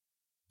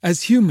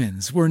As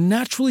humans, we're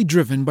naturally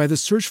driven by the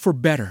search for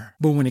better.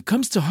 But when it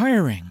comes to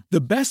hiring,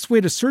 the best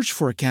way to search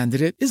for a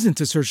candidate isn't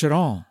to search at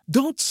all.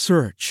 Don't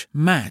search,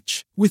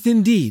 match with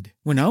Indeed.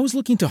 When I was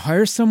looking to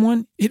hire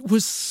someone, it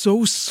was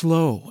so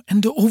slow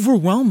and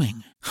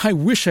overwhelming. I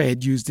wish I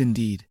had used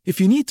Indeed.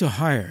 If you need to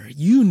hire,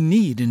 you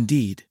need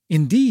Indeed.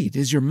 Indeed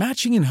is your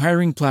matching and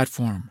hiring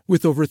platform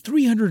with over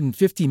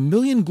 350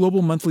 million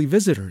global monthly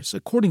visitors,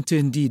 according to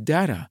Indeed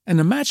data, and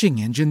a matching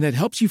engine that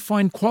helps you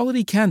find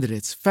quality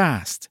candidates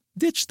fast.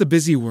 Ditch the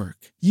busy work.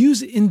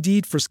 Use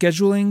Indeed for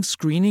scheduling,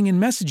 screening,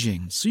 and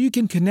messaging so you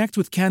can connect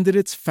with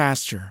candidates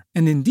faster.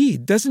 And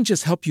Indeed doesn't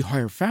just help you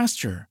hire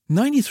faster.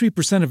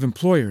 93% of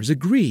employers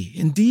agree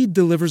Indeed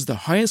delivers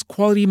the highest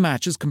quality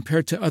matches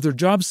compared to other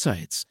job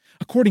sites,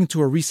 according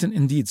to a recent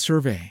Indeed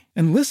survey.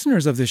 And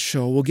listeners of this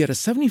show will get a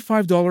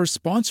 $75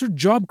 sponsored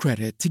job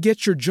credit to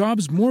get your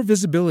jobs more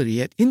visibility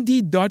at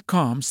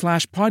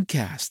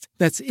Indeed.com/podcast.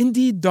 That's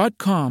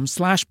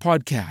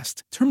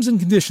Indeed.com/podcast. Terms and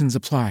conditions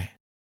apply.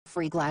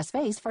 Free glass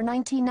vase for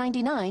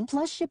 $19.99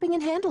 plus shipping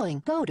and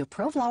handling. Go to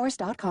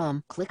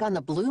proflowers.com, click on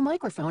the blue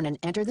microphone and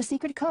enter the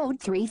secret code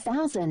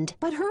 3000.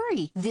 But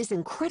hurry! This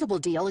incredible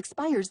deal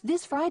expires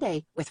this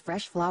Friday. With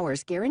fresh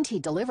flowers,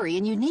 guaranteed delivery,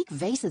 and unique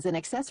vases and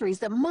accessories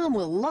that Mom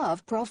will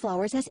love,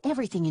 ProFlowers has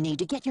everything you need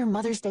to get your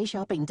Mother's Day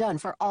shopping done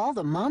for all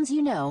the moms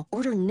you know.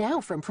 Order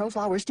now from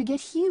ProFlowers to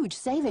get huge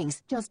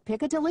savings. Just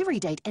pick a delivery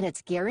date and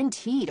it's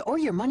guaranteed or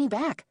your money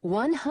back.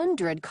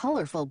 100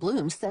 colorful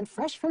blooms sent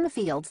fresh from the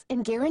fields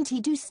and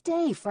guaranteed to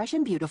stay fresh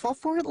and beautiful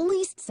for at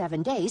least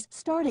 7 days,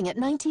 starting at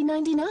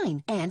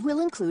 $19.99, and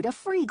will include a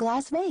free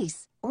glass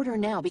vase. Order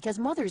now because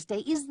Mother's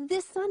Day is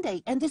this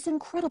Sunday, and this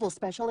incredible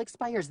special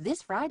expires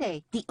this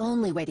Friday. The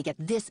only way to get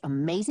this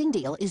amazing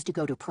deal is to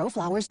go to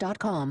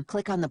proflowers.com,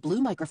 click on the blue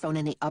microphone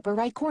in the upper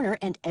right corner,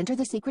 and enter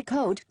the secret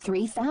code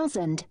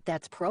 3000.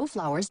 That's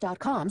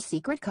proflowers.com,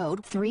 secret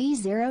code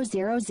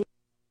 3000.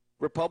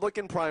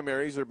 Republican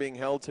primaries are being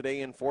held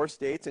today in 4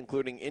 states,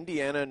 including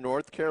Indiana,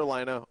 North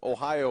Carolina,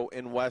 Ohio,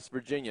 and West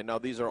Virginia. Now,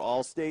 these are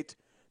all states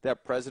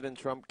that President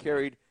Trump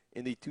carried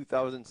in the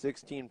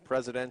 2016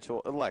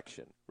 presidential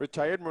election.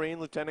 Retired Marine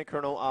Lieutenant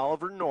Colonel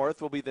Oliver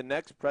North will be the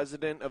next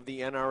president of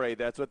the NRA.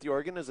 That's what the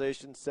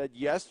organization said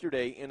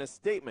yesterday in a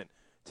statement.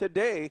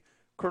 Today,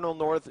 Colonel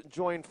North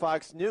joined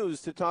Fox News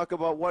to talk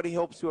about what he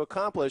hopes to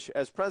accomplish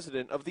as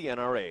president of the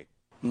NRA.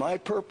 My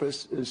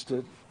purpose is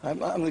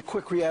I'm the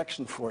quick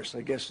reaction force, I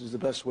guess is the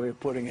best way of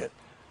putting it.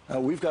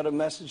 We've got a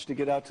message to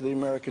get out to the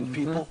American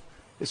people.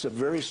 It's a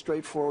very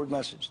straightforward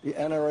message. The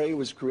NRA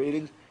was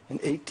created in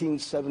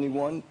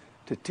 1871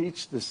 to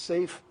teach the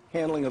safe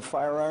handling of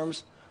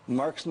firearms,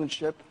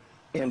 marksmanship,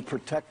 and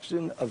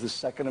protection of the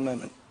Second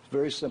Amendment. It's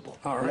very simple.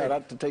 We're not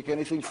out to take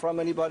anything from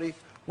anybody.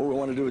 What we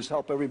want to do is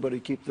help everybody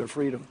keep their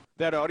freedom.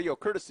 That audio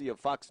courtesy of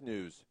Fox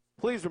News.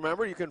 Please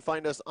remember you can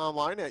find us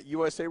online at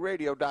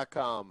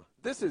usaradio.com.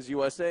 This is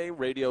USA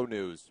Radio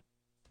News.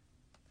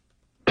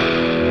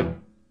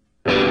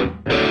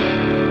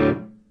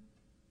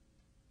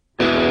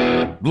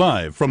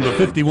 Live from the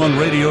 51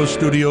 Radio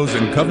Studios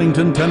in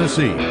Covington,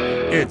 Tennessee,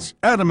 it's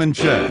Adam and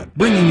Chad,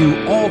 bringing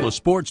you all the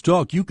sports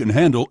talk you can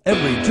handle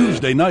every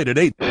Tuesday night at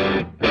 8.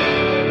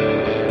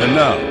 And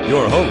now,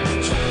 your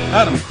hosts,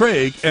 Adam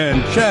Craig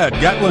and Chad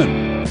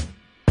Gatlin.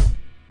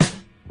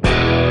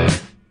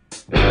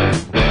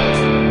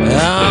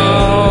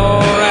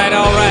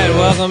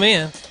 Welcome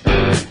in.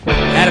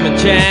 Adam and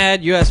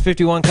Chad, US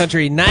 51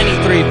 Country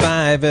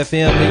 93.5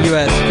 FM, the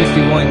US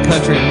 51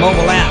 Country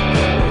mobile app.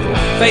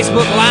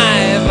 Facebook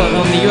Live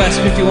on the US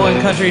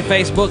 51 Country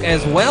Facebook,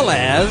 as well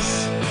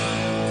as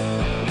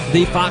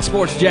the Fox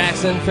Sports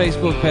Jackson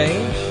Facebook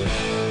page.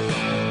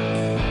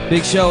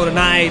 Big show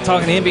tonight,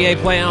 talking NBA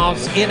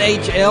playoffs,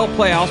 NHL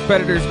playoffs,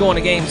 Predators going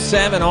to Game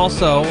 7.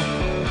 Also,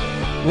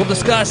 we'll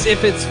discuss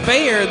if it's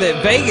fair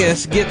that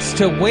Vegas gets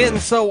to win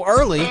so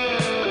early.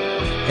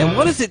 And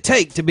what does it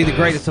take to be the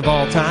greatest of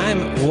all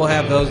time? We'll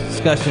have those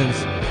discussions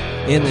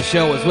in the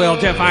show as well.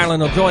 Jeff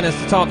Ireland will join us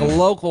to talk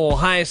local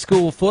high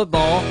school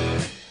football.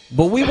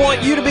 But we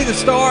want you to be the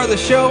star of the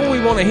show. We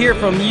want to hear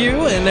from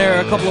you, and there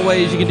are a couple of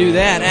ways you can do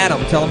that.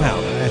 Adam, tell them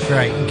how. That's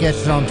right. You can catch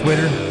us on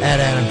Twitter,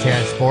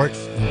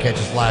 @AdamChadSports. You can catch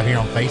us live here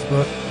on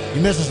Facebook. If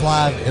you miss us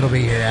live, it'll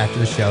be here after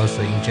the show,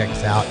 so you can check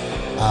us out.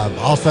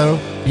 Also,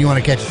 if you want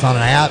to catch us on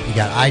an app, you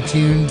got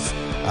iTunes,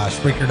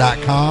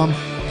 Spreaker.com,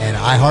 and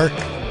iHeart.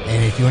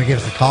 And if you want to give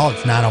us a call,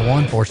 it's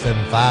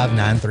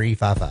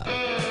 901-475-9355.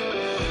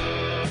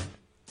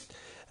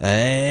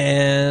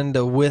 And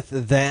with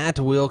that,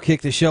 we'll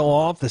kick the show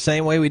off the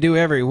same way we do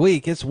every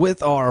week. It's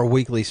with our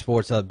weekly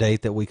sports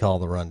update that we call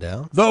The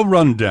Rundown. The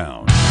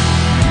Rundown.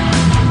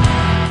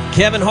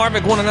 Kevin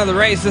Harvick won another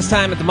race, this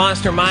time at the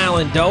Monster Mile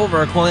in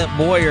Dover. Clint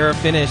Boyer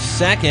finished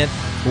second,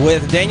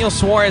 with Daniel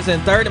Suarez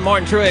in third and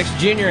Martin Truex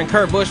Jr. and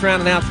Kurt Busch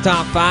rounding out the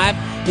top 5.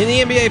 In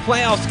the NBA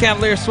playoffs, the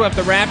Cavaliers swept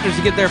the Raptors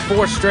to get their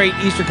 4th straight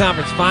Eastern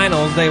Conference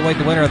Finals. They await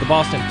the winner of the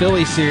Boston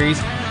Phillies series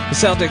The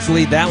Celtics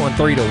lead that one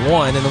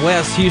 3-1. In the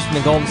West, Houston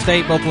and Golden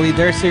State both lead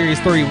their series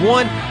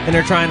 3-1, and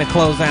they're trying to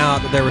close out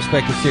their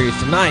respective series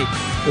tonight.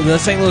 The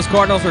St. Louis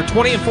Cardinals are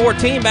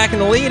 20-14 back in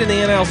the lead in the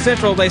NL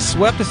Central. They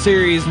swept the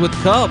series with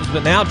the Cubs,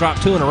 but now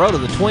dropped 2 in a row to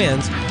the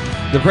Twins.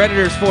 The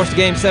Predators forced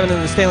Game 7 in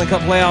the Stanley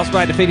Cup playoffs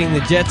by defeating the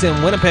Jets in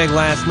Winnipeg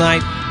last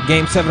night.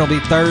 Game 7 will be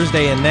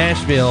Thursday in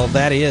Nashville.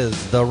 That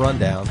is the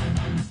rundown.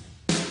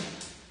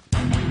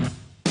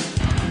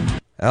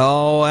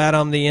 Oh,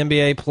 Adam, the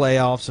NBA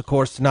playoffs, of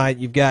course, tonight.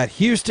 You've got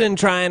Houston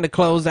trying to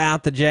close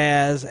out the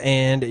Jazz,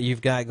 and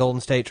you've got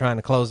Golden State trying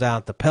to close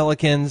out the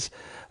Pelicans.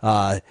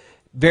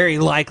 Very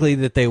likely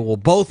that they will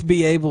both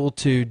be able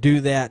to do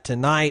that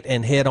tonight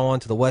and head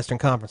on to the Western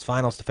Conference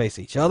Finals to face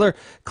each other.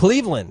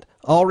 Cleveland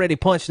already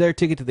punched their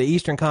ticket to the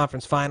Eastern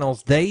Conference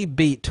Finals. They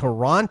beat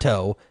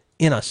Toronto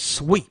in a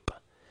sweep.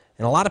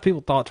 And a lot of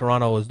people thought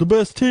Toronto was the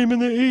best team in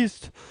the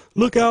East.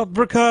 Look out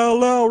for Kyle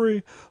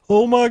Lowry.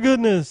 Oh, my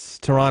goodness.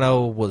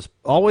 Toronto was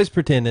always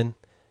pretending,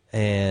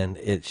 and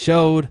it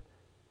showed.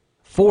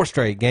 4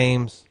 straight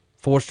games,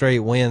 4 straight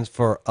wins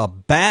for a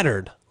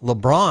battered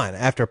LeBron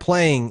after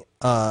playing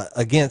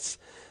against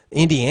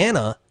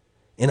Indiana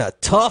in a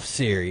tough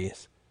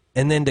series,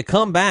 and then to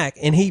come back,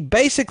 and he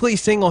basically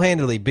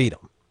single-handedly beat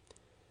them.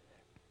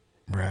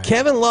 Right.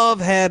 Kevin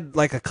Love had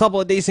like a couple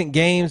of decent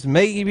games.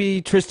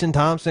 Maybe Tristan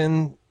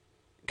Thompson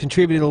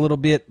contributed a little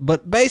bit,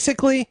 but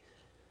basically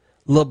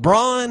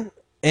LeBron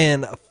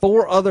and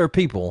 4 other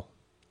people,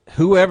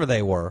 whoever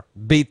they were,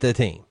 beat the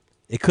team.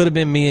 It could have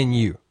been me and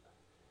you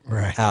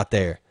out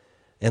there.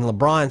 And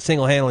LeBron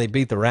single-handedly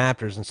beat the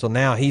Raptors, and so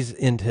now he's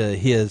into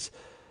his,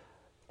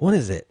 what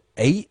is it,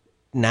 8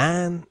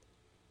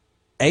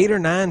 or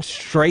 9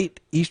 straight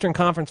Eastern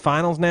Conference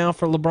Finals now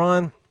for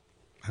LeBron?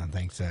 I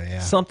think so, yeah.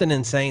 Something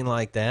insane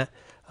like that.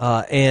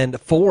 And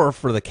 4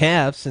 for the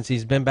Cavs. Since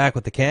he's been back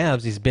with the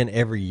Cavs, he's been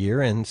every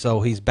year, and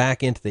so he's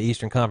back into the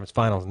Eastern Conference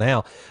Finals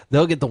now.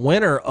 They'll get the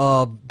winner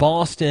of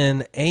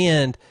Boston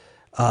and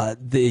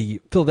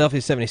the Philadelphia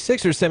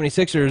 76ers.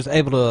 76ers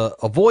able to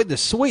avoid the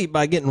sweep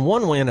by getting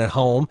 1 win at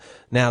home.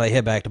 Now they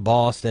head back to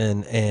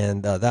Boston,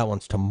 and that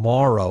one's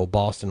tomorrow.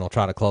 Boston will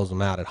try to close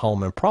them out at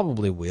home and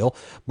probably will.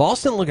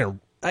 Boston looking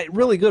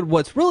really good.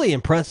 What's really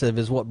impressive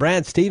is what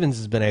Brad Stevens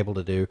has been able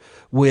to do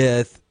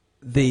with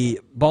the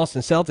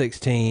Boston Celtics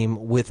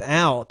team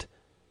without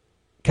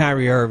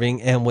Kyrie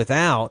Irving and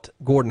without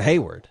Gordon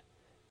Hayward,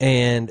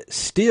 and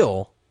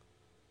still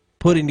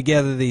putting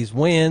together these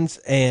wins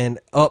and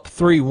up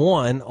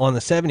 3-1 on the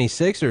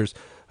 76ers,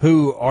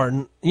 who are,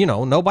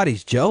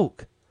 nobody's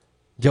joke.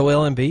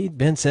 Joel Embiid,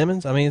 Ben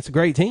Simmons, I mean, it's a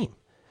great team.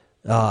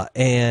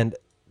 And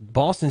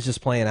Boston's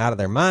just playing out of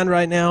their mind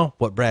right now.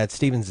 What Brad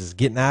Stevens is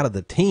getting out of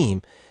the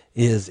team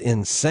is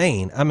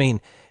insane. I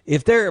mean,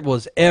 if there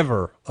was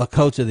ever a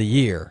coach of the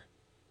year,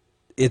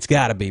 it's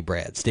got to be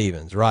Brad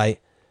Stevens, right?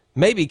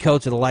 Maybe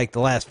coach of the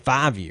last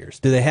 5 years.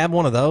 Do they have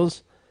one of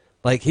those?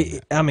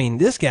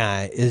 This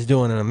guy is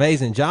doing an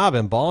amazing job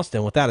in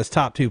Boston without his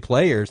top 2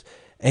 players,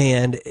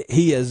 and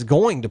he is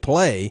going to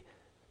play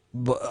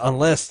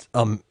unless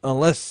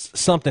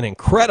something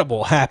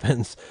incredible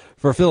happens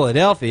for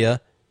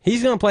Philadelphia.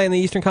 He's going to play in the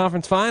Eastern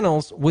Conference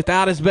Finals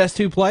without his best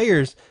 2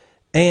 players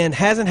and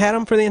hasn't had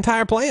them for the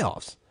entire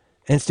playoffs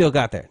and still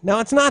got there. Now,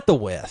 it's not the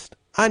West.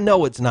 I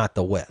know it's not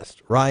the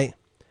West, right?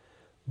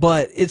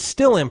 But it's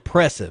still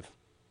impressive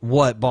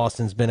what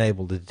Boston's been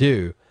able to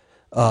do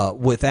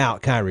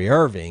without Kyrie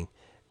Irving.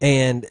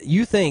 And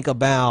you think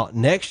about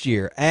next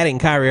year, adding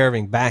Kyrie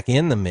Irving back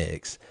in the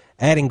mix,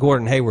 adding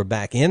Gordon Hayward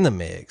back in the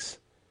mix,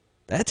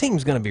 that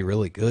team's going to be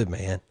really good,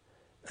 man.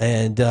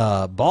 And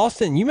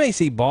Boston, you may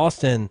see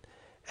Boston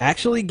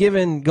actually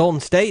giving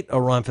Golden State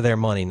a run for their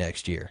money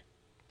next year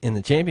in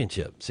the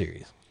championship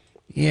series.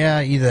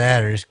 Yeah, either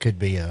that or this could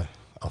be a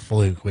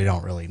fluke. We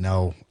don't really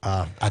know.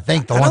 I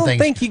think I don't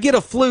think you get a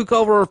fluke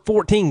over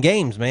 14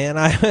 games, man.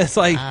 It's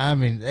like, I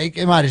mean,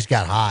 it might have just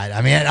got hot.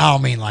 I mean, I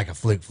don't mean like a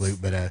fluke,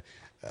 but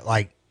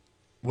like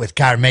with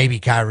Kyrie, maybe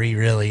Kyrie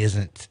really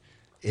isn't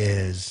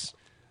as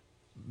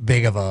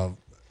big of a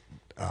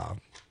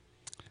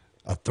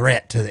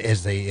threat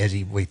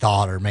to we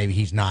thought, or maybe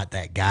he's not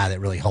that guy that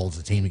really holds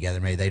the team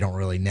together. Maybe they don't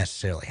really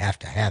necessarily have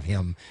to have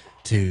him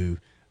to,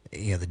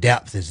 the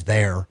depth is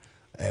there.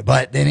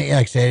 But then, like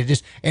I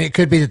said, it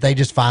could be that they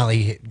just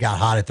finally got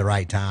hot at the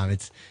right time.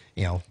 It's,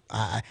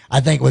 I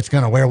think what's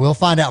going to we'll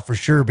find out for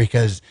sure,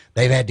 because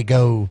they've had to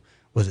go,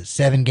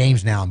 7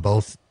 games now in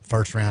both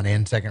first round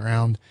and second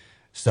round.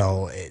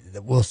 So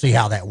we'll see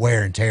how that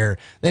wear and tear.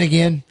 Then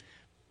again,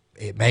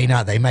 it may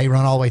not. They may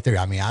run all the way through.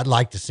 I mean, I'd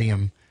like to see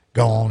them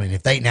go on, and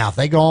if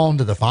they go on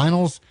to the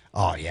finals,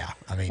 oh yeah.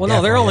 I mean, well,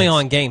 no, they're only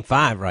on Game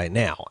 5 right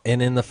now,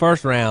 and in the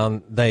first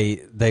round,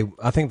 I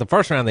think the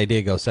first round they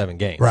did go 7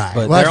 games, right?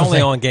 But they're only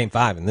on Game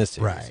 5 in this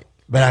series, right?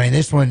 But I mean,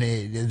 this one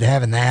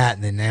having that,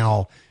 and then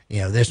now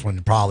this one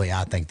probably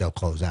I think they'll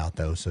close out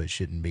though, so it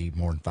shouldn't be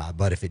more than 5.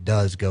 But if it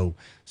does go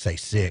say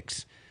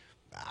 6,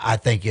 I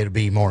think it'll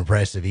be more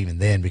impressive even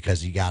then,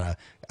 because you got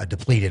a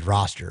depleted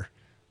roster,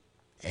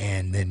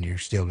 and then you're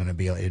still going to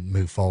be able to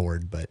move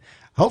forward. But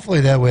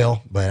hopefully they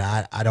will.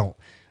 But I don't.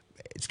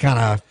 it's kind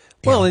of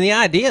well, and the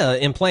idea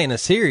in playing a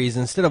series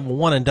instead of a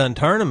one and done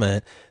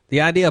tournament,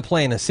 the idea of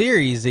playing a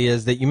series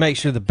is that you make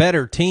sure the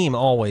better team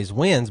always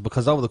wins,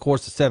 because over the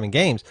course of 7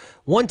 games,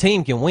 one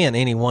team can win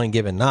any one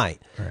given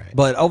night. Right.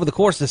 But over the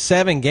course of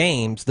 7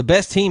 games, the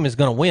best team is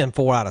going to win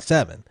 4 out of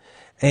 7.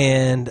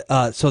 And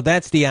so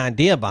that's the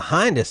idea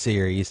behind a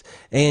series,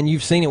 and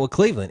you've seen it with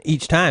Cleveland.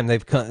 Each time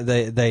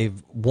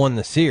they've won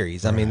the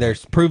series. I mean, they're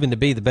proven to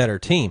be the better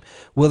team.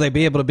 Will they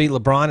be able to beat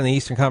LeBron in the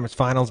Eastern Conference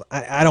Finals?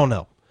 I don't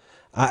know.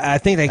 I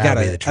think they got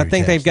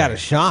they've got a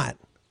shot.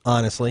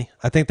 Honestly,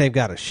 I think they've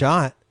got a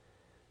shot,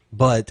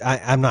 but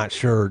I'm not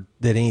sure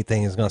that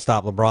anything is going to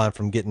stop LeBron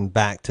from getting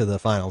back to the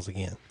finals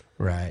again.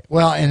 Right.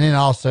 Well, and then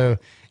also,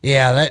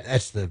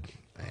 that's the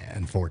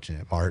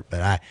unfortunate part.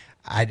 But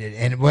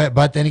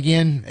but then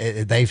again,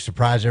 they've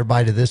surprised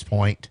everybody to this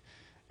point,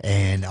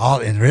 and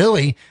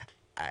really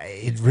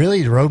the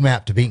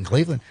roadmap to beating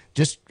Cleveland.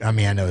 I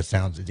know it's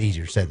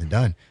easier said than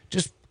done.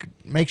 Just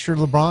make sure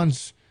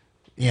LeBron's,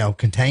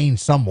 contained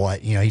somewhat.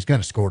 He's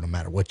going to score no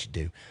matter what you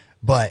do,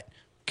 but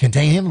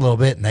contain him a little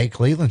bit. And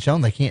Cleveland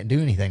shown they can't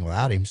do anything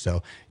without him.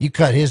 So you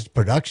cut his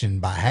production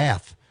by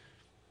half,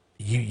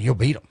 you'll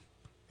beat him.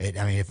 But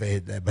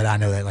I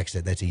know that, like I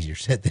said, that's easier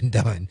said than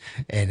done.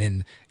 And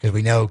then because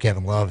we know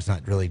Kevin Love is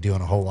not really doing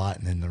a whole lot,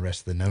 and then the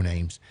rest of the no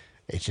names,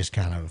 it's just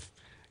kind of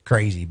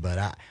crazy.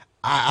 But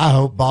I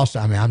hope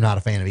Boston. I'm not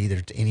a fan of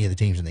any of the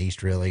teams in the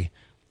East really,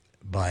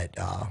 but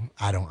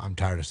I'm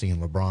tired of seeing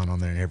LeBron on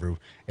there in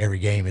every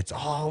game. It's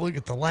look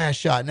at the last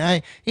shot. Now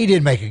he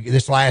did make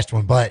this last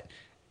one, but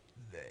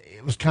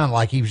it was kind of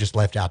like he was just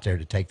left out there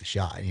to take the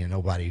shot.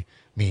 Nobody.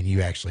 Me and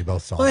you actually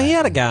both saw. Well, he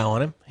had a guy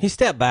on him. He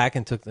stepped back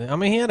and took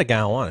he had a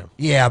guy on him.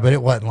 Yeah, but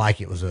it wasn't like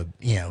it was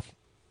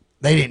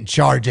they didn't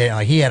charge it.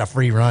 Like he had a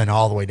free run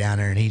all the way down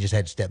there, and he just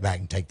had to step back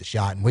and take the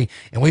shot. And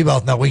we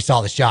both know we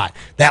saw the shot.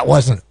 That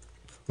wasn't.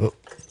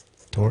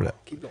 Tore it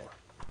up. Keep going.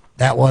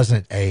 That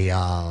wasn't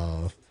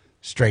a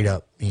straight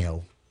up.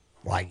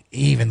 Like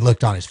he even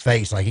looked on his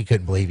face like he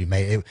couldn't believe he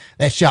made it.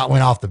 That shot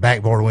went off the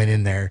backboard, went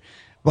in there.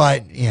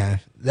 But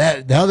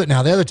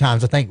the other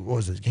times I think what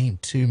was it, game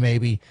 2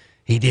 maybe.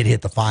 He did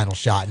hit the final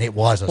shot, and it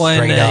was a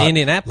straight up.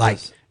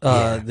 Indianapolis,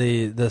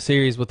 the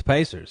series with the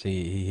Pacers,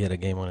 he hit a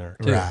game winner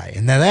too. Right,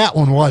 and now that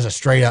one was a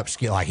straight up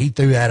skill. Like he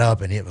threw that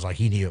up, and it was like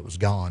he knew it was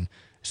gone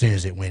as soon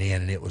as it went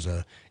in, and it was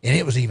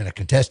even a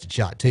contested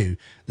shot too.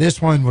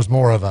 This one was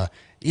more of it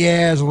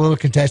was a little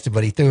contested,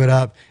 but he threw it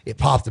up. It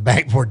popped the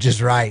backboard just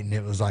right, and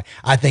it was like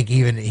I think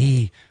even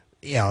he.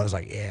 It was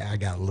like, I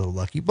got a little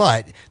lucky,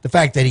 but the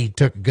fact that he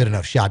took a good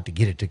enough shot to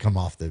get it to come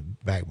off the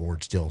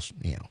backboard still,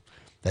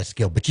 that's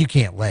skill, but you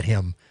can't let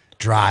him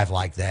drive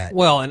like that.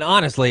 Well, and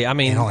honestly, and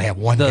only have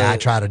one guy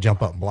try to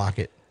jump up and block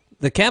it.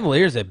 The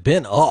Cavaliers have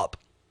been up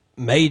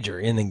major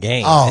in the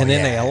game, and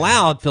then they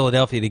allowed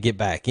Philadelphia to get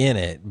back in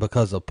it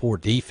because of poor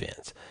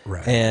defense.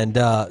 Right. And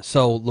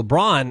so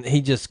LeBron,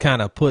 he just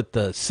kind of put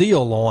the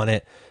seal on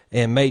it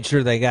and made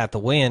sure they got the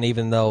win,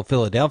 even though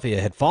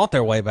Philadelphia had fought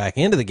their way back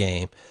into the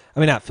game. I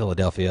mean, not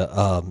Philadelphia.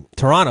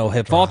 Toronto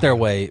had fought their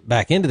way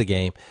back into the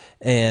game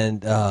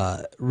and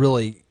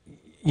really,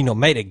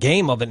 made a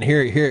game of it. And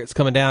here it's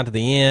coming down to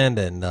the end,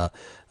 and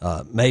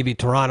maybe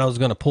Toronto's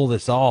going to pull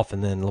this off,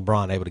 and then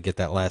LeBron able to get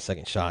that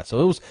last-second shot. So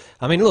it was,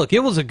 look, it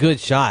was a good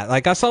shot.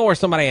 Like I saw where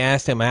somebody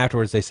asked him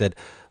afterwards, they said,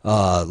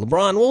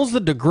 LeBron, what was the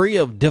degree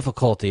of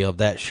difficulty of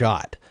that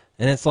shot?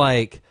 And it's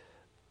like,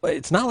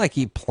 it's not like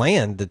he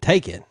planned to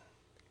take it.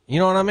 You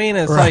know what I mean?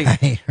 It's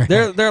like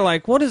they're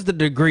like, what is the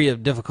degree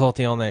of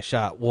difficulty on that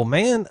shot? Well,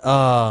 man,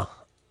 I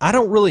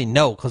don't really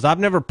know because I've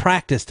never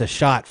practiced a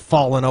shot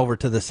falling over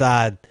to the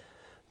side,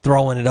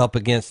 throwing it up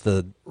against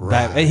the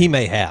back. He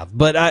may have,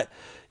 but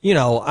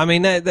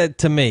that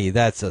to me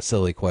that's a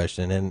silly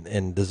question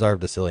and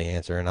deserved a silly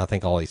answer. And I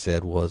think all he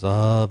said was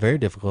very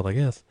difficult, I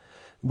guess.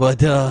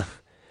 But it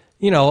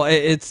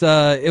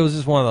was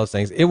just one of those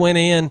things. It went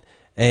in,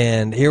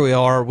 and here we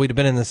are. We'd have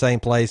been in the same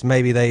place.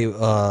 Maybe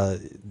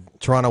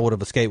Toronto would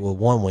have escaped with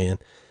one win,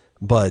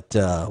 but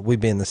we'd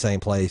be in the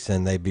same place,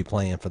 and they'd be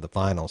playing for the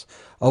finals.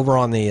 Over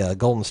on the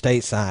Golden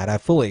State side, I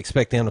fully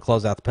expect them to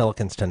close out the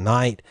Pelicans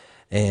tonight,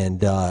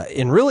 and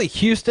really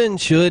Houston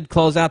should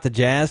close out the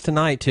Jazz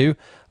tonight too.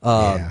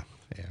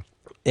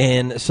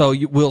 And so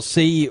we'll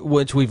see,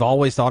 which we've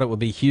always thought it would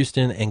be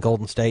Houston and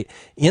Golden State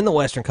in the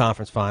Western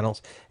Conference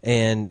Finals,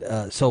 and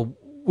so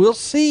we'll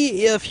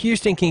see if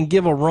Houston can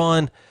give a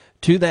run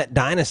to that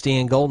dynasty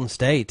in Golden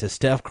State, to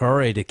Steph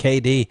Curry, to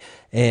KD,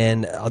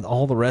 and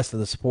all the rest of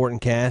the supporting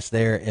cast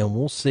there, and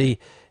we'll see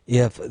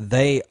if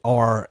they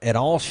are at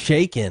all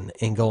shaken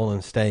in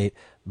Golden State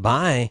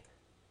by,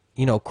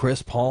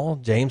 Chris Paul,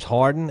 James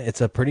Harden. It's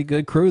a pretty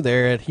good crew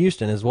there at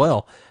Houston as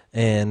well,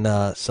 and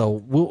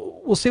so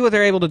we'll see what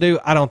they're able to do.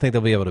 I don't think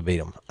they'll be able to beat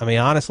them.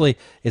 Honestly,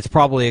 it's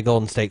probably a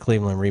Golden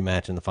State-Cleveland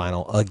rematch in the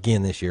final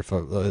again this year.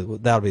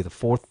 That'll be the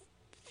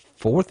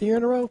fifth year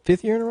in a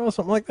row,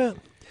 something like that.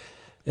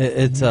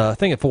 It's I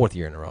think a 4th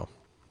year in a row.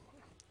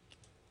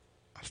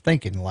 I was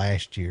thinking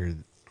last year,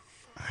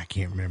 I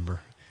can't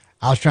remember.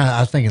 I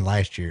was thinking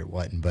last year it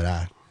wasn't,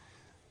 but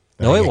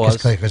No, it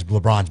was. Because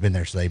LeBron's been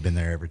there, so they've been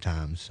there every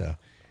time. So,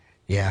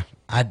 yeah.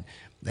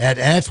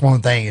 That's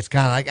one thing. It's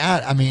kind of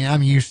like,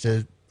 I'm used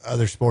to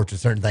other sports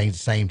with certain things, the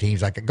same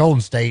teams. Like at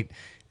Golden State,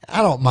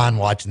 I don't mind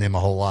watching them a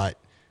whole lot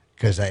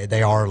because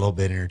they are a little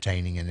bit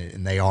entertaining,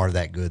 and they are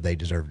that good. They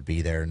deserve to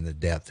be there, and the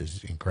depth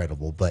is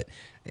incredible. But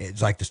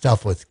it's like the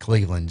stuff with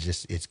Cleveland,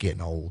 it's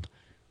getting old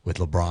with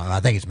LeBron. I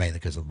think it's mainly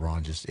because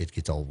LeBron it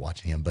gets old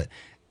watching him.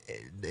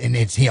 And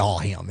it's all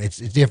him. It's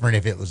different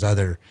if it was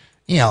other,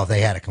 if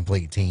they had a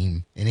complete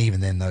team. And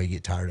even then, though, you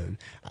get tired of.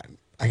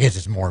 I guess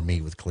it's more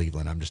me with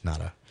Cleveland. I'm just not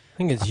a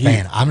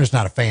fan. I'm just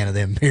not a fan of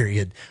them.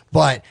 Period.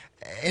 But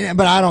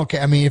I don't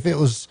care. I mean, if it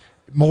was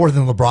more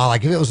than LeBron,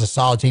 like if it was a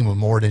solid team with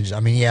more than,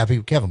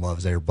 Kevin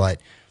Love's there. But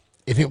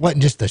if it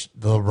wasn't just the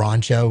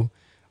LeBron show,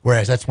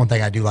 whereas that's one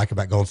thing I do like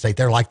about Golden State,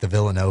 they're like the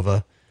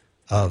Villanova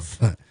of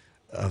the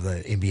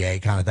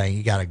NBA kind of thing.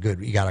 You got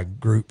a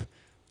group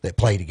that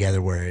play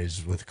together,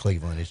 whereas with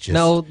Cleveland, it's just...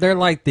 No, they're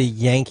like the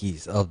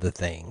Yankees of the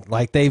thing.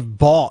 Like, they've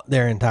bought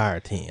their entire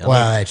team.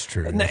 That's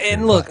true.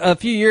 And look, a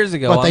few years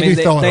ago... But they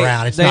throw it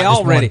around. It's not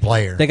just one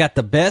player. They got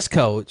the best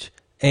coach,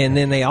 and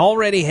then they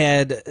already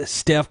had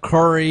Steph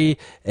Curry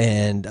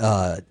and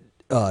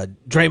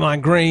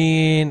Draymond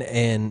Green,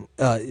 and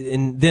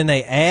then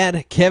they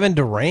add Kevin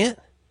Durant.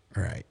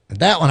 Right.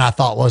 That one I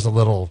thought was a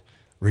little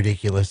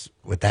ridiculous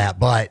with that,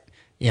 but,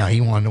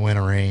 he wanted to win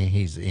a ring.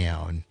 He's,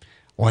 and...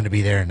 wanted to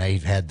be there, and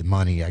they've had the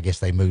money. I guess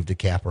they moved the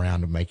cap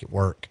around to make it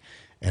work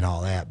and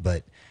all that.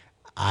 But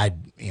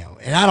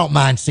and I don't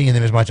mind seeing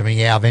them as much. I mean,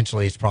 yeah,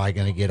 eventually it's probably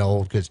going to get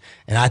old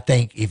and I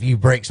think if you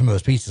break some of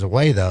those pieces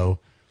away, though,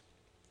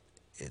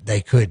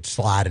 they could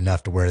slide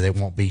enough to where they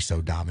won't be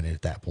so dominant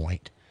at that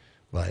point.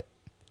 But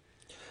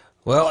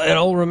well,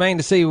 it'll remain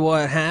to see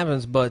what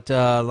happens, but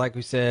like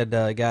we said,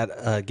 got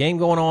a game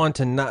going on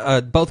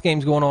tonight. Both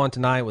games going on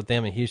tonight with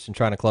them and Houston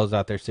trying to close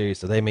out their series,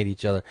 so they meet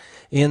each other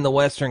in the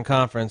Western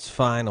Conference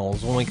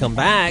Finals. When we come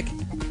back,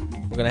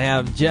 we're going to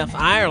have Jeff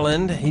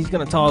Ireland. He's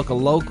going to talk a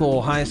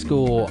local high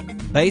school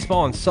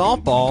baseball and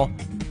softball.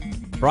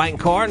 Brighton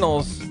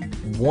Cardinals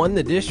won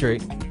the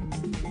district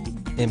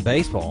in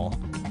baseball.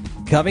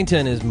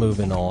 Covington is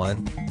moving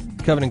on.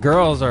 Covington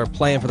girls are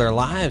playing for their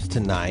lives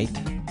tonight.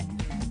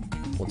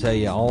 We'll tell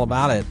you all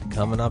about it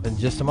coming up in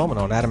just a moment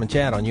on Adam and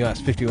Chad on US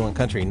 51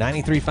 Country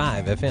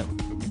 93.5 FM.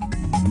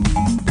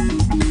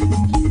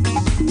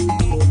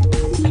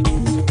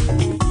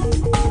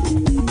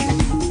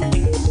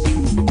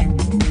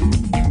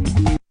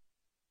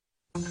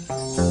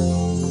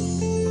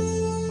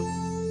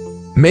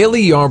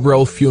 Maley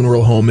Yarbrough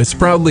Funeral Home has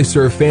proudly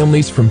served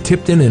families from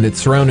Tipton and its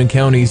surrounding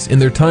counties in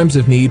their times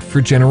of need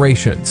for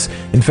generations.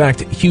 In fact,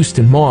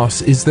 Houston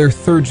Moss is their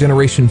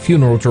third-generation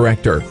funeral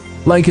director.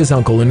 Like his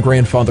uncle and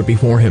grandfather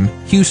before him,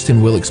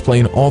 Houston will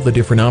explain all the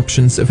different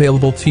options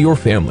available to your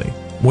family.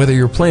 Whether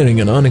you're planning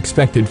an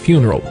unexpected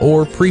funeral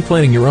or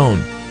pre-planning your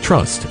own,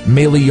 trust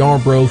Maley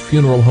Yarbrough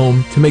Funeral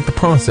Home to make the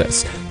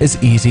process as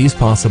easy as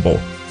possible.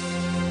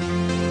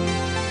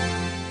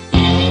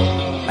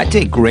 I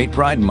take great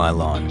pride in my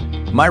lawn.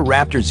 My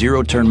Raptor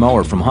zero-turn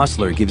mower from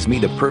Hustler gives me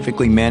the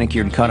perfectly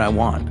manicured cut I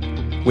want.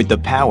 With the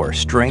power,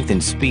 strength,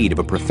 and speed of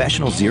a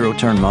professional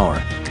zero-turn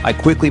mower, I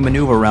quickly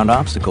maneuver around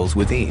obstacles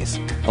with ease,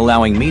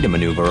 allowing me to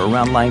maneuver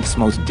around life's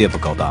most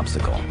difficult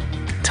obstacle,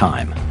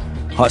 time.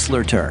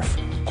 Hustler Turf.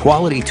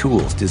 Quality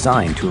tools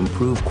designed to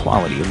improve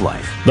quality of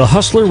life. The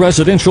Hustler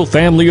Residential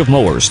family of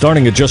mowers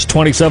starting at just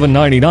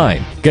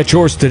 $27.99. Get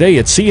yours today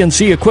at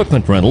CNC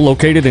Equipment Rental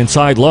located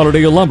inside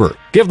Lauderdale Lumber.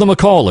 Give them a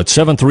call at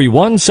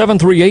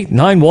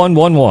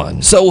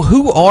 731-738-9111. So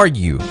who are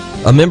you?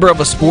 A member of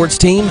a sports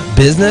team,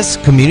 business,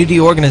 community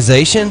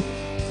organization?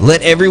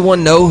 Let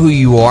everyone know who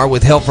you are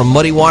with help from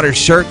Muddy Waters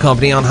Shirt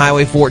Company on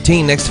Highway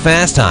 14 next to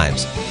Fast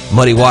Times.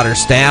 Muddy Waters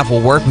staff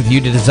will work with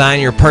you to design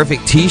your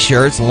perfect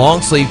t-shirts,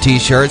 long-sleeve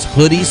t-shirts,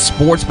 hoodies,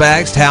 sports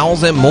bags,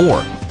 towels, and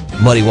more.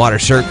 Muddy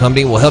Waters Shirt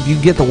Company will help you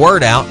get the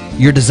word out,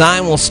 your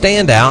design will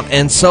stand out,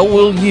 and so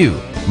will you.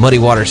 Muddy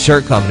Waters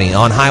Shirt Company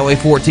on Highway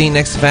 14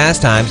 next to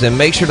Fast Times, and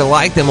make sure to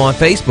like them on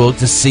Facebook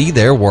to see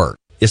their work.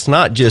 It's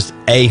not just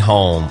a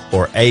home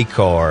or a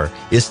car.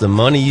 It's the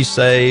money you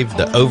save,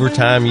 the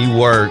overtime you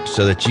work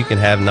so that you can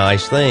have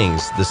nice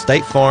things. The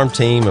State Farm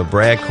team of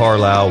Brad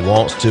Carlisle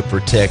wants to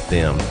protect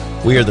them.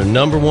 We are the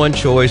 #1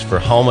 choice for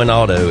home and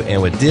auto, and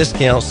with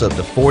discounts up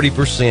to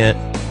 40%,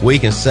 we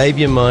can save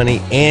you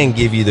money and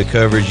give you the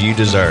coverage you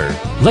deserve.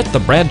 Let the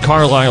Brad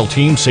Carlisle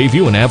team save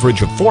you an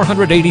average of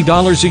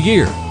 $480 a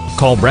year.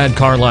 Call Brad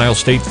Carlisle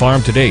State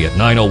Farm today at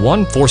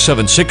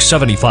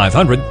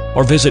 901-476-7500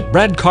 or visit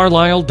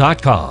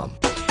bradcarlisle.com.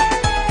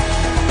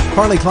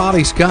 Partly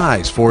cloudy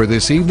skies for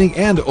this evening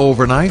and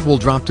overnight will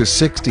drop to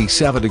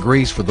 67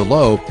 degrees for the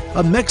low.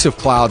 A mix of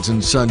clouds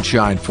and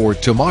sunshine for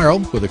tomorrow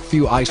with a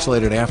few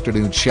isolated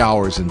afternoon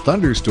showers and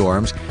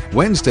thunderstorms.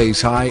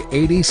 Wednesday's high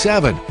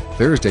 87.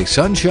 Thursday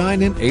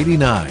sunshine and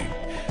 89.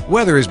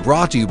 Weather is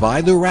brought to you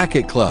by the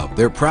Racquet Club.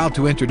 They're proud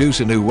to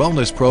introduce a new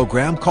wellness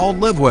program called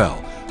Live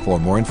Well. For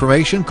more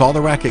information, call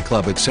the Racquet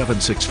Club at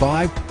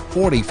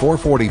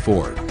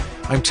 765-4444.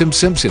 I'm Tim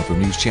Simpson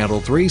from News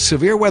Channel 3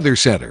 Severe Weather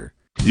Center.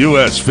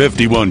 US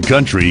 51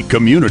 Country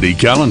Community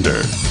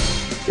Calendar.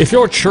 If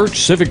your church,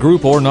 civic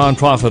group, or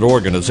nonprofit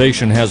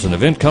organization has an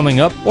event coming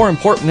up or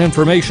important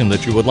information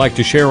that you would like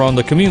to share on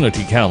the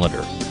community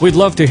calendar, we'd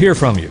love to hear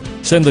from you.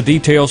 Send the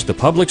details to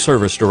Public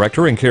Service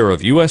Director in care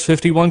of US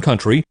 51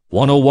 Country,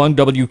 101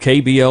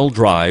 WKBL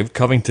Drive,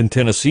 Covington,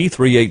 Tennessee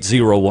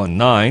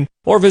 38019,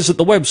 or visit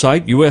the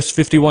website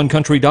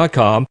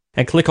us51country.com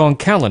and click on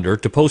Calendar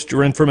to post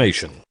your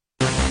information.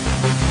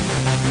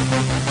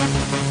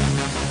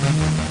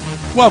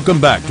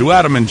 Welcome back to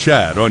Adam and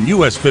Chad on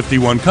US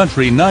 51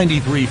 Country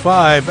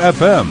 93.5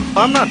 FM.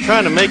 I'm not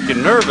trying to make you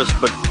nervous,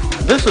 but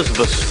this is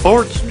the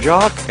Sports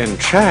Jock and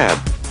Chad.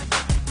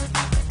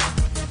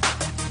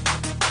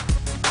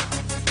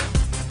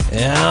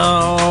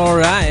 All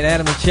right,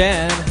 Adam and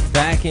Chad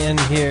back in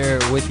here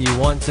with you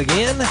once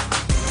again.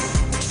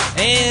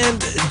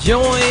 And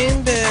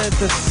joined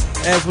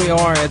as we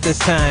are at this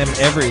time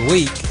every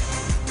week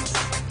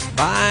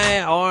by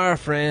our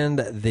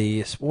friend,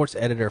 the sports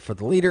editor for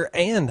The Leader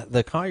and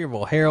the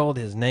Collierville Herald.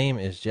 His name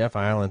is Jeff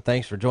Ireland.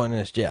 Thanks for joining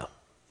us, Jeff.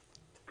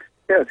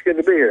 Yeah, it's good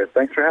to be here.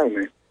 Thanks for having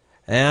me.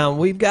 And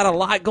we've got a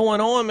lot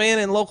going on, man,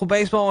 in local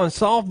baseball and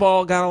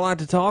softball. Got a lot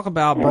to talk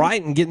about.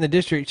 Brighton getting the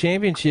district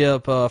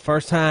championship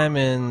first time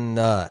in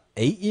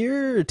 10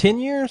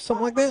 years,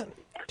 something like that?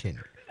 10.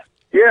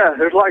 Yeah,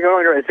 there's a lot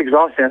going on. It's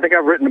exhausting. I think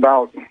I've written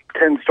about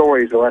 10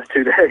 stories the last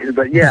 2 days.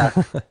 But, yeah,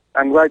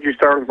 I'm glad you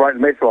started with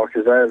Brighton Baseball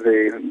because that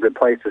is the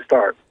place to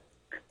start.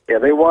 Yeah,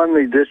 they won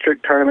the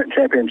district tournament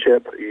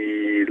championship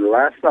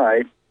last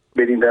night,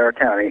 beating Dare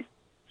County.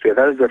 So, yeah,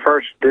 that is their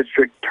first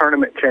district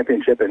tournament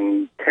championship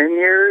in 10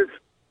 years.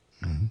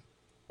 Mm-hmm.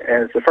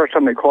 And it's the first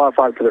time they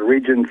qualified for the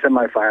region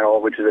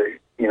semifinal, which is,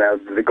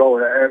 the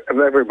goal of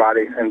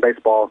everybody in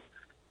baseball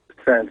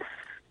since,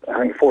 I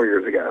think, 4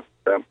 years ago.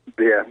 So,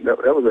 yeah, that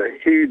was a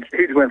huge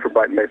win for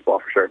Brighton Baseball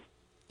for sure.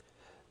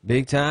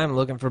 Big time,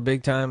 looking for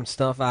big time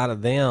stuff out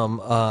of them.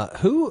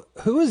 Who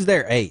is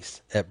their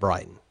ace at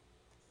Brighton?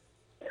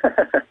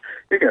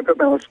 You're going to put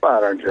me on the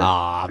spot, aren't you?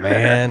 Aw,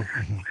 man.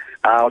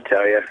 I'll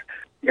tell you.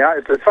 Yeah,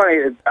 it's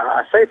funny.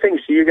 I say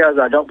things to you guys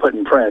I don't put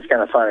in print. It's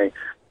kind of funny.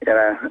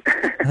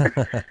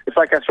 It's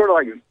like I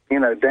sort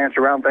of dance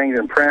around things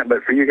in print,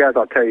 but for you guys,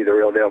 I'll tell you the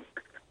real deal.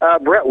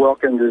 Brett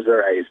Wilkins is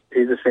their ace.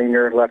 He's a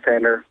senior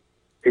left-hander.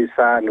 He's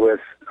signed with,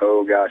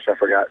 I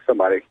forgot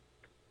somebody.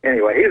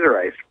 Anyway, he's their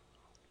ace.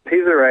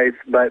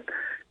 But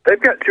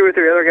they've got 2 or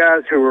 3 other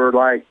guys who are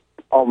like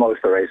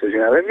almost their aces.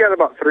 They've got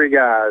about 3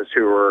 guys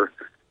who are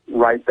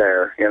right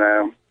there.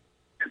 There's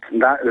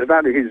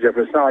not a huge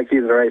difference. It's not like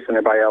he's their ace and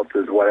everybody else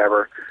is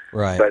whatever.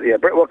 Right. But yeah,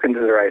 Brett Wilkins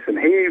is their ace, and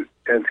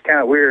it's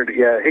kind of weird.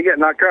 Yeah, he got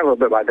knocked around a little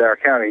bit by Dare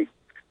County.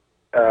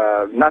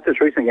 Not this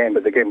recent game,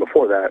 but the game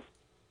before that.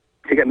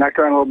 He got knocked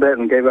around a little bit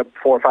and gave up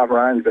 4 or 5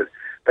 runs, but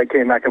they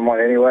came back and won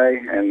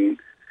anyway. And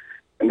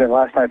then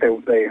last night they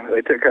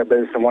took care of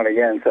business and won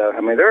again. So,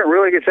 I mean, they're in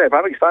really good shape.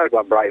 I'm excited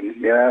about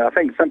Brighton. I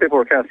think some people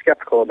were kind of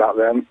skeptical about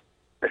them,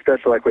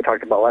 especially like we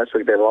talked about last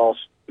week. They lost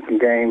some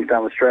games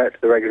down the stretch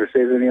of the regular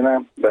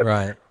season, But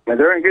right. I mean,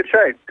 they're in good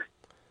shape.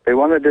 They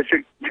won the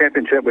district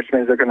championship, which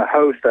means they're going to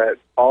host that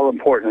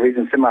all-important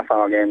region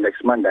semifinal game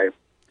next Monday,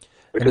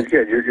 which is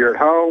good. You're at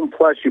home,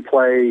 plus you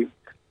play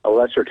a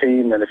lesser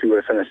team than if you would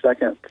have finished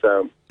second.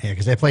 So yeah,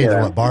 because they played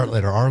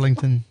Bartlett or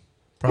Arlington.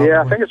 Probably.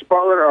 Yeah, I think it's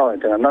Bartlett or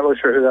Arlington. I'm not really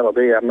sure who that'll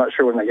be. I'm not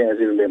sure when the game is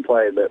even being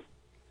played, but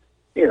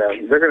they're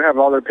going to have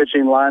all their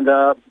pitching lined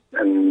up,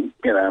 and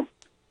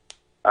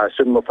I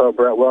assume they'll throw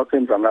Brett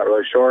Wilkins. I'm not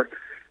really sure,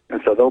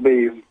 and so they'll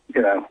be in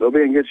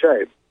good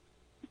shape.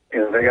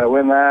 They got to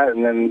win that,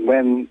 and then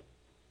win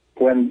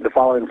the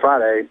following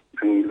Friday,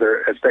 and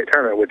they're at state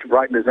tournament, which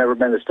Brighton has never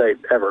been to state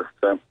ever.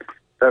 So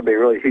that'd be a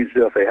really huge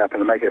deal if they happen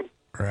to make it.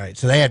 Right.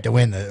 So they have to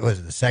win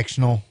the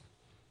sectional,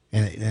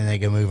 and then they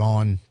can move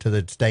on to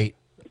the state.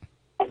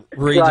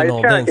 Regional,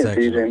 it's kind of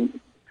confusing.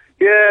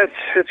 Yeah,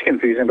 it's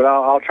confusing, but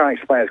I'll try and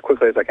explain as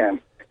quickly as I can.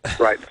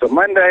 Right. So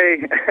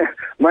Monday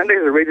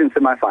is a region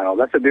semifinal.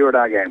 That's a do or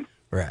die game.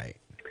 Right.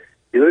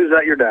 You lose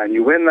that, you're done.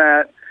 You win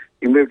that,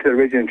 you move to the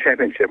region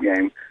championship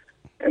game.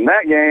 And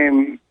that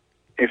game,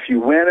 if you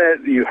win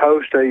it, you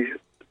host a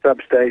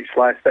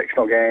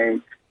sub-state/sectional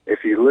game.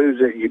 If you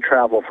lose it, you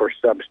travel for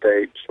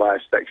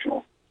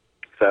sub-state/sectional.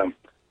 So,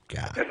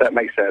 if that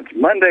makes sense.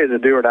 Monday is a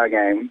do or die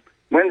game.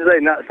 Wednesday,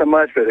 not so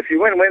much, but if you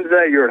win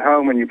Wednesday, you're at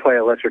home and you play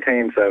a lesser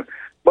team. So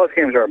both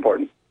games are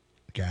important.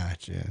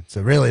 Gotcha.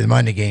 So really the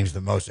Monday game's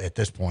the most at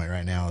this point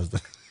right now.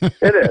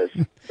 It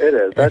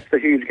is. That's the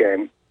huge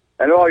game.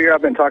 And all year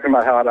I've been talking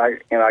about how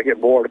I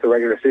get bored with the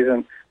regular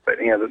season, but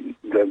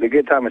the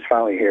good time is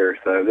finally here.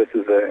 So this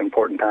is an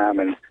important time.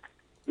 And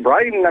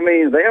Brighton, I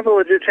mean, they have a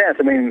legit chance.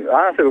 I mean,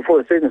 honestly,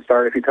 before the season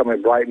started, if you told me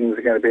Brighton's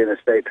going to be in the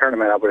state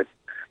tournament, I would have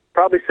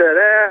probably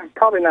said,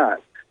 probably not.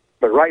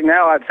 But right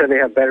now, I'd say they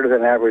have better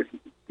than average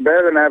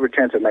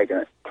chance of making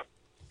it.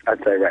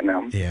 I'd say right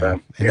now. Yeah,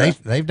 so, and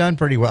they've done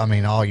pretty well. I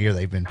mean, all year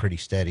they've been pretty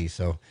steady.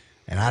 So,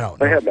 and I don't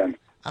know. They have been.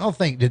 I don't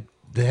think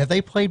have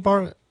they played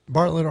Bartlett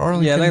or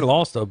Arlington? Yeah, they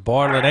lost to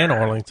Bartlett and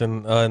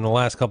Arlington in the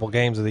last couple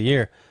games of the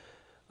year.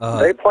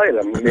 They played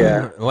them,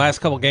 yeah. The last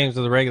couple games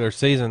of the regular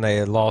season, they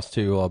had lost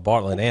to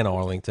Bartlett and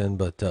Arlington,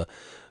 but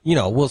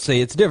we'll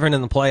see. It's different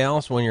in the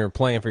playoffs when you're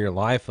playing for your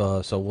life,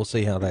 so we'll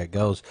see how that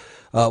goes.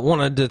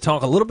 Wanted to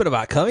talk a little bit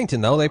about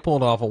Covington, though. They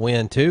pulled off a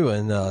win, too,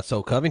 and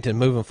so Covington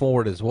moving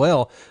forward as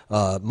well.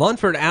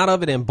 Munford out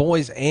of it in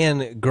boys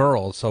and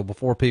girls, so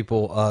before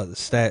people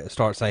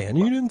start saying,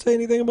 you didn't say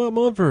anything about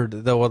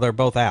Munford, though they're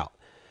both out.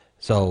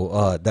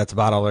 So that's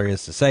about all there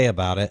is to say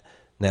about it.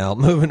 Now,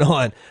 moving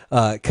on,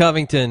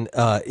 Covington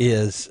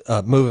is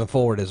moving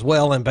forward as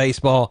well in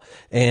baseball,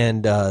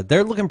 and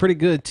they're looking pretty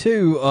good,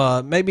 too.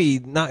 Maybe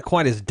not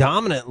quite as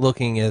dominant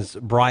looking as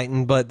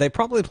Brighton, but they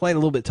probably played a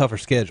little bit tougher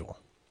schedule.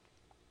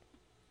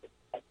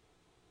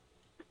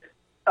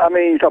 I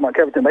mean, you're talking about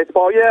Covington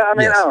baseball? Yeah, I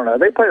mean, yes. I don't know.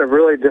 They played a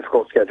really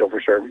difficult schedule for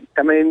sure.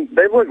 I mean,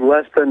 they looked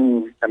less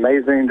than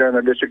amazing during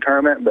their district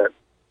tournament, but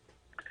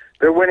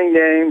they're winning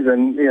games,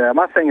 and,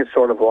 my thing is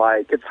sort of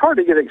like, it's hard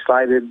to get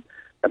excited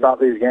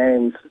about these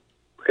games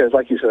because,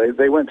 like you said,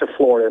 they went to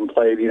Florida and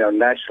played,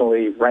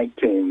 nationally ranked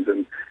teams,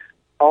 and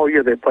all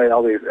year they played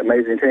all these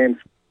amazing teams.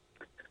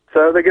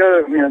 So they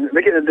go,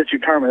 they get in the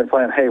district tournament and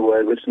play in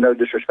Haywood, which is no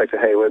disrespect to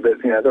Haywood,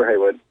 but they're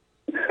Haywood.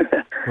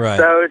 Right.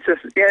 So it's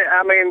just, they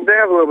have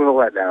a little bit of a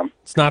letdown.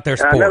 It's not their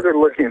sport. And I know they're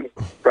looking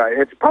right.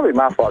 It's probably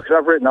my fault because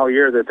I've written all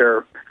year that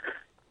they're,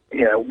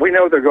 we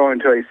know they're going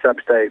to a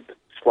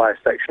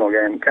sub-state/sectional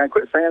game. Can I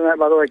quit saying that,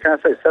 by the way? Can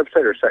I say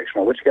sub-state or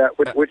sectional? Which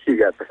do you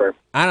guys prefer?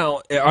 I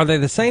don't. Are they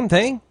the same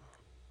thing?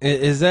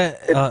 Is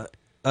that?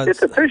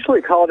 It's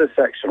officially called a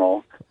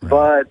sectional,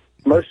 but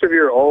most of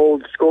your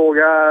old school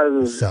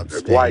guys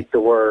like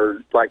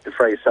the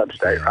phrase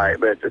sub-state, right?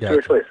 But it's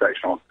officially a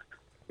sectional.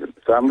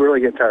 So I'm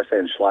really getting tired of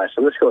saying slash.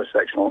 So let's go with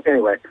sectional.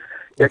 Anyway,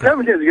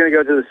 Covington is going to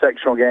go to the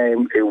sectional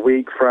game a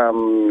week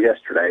from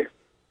yesterday.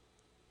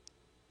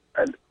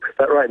 Is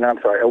that right? No, I'm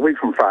sorry. A week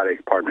from Friday.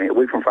 Pardon me. A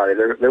week from Friday,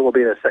 there will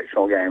be a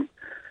sectional game.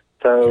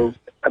 So,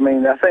 I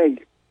mean, I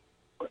think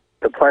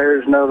the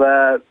players know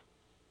that,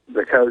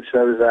 the coach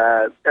knows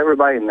that,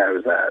 everybody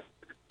knows that.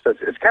 So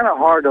it's kind of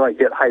hard to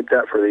get hyped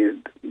up for these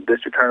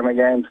district tournament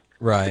games,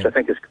 right? Which I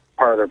think is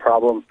part of their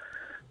problem.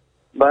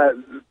 But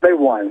they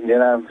won,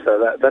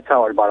 So that's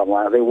how our bottom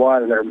line. They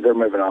won, and they're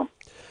moving on.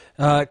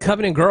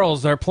 Covington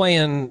girls are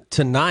playing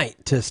tonight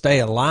to stay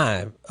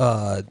alive.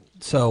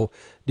 So,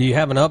 do you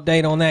have an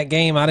update on that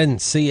game? I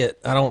didn't see it.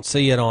 I don't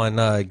see it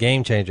on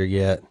Game Changer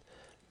yet.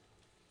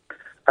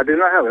 I do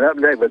not have an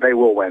update, but they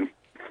will win.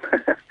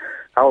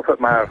 I will put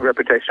my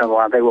reputation on the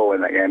line. They will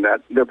win that game.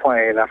 They're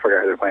playing. I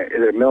forgot who they're playing.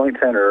 Either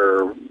Millington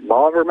or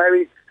Bolivar,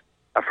 maybe.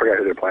 I forget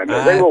who they're playing,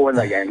 but they will win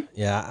that game.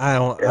 Yeah, I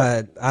don't.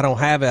 Yeah. I don't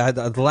have it.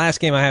 The last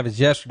game I have is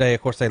yesterday.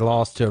 Of course, they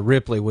lost to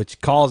Ripley, which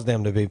caused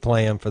them to be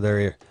playing for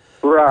their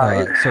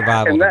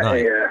survival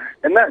tonight. Yeah,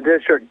 in that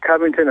district,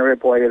 Covington and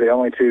Ripley are the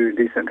only two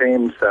decent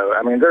teams. So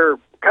I mean,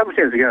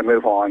 Covington is going to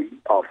move on.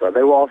 Also,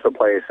 they will also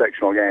play a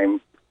sectional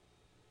game.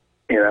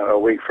 A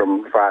week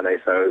from Friday.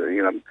 So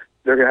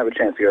they're going to have a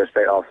chance to go to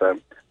state also.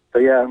 So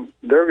yeah,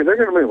 they're going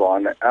to move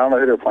on. I don't know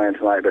who they're playing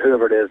tonight, but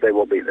whoever it is, they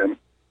will beat them.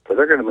 So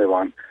they're going to move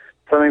on.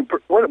 So, I mean,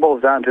 what it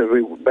boils down to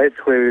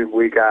is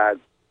we got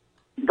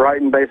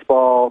Brighton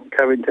baseball,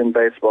 Covington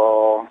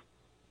baseball,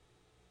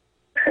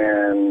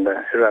 and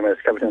who did I miss?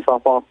 Covington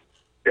softball?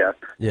 Yeah.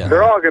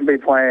 They're all going to be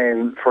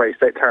playing for a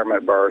state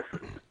tournament berth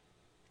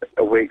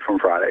a week from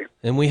Friday.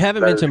 And we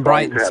haven't mentioned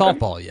Brighton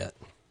softball yet.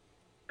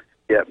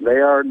 Yep, they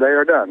are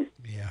done.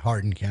 Yeah,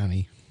 Hardin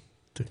County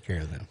took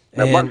care of them.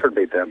 No, Munford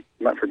beat them.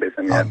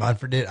 Yeah.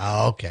 Munford did?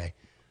 Oh, okay.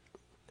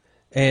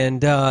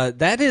 And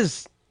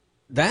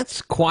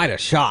that's quite a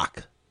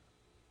shock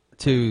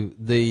to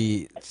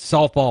the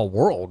softball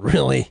world,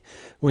 really.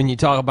 When you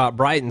talk about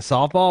Brighton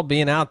softball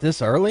being out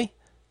this early,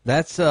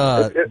 that's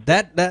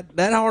that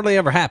hardly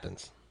ever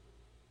happens.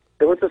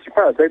 It was a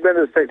surprise. They've been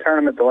to the state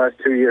tournament the last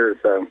 2 years,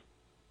 so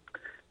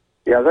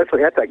yeah, I was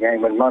actually at that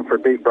game when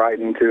Munford beat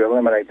Brighton to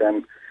eliminate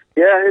them.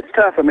 Yeah, it's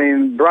tough. I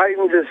mean,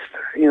 Brighton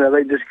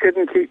they just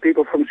couldn't keep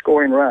people from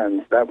scoring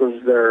runs. That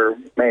was their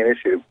main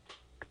issue.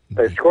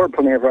 They scored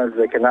plenty of runs.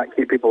 They could not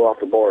keep people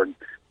off the board.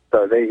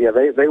 So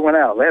they went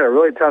out. They had a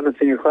really tough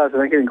senior class.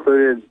 I think it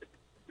included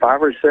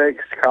 5 or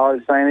 6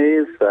 college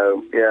signees.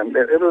 So yeah,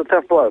 it was a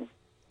tough blow.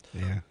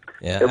 Yeah,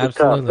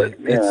 absolutely. Tough,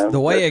 but, it's the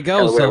way it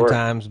goes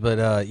sometimes, but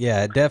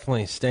it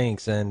definitely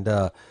stinks. And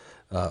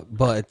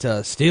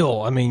but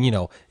still, I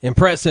mean,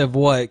 impressive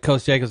what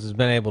Coach Jacobs has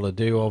been able to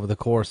do over the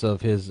course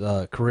of his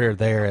career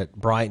there at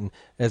Brighton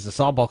as the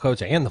softball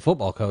coach and the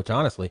football coach.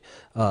 Honestly,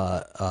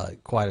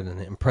 quite an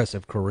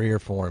impressive career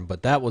for him.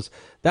 But that was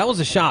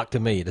a shock to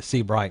me to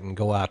see Brighton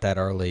go out that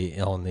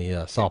early on the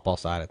softball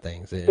side of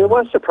things. It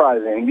was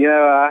surprising.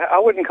 I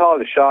wouldn't call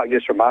it a shock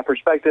just from my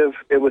perspective.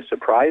 It was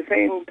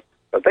surprising,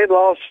 but they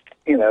lost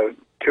 2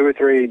 or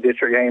 3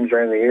 district games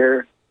during the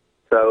year.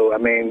 So, I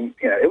mean,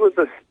 it was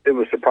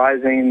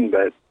surprising,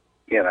 but,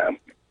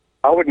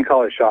 I wouldn't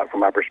call it a shock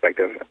from my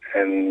perspective,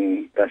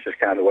 and that's just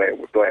kind of the way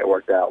it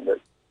worked out. But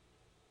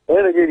they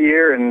had a good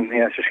year, and,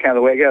 it's just kind of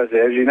the way it goes.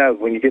 As you know,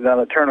 when you get down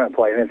to tournament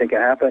play, anything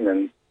can happen,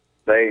 and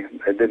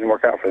it didn't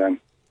work out for them.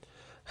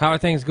 How are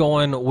things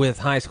going with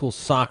high school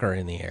soccer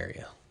in the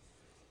area?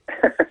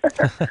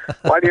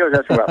 Why do you always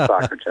ask me about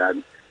soccer,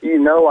 Chad? You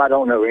know I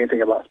don't know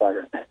anything about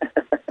soccer.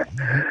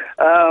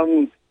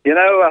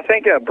 I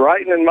think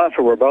Brighton and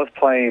Munford were both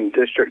playing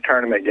district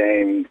tournament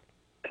game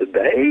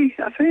today,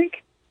 I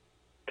think.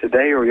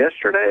 Today or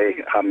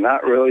yesterday. I'm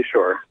not really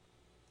sure.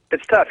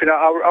 It's tough.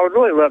 I would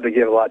really love to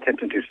give a lot of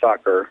attention to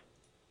soccer,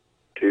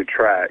 to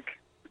track,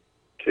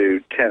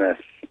 to tennis.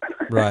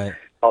 Right.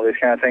 All these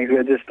kind of things.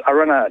 I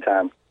run out of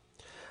time.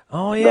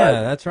 Oh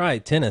yeah, that's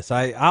right. Tennis.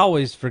 I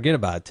always forget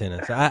about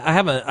tennis. I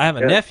have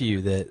a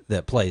nephew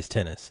that plays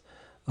tennis.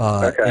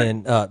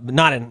 And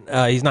not in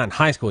he's not in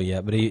high school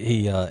yet, but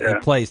he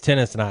plays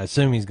tennis, and I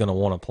assume he's going to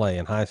want to play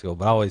in high school.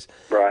 But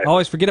I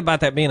always forget about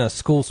that being a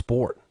school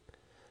sport.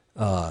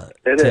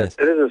 It is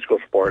a school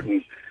sport,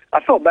 and I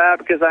feel bad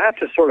because I have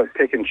to sort of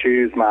pick and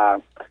choose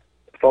my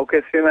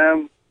focus,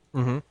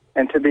 Mm-hmm.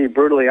 And to be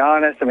brutally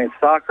honest, I mean,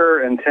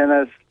 soccer and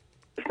tennis.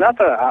 It's not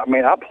that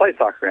I play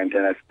soccer and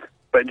tennis,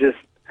 but just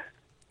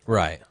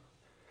right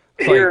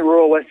here in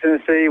rural West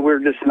Tennessee, we're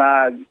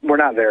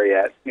not there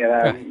yet.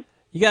 Right.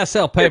 You gotta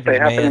sell papers, if they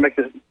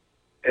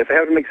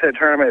have to make that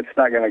tournament, it's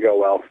not going to go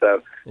well.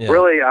 So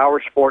really,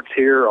 our sports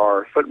here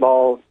are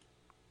football,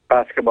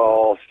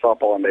 basketball,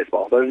 softball, and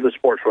baseball. Those are the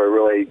sports where we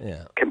really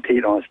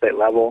compete on a state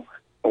level.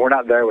 And we're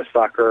not there with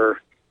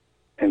soccer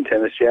and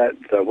tennis yet.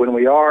 So when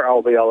we are,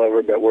 I'll be all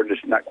over, but we're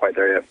just not quite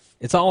there yet.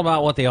 It's all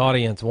about what the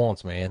audience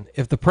wants, man.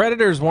 If the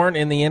Predators weren't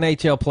in the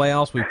NHL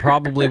playoffs, we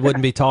probably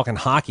wouldn't be talking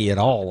hockey at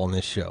all on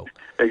this show.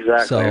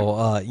 Exactly.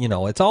 So,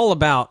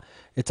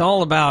 it's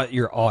all about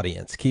your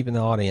audience, keeping the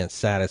audience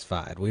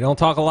satisfied. We don't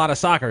talk a lot of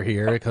soccer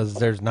here because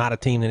there's not a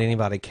team that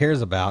anybody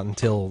cares about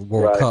until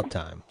World Cup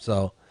time.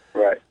 So,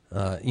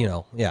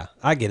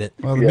 I get it.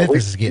 Well,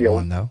 Memphis is getting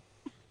one, though.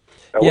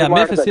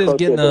 Memphis is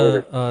getting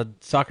a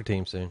soccer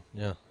team soon.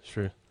 Yeah, it's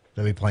true.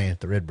 They'll be playing at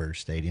the Redbird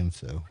Stadium,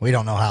 so we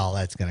don't know how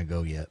that's going to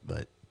go yet,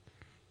 but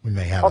we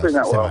may have a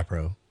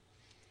semi-pro.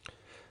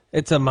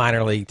 It's a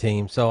minor league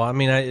team, so,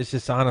 it's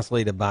just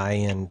honestly to buy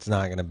in, it's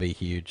not going to be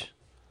huge.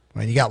 I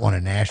mean, you got one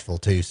in Nashville,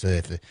 too, so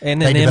if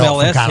and then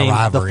MLS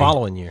team the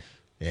following year.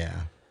 Yeah.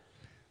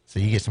 So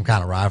you get some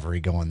kind of rivalry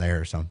going there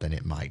or something,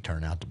 it might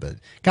turn out to be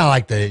kind of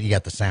like you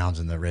got the Sounds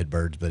and the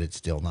Redbirds, but it's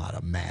still not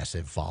a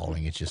massive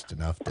following. It's just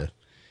enough to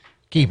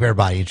keep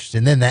everybody interested.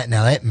 And then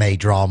that may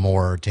draw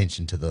more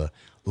attention to the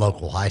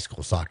local high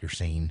school soccer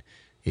scene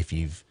if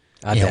you've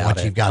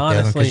once you've got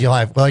them, because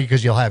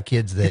you'll have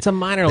kids that it's a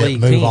minor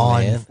league move team,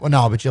 on. Man. Well,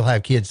 no, but you'll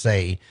have kids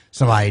say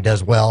somebody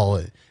does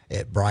well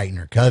at Brighton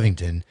or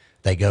Covington,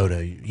 they go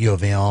to U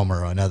of M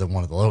or another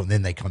one of the low, and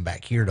then they come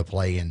back here to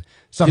play. And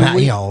somehow,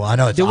 I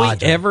know it's odd.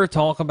 Do we ever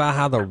talk about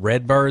how the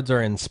Redbirds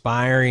are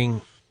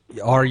inspiring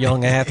our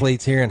young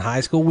athletes here in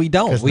high school? We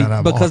don't,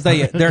 because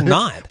they're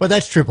not. But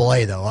that's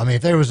AAA though. I mean,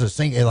 if there was a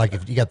single, like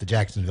if you got the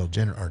Jacksonville,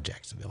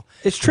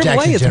 it's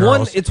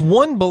AAA. It's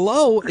one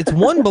below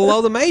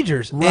the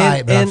majors,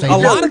 right? And a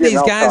lot of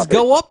these guys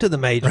go up to the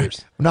majors.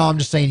 Right. No, I'm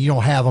just saying you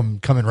don't have them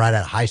coming right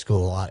out of high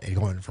school a lot and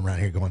going from around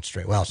here going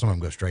straight. Well, some of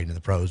them go straight into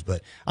the pros,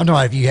 but I'm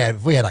talking about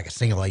if we had like a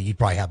single A, you'd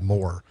probably have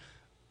more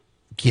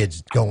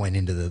kids going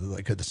into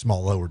the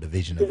small lower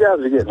division. You guys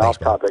are getting off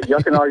topic.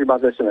 Y'all can argue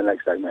about this in the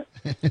next segment.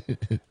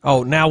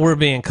 Oh, now we're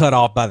being cut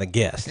off by the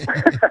guest.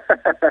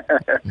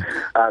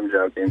 I'm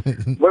joking.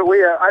 But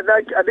I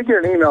did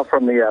get an email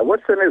from the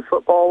what's the new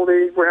football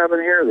league we're having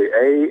here?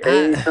 The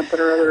A something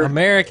or other.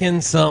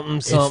 American something.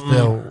 It's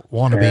the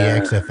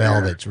wannabe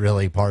XFL that's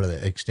really part of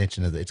the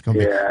extension of it's going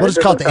to be. We'll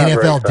just call it the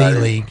NFL D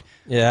League.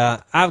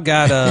 Yeah, I've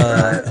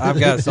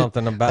got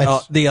something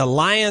about the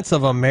Alliance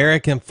of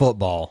American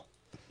Football.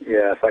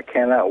 Yes, I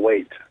cannot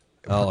wait.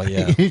 Oh,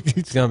 yeah.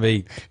 It's going to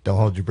be... Don't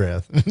hold your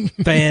breath.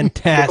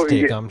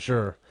 Fantastic, I'm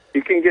sure.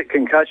 You can get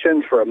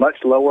concussions for a much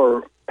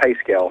lower pay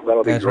scale.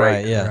 That'll be great. That's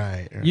right, yeah.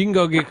 Right. You can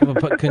go get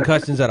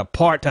concussions at a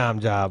part-time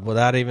job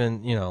without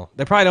even,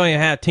 they probably don't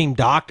even have team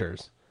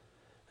doctors.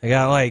 They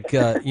got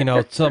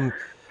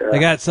they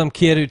got some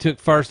kid who took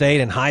first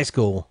aid in high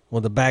school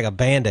with a bag of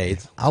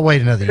Band-Aids. I'll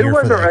wait another year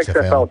for the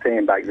XFL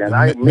team back then?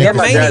 Me and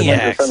my dad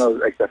went to some of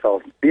those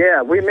XFL.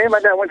 Yeah, me and my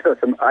dad went to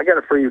some. I got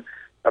a free,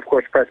 of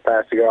course, press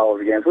pass to go all of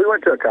the games. We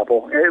went to a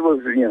couple. It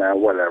was,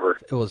 whatever.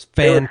 It was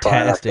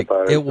fantastic.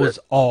 It was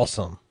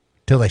awesome.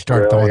 Till they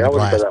started throwing the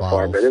glass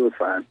balls. But it was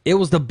fine. It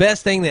was the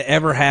best thing that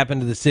ever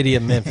happened to the city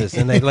of Memphis,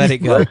 and they let it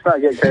go. Let's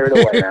not get carried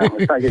away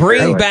now.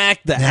 Bring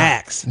back the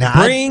axe.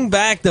 Bring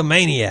back the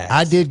maniacs.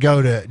 I did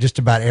go to just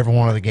about every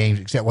one of the games,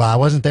 except, I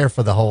wasn't there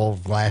for the whole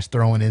glass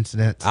throwing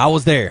incident. I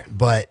was there.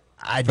 But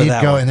I did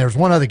go, and there was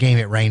one other game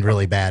it rained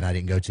really bad I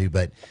didn't go to,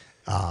 but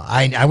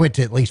I went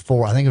to at least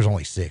 4. I think there was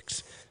only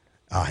 6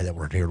 that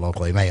were here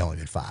locally. It may have only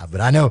been 5, but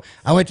I know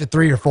I went to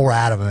 3 or 4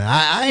 out of them, and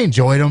I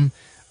enjoyed them,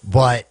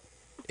 but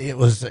it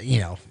was,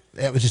 it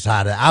was just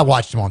hard. I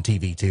watched them on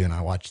TV too, and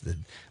I watched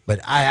but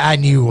I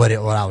knew what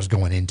I was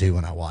going into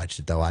when I watched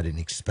it, though. I didn't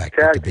expect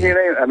it to be.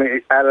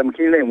 Adam,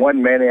 can you name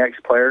one Maniacs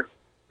player?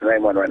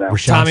 Name one right now.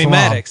 Tommy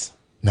Maddox.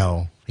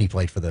 No. He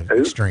played for the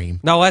Extreme.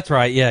 No, that's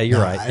right. Yeah,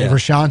 you're right. Yeah.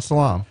 Rashawn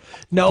Salam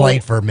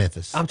played for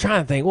Memphis. I'm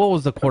trying to think. What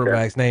was the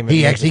quarterback's name?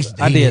 He actually,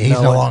 he's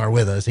no longer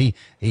with us. He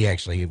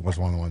actually was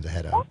one of the ones that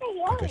had a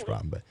concussion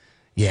problem. But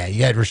yeah,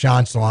 you had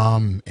Rashawn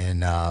Salam,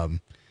 and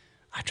I'm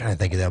trying to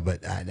think of that.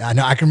 But I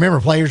know I can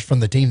remember players from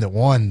the team that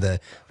won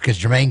because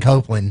Jermaine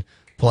Copeland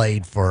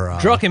played for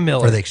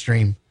Druckenmiller for the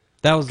Extreme.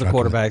 That was the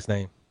quarterback's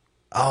name.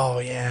 Oh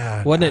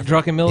yeah, wasn't it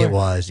Druckenmiller? It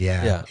was.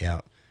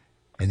 Yeah.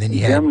 And then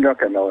you had Jim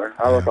Druckenmiller.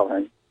 I recall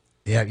him.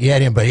 Yeah, you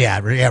had him, but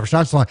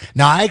Rashawn Salam.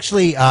 Now,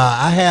 actually,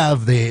 I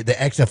have the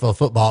XFL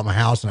football at my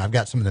house, and I've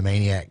got some of the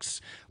Maniacs,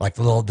 like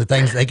the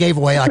things they gave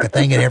away, like a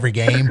thing at every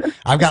game.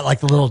 I've got like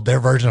their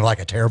version of like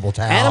a terrible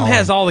towel. Adam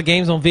has all the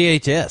games on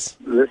VHS.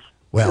 This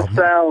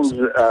sounds,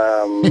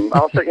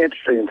 I'll say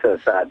interesting to the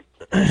side.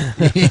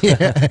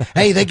 Yeah.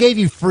 Hey, they gave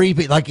you free,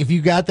 like if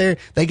you got there,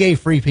 they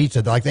gave free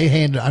pizza. Like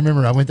I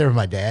remember I went there with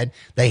my dad.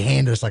 They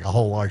handed us like a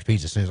whole large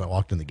pizza as soon as I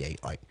walked in the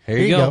gate. Like, here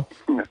you go.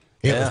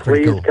 It was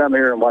pretty Please cool. come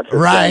here and watch this.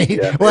 Right. Game.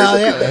 Yeah.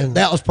 Well,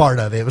 that was part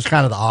of it. It was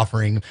kind of the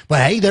offering.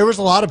 But hey, there was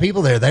a lot of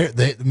people there.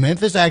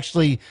 Memphis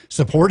actually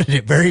supported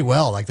it very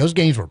well. Like those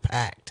games were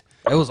packed.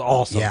 It was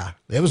awesome. Yeah,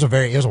 it was a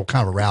kind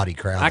of a rowdy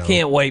crowd. I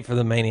can't wait for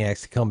the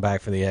Maniacs to come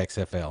back for the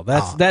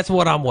XFL. That's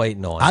what I'm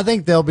waiting on. I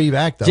think they'll be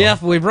back though.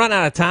 Jeff, we've run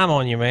out of time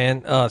on you,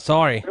 man.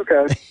 Sorry.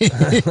 Okay.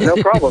 No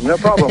problem.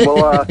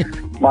 Well,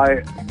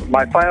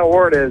 my final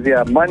word is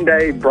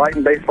Monday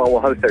Brighton baseball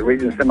will host a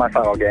region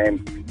semifinal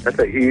game. That's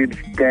a huge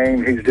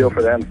game, huge deal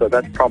for them. So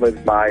that's probably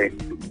my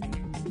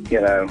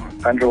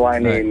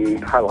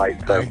underlining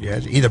highlight. So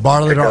either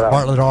Bartlett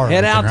or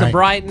head out to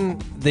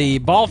Brighton. The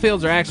ball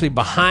fields are actually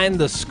behind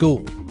the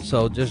school,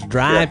 so just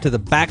drive to the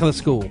back of the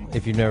school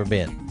if you've never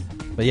been.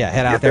 But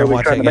head out there and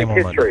watch that game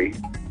on Monday.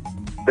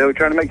 They were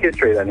trying to make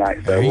history that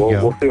night, so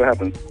we'll see what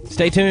happens.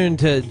 Stay tuned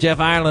to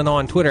Jeff Ireland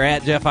on Twitter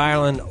at Jeff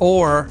Ireland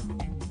or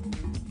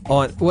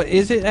on what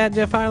is it at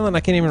Jeff Ireland? I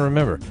can't even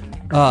remember.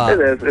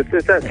 It is.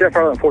 It's at Jeff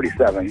Ireland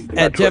 47.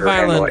 At Jeff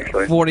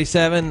Ireland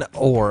 47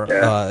 or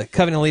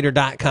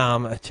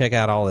CovingtonLeader.com. Check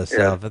out all this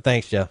stuff. But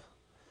thanks, Jeff.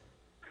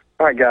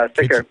 All right, guys.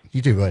 Take care.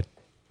 You too, bud.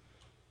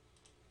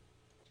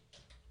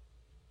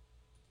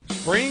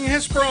 Spring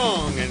has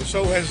sprung, and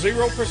so has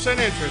 0%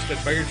 interest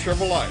at Bayard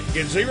Chevrolet.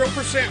 Get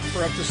 0%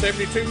 for up to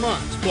 72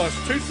 months, plus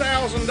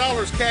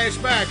 $2,000 cash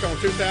back on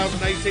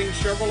 2018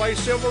 Chevrolet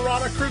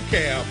Silverado Crew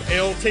Cab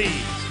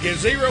LTs. Get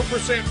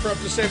 0% for up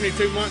to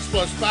 72 months,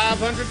 plus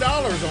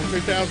 $500 on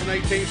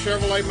 2018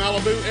 Chevrolet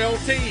Malibu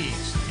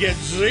LTs. Get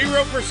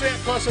 0%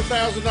 plus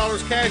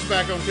 $1,000 cash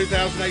back on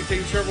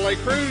 2018 Chevrolet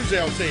Cruze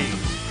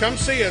LTs. Come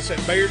see us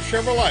at Bayard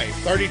Chevrolet,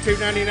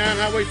 3299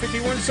 Highway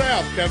 51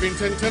 South,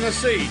 Covington,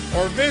 Tennessee,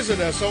 or visit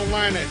us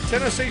online at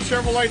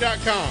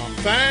TennesseeChevrolet.com.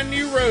 Find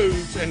new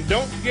roads and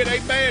don't get a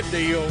bad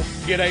deal,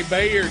 get a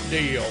Bayard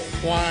deal.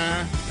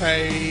 Why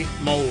pay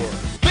more?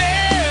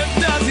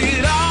 Bayard does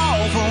it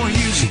all for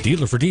you. See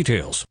dealer for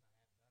details.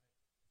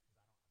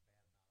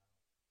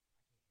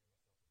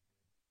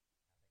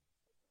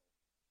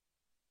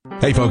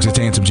 Hey folks, it's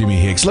Handsome Jimmy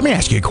Hicks. Let me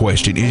ask you a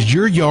question. Is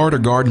your yard or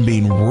garden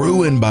being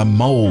ruined by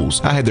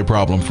moles? I had that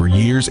problem for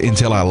years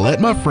until I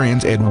let my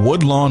friends at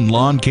Woodlawn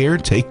Lawn Care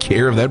take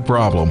care of that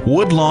problem.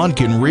 Woodlawn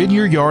can rid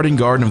your yard and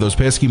garden of those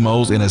pesky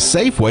moles in a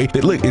safe way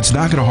that, look, it's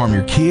not going to harm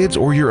your kids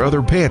or your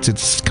other pets.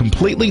 It's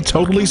completely,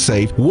 totally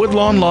safe.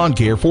 Woodlawn Lawn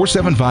Care,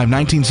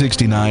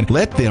 475-1969.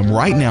 Let them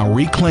right now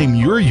reclaim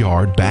your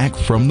yard back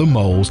from the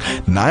moles.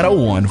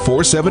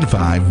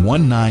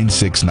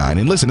 901-475-1969.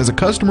 And listen, as a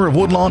customer of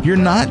Woodlawn, you're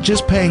not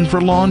just paying for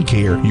lawn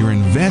care, you're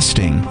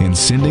investing in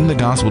sending the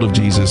gospel of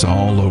Jesus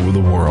all over the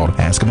world.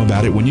 Ask them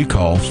about it when you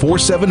call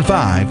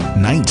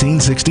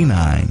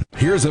 475-1969.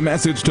 Here's a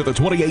message to the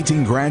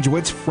 2018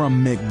 graduates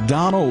from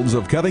McDonald's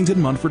of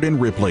Covington, Munford,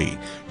 and Ripley.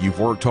 You've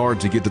worked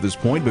hard to get to this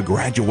point, but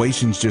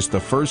graduation's just the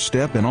first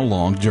step in a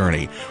long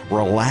journey.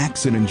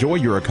 Relax and enjoy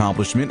your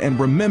accomplishment, and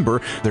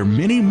remember, there are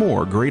many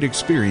more great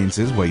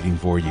experiences waiting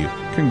for you.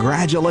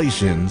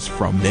 Congratulations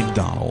from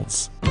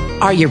McDonald's.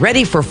 Are you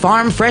ready for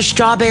farm fresh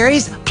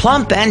strawberries?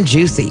 Plump and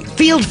juicy.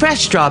 Field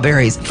fresh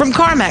strawberries from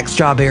Carmack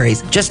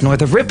Strawberries, just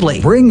north of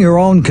Ripley. Bring your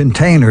own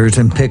containers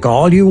and pick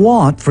all you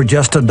want for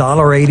just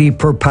 $1.80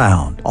 per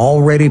pound.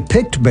 Already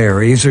picked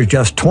berries are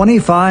just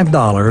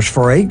 $25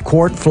 for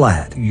 8-quart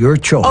flat. Your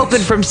choice.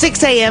 Open from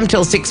 6 a.m.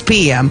 till 6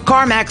 p.m.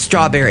 Carmack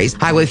Strawberries,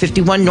 Highway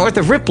 51 north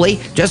of Ripley.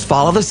 Just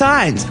follow the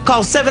signs.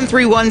 Call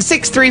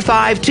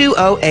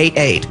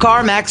 731-635-2088.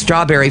 Carmack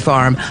Strawberry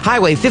Farm,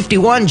 Highway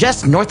 51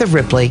 just north of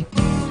Ripley.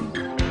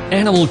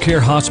 Animal Care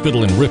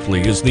Hospital in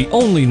Ripley is the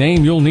only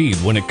name you'll need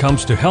when it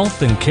comes to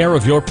health and care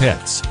of your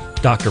pets.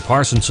 Dr.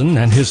 Parsonson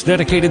and his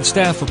dedicated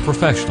staff of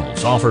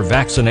professionals offer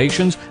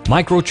vaccinations,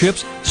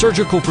 microchips,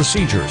 surgical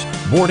procedures,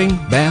 boarding,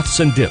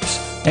 baths, and dips.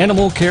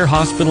 Animal Care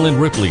Hospital in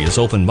Ripley is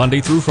open Monday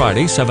through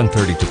Friday,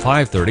 7:30 to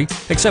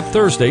 5:30, except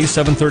Thursdays,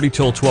 7:30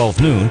 till 12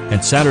 noon,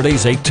 and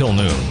Saturdays, 8 till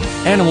noon.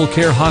 Animal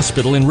Care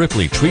Hospital in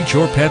Ripley treats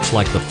your pets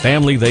like the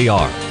family they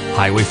are.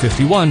 Highway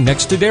 51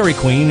 next to Dairy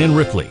Queen in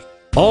Ripley.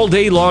 All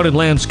Day Lawn and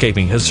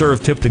Landscaping has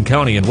served Tipton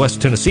County in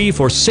West Tennessee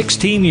for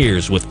 16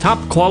 years with top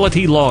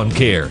quality lawn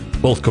care,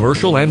 both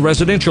commercial and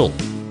residential.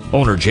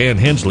 Owner Jan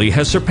Hensley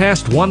has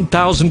surpassed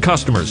 1,000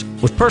 customers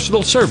with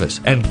personal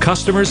service and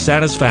customer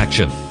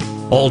satisfaction.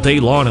 All Day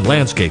Lawn and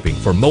Landscaping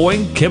for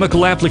mowing,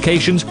 chemical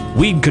applications,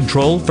 weed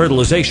control,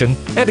 fertilization,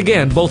 and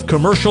again, both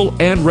commercial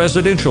and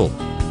residential.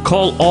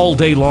 Call All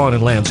Day Lawn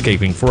and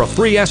Landscaping for a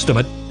free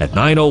estimate at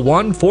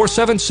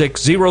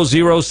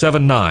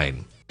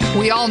 901-476-0079.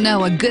 We all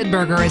know a good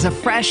burger is a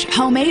fresh,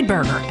 homemade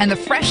burger, and the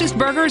freshest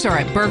burgers are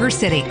at Burger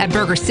City. At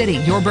Burger City,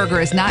 your burger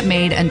is not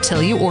made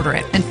until you order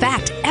it. In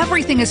fact,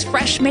 everything is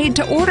fresh made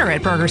to order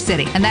at Burger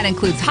City, and that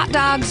includes hot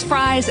dogs,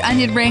 fries,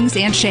 onion rings,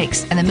 and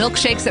shakes. And the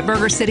milkshakes at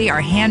Burger City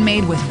are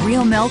handmade with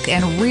real milk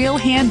and real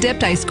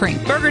hand-dipped ice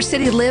cream. Burger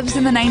City lives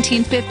in the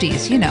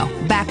 1950s, you know,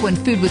 back when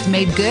food was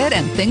made good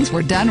and things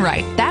were done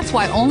right. That's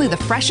why only the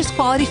freshest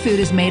quality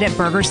food is made at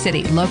Burger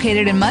City,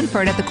 located in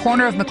Munford at the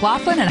corner of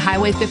McLaughlin and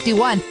Highway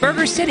 51.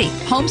 Burger City,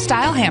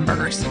 home-style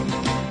hamburgers.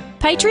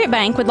 Patriot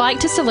Bank would like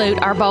to salute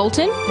our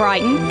Bolton,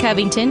 Brighton,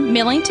 Covington,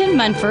 Millington,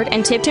 Munford,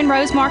 and Tipton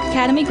Rosemark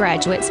Academy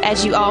graduates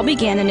as you all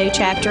begin a new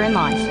chapter in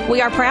life. We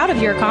are proud of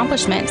your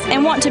accomplishments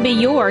and want to be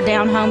your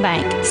down-home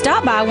bank.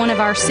 Stop by one of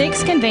our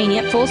 6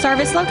 convenient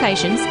full-service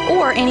locations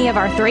or any of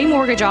our 3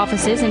 mortgage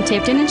offices in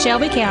Tipton and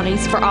Shelby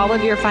counties for all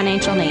of your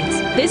financial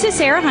needs. This is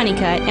Sarah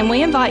Honeycutt, and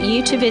we invite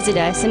you to visit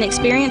us and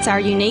experience our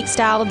unique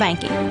style of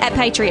banking. At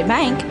Patriot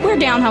Bank, we're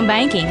down-home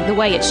banking the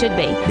way it should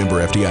be.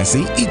 Member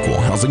FDIC, Equal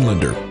Housing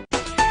Lender.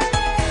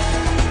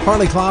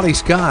 Partly cloudy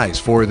skies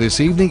for this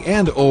evening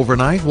and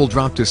overnight. Will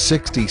drop to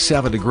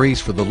 67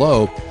 degrees for the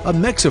low. A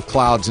mix of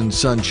clouds and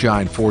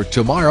sunshine for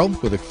tomorrow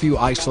with a few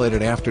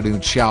isolated afternoon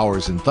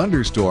showers and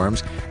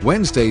thunderstorms.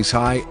 Wednesday's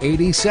high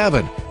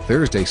 87.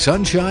 Thursday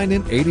sunshine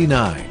and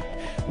 89.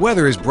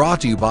 Weather is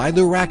brought to you by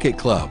the Racquet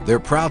Club. They're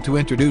proud to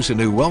introduce a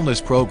new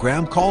wellness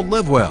program called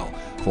Live Well.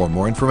 For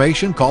more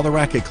information, call the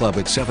Racquet Club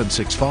at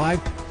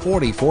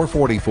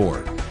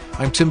 765-4444.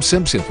 I'm Tim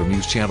Simpson from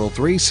News Channel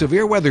 3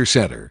 Severe Weather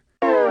Center.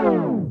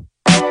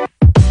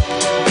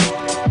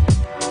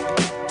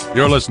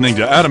 You're listening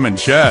to Adam and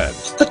Chad.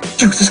 The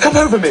juice has come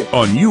over me.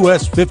 On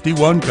US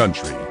 51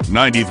 Country,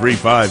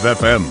 93.5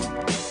 FM.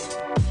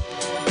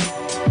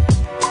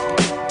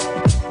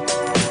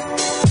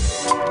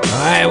 All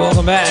right,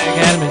 welcome back,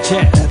 Adam and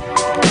Chad.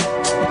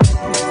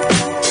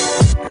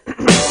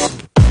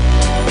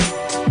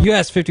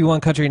 US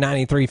 51 Country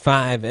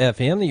 93.5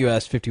 FM, the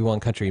US 51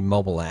 Country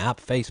mobile app,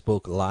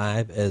 Facebook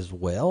Live as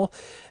well.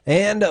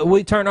 And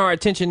we turn our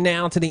attention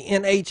now to the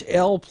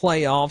NHL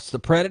playoffs. The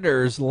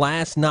Predators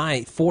last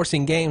night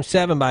forcing Game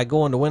 7 by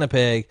going to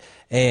Winnipeg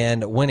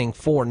and winning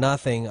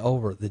 4-0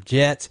 over the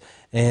Jets.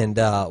 And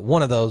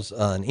one of those,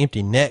 an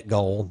empty net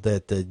goal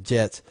that the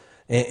Jets,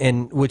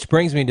 and which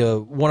brings me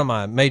to one of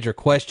my major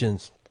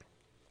questions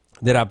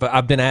that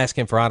I've been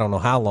asking for I don't know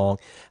how long.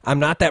 I'm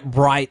not that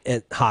bright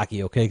at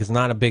hockey, okay, because I'm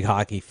not a big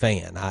hockey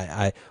fan.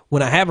 I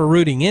when I have a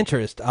rooting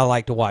interest, I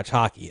like to watch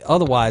hockey.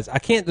 Otherwise, I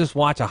can't just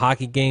watch a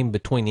hockey game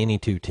between any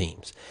two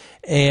teams.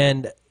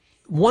 And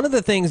one of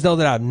the things, though,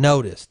 that I've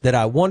noticed that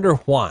I wonder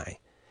why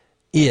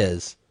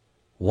is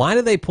why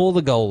do they pull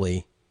the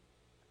goalie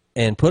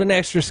and put an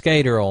extra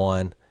skater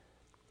on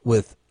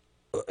with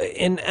 –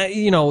 and,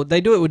 you know, they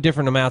do it with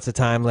different amounts of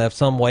time left.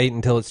 Some wait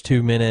until it's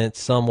 2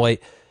 minutes, some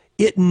wait –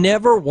 it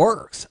never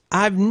works.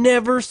 I've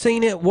never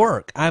seen it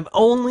work. I've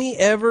only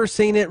ever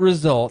seen it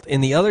result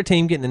in the other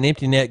team getting an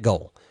empty net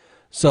goal.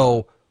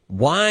 So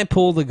why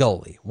pull the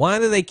goalie? Why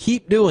do they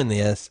keep doing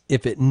this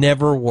if it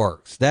never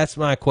works? That's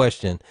my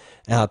question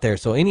out there.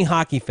 So any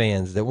hockey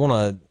fans that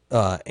want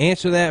to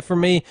answer that for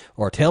me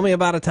or tell me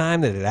about a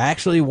time that it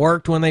actually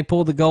worked when they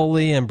pulled the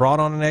goalie and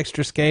brought on an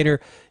extra skater,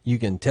 you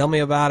can tell me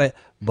about it.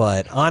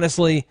 But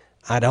honestly,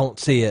 I don't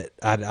see it.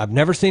 I've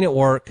never seen it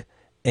work.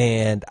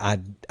 And I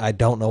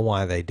don't know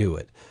why they do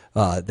it.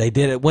 They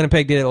did it.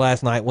 Winnipeg did it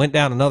last night. Went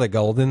down another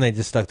goal. Then they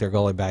just stuck their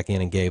goalie back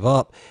in and gave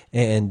up.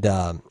 And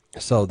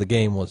so the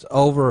game was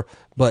over.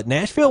 But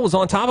Nashville was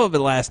on top of it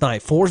last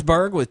night.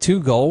 Forsberg with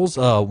 2 goals.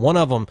 One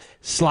of them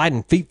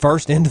sliding feet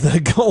first into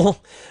the goal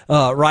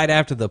right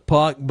after the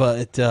puck.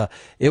 But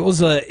it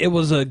was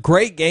a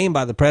great game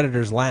by the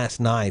Predators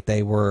last night.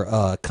 They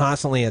were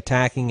constantly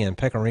attacking, and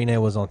Pecorino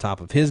was on top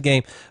of his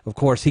game. Of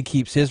course, he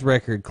keeps his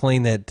record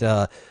clean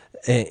that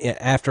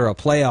after a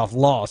playoff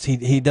loss,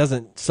 he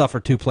doesn't suffer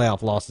 2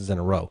 playoff losses in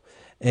a row.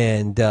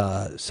 And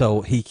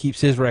so he keeps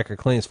his record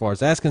clean as far as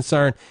that's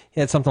concerned. He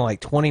had something like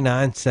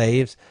 29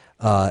 saves.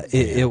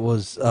 It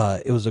was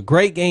a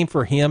great game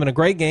for him and a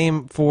great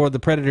game for the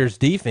Predators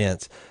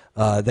defense.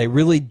 They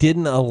really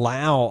didn't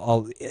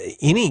allow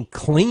any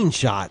clean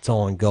shots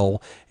on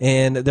goal.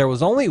 And there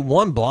was only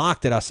one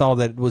block that I saw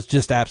that was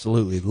just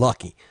absolutely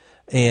lucky.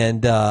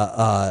 And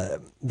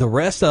the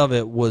rest of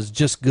it was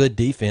just good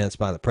defense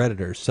by the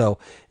Predators. So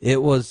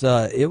it was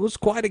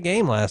quite a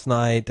game last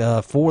night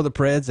for the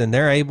Preds, and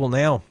they're able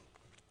now.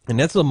 And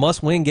that's a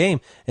must-win game.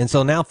 And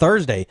so now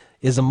Thursday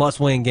is a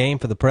must-win game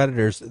for the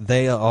Predators.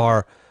 They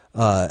are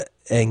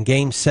in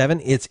Game 7.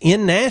 It's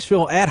in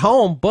Nashville at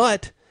home,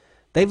 but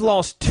They've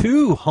lost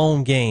 2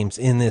 home games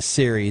in this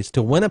series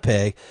to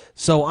Winnipeg,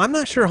 so I'm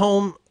not sure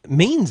home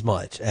means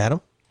much,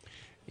 Adam.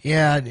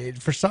 Yeah,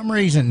 for some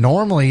reason,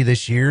 normally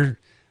this year,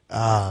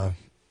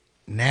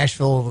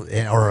 Nashville,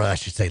 or I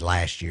should say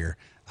last year,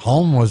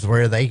 home was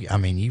where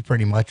you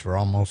pretty much were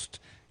almost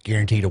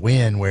guaranteed to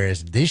win,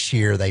 whereas this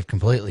year they've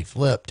completely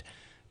flipped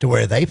to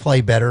where they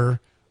play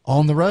better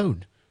on the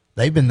road.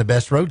 They've been the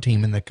best road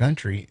team in the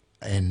country,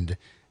 and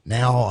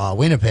now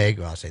Winnipeg,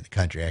 well, I say the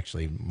country,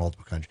 actually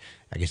multiple countries,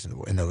 I guess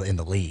in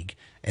the league,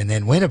 and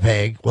then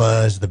Winnipeg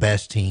was the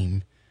best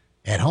team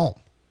at home,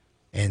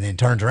 and then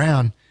turns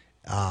around,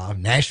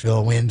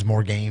 Nashville wins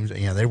more games.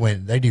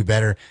 They do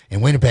better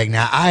in Winnipeg.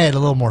 Now, I had a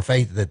little more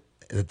faith that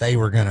they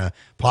were going to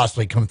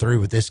possibly come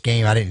through with this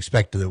game. I didn't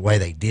expect the way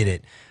they did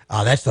it.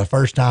 That's the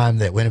first time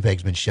that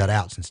Winnipeg's been shut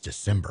out since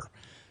December.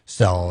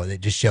 So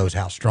it just shows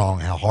how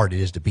hard it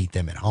is to beat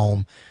them at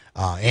home.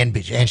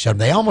 And shut them.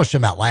 They almost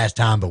shut them out last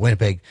time, but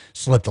Winnipeg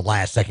slipped the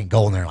last second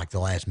goal in there, like the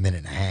last minute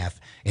and a half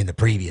in the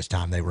previous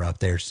time they were up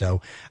there.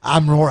 So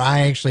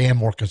I actually am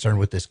more concerned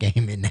with this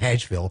game in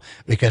Nashville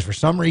because for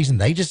some reason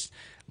they just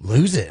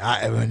lose it.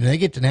 When they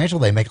get to Nashville,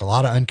 they make a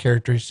lot of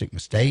uncharacteristic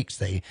mistakes.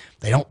 They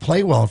don't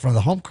play well in front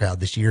of the home crowd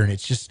this year, and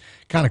it's just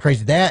kind of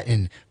crazy. That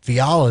and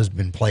Fiala's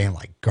been playing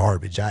like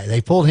garbage.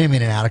 They pulled him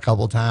in and out a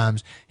couple of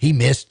times. He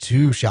missed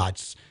 2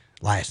 shots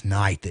last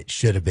night that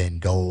should have been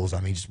goals.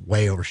 Just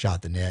way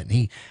overshot the net.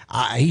 And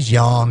he's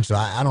young, so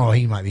I don't know.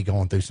 He might be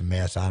going through some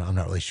mess. I'm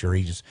not really sure.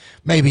 He just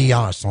maybe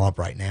on a slump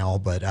right now.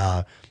 But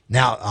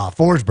now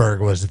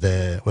Forsberg was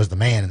the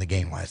man in the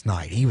game last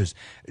night. He was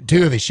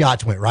 2 of his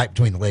shots went right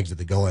between the legs of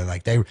the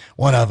goalie.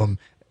 One of them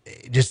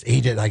he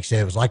did, like I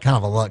said, it was like kind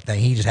of a luck thing.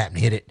 He just happened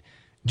to hit it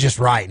just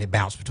right, and it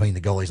bounced between the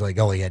goalies. Like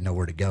the goalie had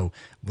nowhere to go.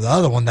 The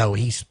other one though,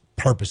 he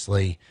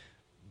purposely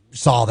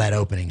saw that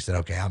opening, said,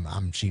 "Okay,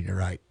 I'm shooting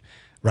it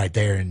right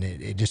there," and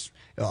it just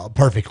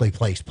perfectly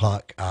placed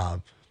puck.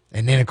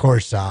 And then of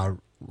course Pekka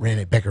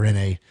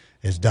Rinne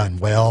has done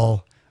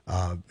well.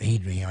 He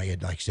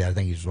had, like I said, I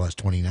think he was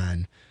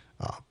 29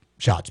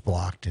 shots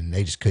blocked, and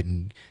they just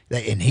couldn't.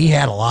 And he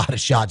had a lot of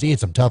shots. He had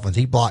some tough ones.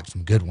 He blocked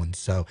some good ones,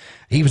 so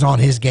he was on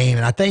his game.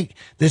 And I think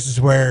this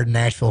is where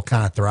Nashville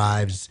kind of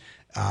thrives.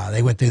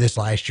 They went through this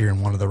last year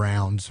in one of the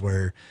rounds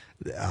where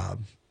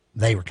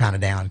they were kind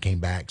of down and came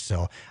back.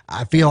 So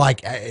I feel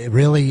like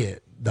really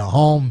the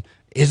home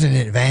isn't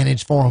an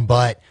advantage for them,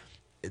 but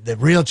the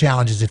real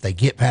challenge is if they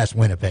get past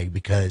Winnipeg,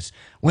 because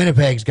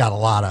Winnipeg's got a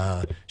lot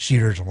of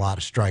shooters, a lot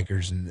of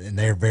strikers, and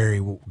they're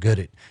very good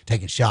at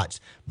taking shots.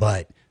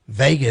 But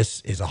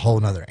Vegas is a whole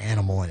nother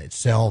animal in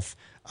itself.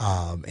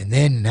 And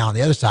then now on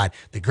the other side,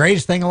 the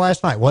greatest thing of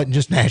last night wasn't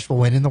just Nashville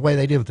winning the way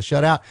they did with the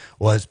shutout,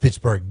 was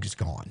Pittsburgh is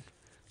gone.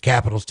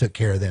 Capitals took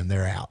care of them.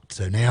 They're out.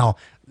 So now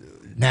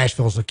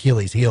Nashville's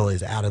Achilles heel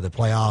is out of the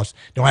playoffs.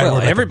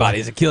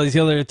 Everybody's Achilles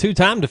heel. They're a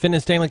 2-time defending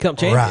Stanley Cup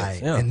champions.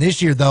 Right. Yeah. And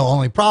this year, though,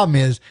 only problem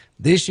is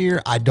this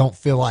year I don't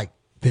feel like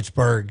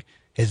Pittsburgh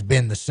has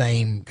been the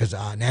same, because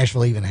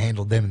Nashville even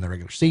handled them in the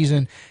regular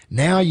season.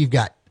 Now you've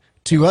got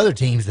 2 other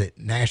teams that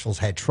Nashville's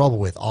had trouble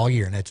with all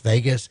year, and that's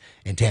Vegas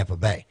and Tampa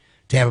Bay.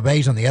 Tampa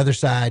Bay's on the other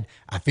side.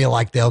 I feel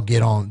like they'll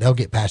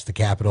get past the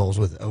Capitals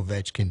with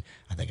Ovechkin.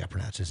 I think I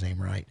pronounced his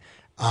name right.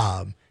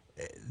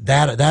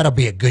 That'll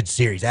be a good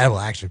series. That will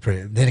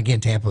actually then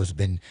again, Tampa's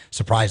been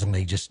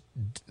surprisingly just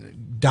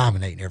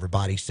dominating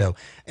everybody. So,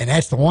 and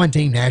that's the one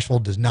team Nashville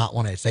does not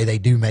want to say they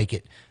do make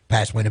it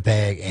past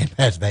Winnipeg and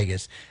past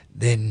Vegas.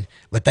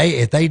 But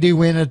if they do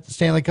win a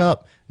Stanley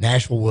Cup,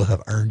 Nashville will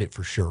have earned it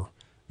for sure,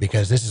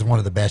 because this is one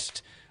of the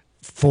best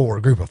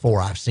group of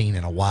 4 I've seen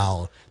in a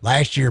while.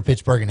 Last year,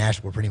 Pittsburgh and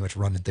Nashville were pretty much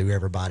running through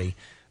everybody.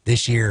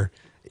 This year,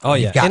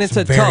 you've got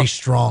some very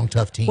strong,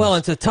 tough teams. Well,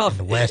 it's a tough.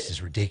 And the West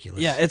is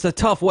ridiculous. Yeah, it's a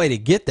tough way to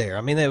get there.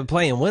 I mean, they were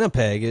playing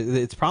Winnipeg.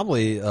 It's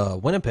probably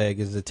Winnipeg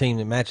is the team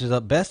that matches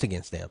up best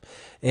against them.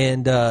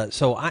 And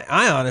so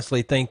I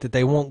honestly think that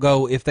they won't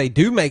go, if they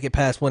do make it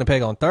past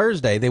Winnipeg on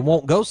Thursday, they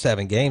won't go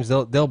 7 games.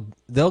 They'll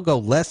go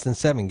less than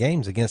 7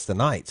 games against the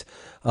Knights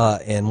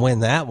and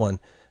win that one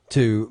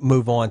to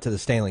move on to the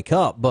Stanley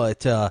Cup.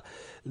 But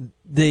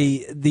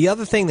the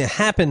other thing that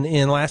happened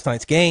in last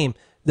night's game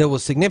that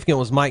was significant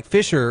was Mike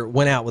Fisher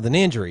went out with an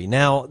injury.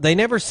 Now, they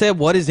never said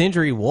what his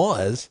injury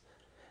was,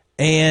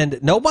 and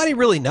nobody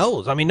really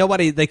knows. I mean,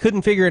 they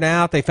couldn't figure it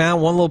out. They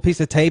found one little piece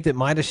of tape that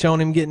might have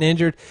shown him getting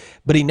injured,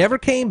 but he never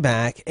came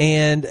back,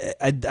 and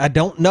I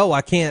don't know.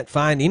 I can't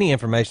find any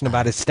information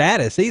about his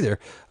status either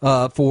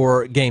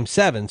for Game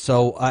 7,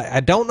 so I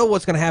don't know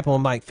what's going to happen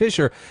with Mike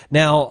Fisher.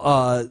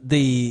 Now,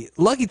 the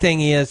lucky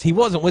thing is he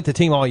wasn't with the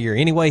team all year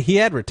anyway. He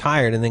had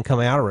retired and then come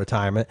out of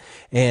retirement,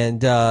 and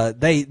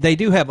they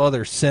do have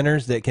other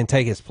centers that can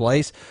take his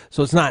place,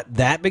 so it's not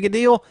that big a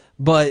deal.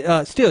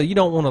 But still, you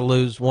don't want to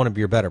lose one of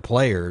your better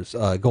players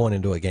going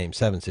into a Game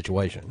 7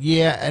 situation.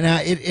 Yeah, and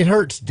it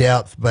hurts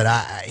depth, but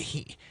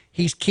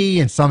he's key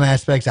in some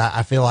aspects.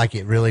 I feel like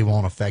it really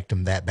won't affect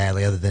him that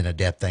badly, other than a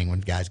depth thing when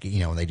guys get,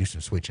 when they do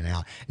some switching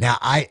out. Now,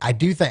 I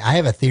do think, I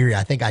have a theory.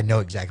 I think I know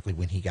exactly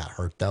when he got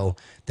hurt, though.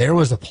 There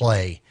was a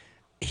play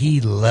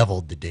he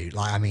leveled the dude.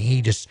 Like, I mean,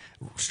 he just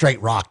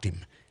straight rocked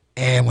him.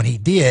 And when he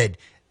did,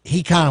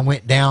 he kind of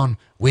went down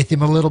with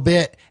him a little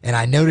bit. And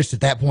I noticed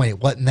at that point, it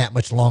wasn't that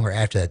much longer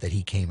after that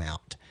he came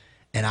out.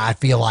 And I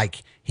feel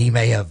like he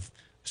may have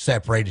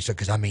separated. So,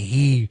 because, I mean,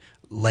 he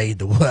laid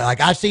the wood. Like,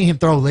 I've seen him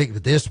throw a lick,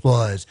 but this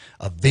was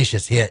a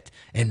vicious hit.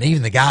 And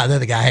even the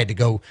other guy had to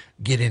go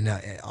get in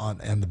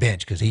on the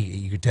bench because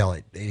you could tell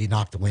he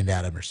knocked the wind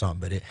out of him or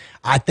something. But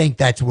I think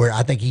that's where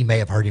I think he may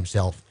have hurt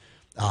himself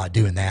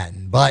doing that.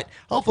 But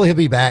hopefully he'll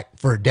be back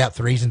for depth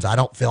reasons. I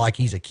don't feel like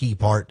he's a key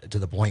part to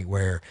the point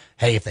where,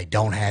 hey, if they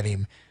don't have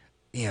him,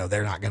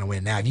 they're not going to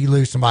win. Now, if you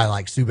lose somebody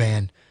like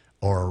Subban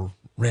or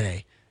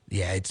Rene,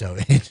 yeah, it's over.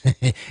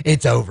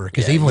 It's over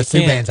because even with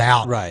Subban's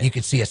out, right, you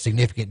can see a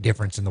significant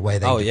difference in the way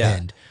they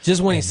defend. Just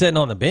when he's sitting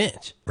on the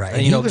bench, right?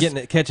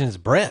 And, catching his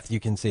breath,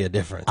 you can see a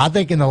difference. I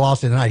think in the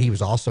loss of the night, he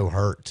was also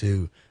hurt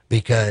too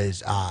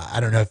because I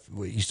don't know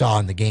if you saw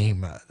in the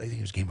game. I think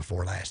it was game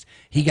before last.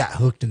 He got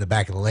hooked in the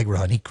back of the leg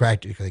run. He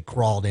cracked it because he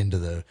crawled into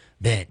the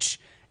bench.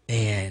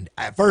 And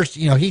at first,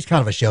 he's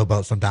kind of a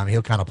showboat sometimes.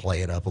 He'll kind of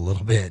play it up a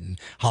little bit and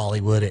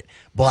Hollywood it.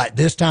 But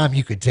this time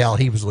you could tell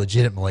he was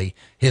legitimately,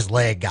 his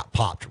leg got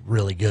popped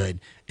really good.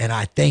 And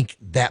I think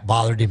that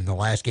bothered him in the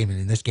last game. And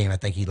in this game, I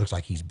think he looks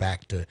like he's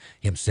back to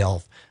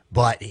himself.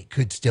 But it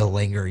could still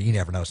linger. You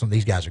never know. Some of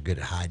these guys are good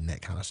at hiding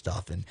that kind of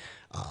stuff. And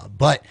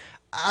but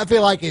I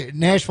feel like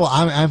Nashville,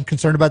 I'm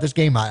concerned about this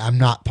game. I'm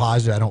not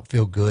positive. I don't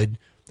feel good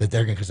that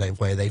they're going to,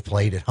 because they've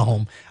played at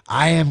home.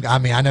 I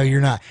know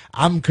you're not.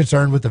 I'm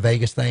concerned with the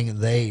Vegas thing.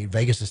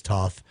 Vegas is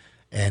tough,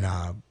 and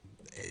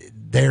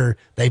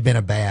they've been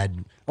a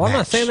bad. Well, I'm match.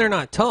 not saying they're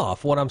not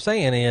tough. What I'm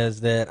saying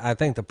is that I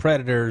think the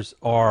Predators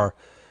are.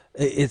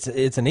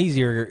 It's an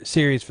easier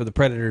series for the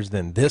Predators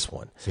than this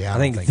one. See, I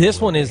think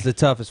this one is the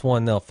toughest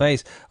one they'll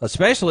face,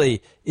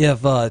 especially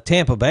if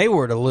Tampa Bay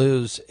were to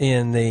lose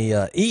in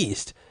the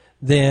East.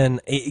 Then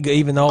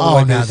even though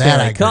we're the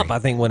Stanley Cup, I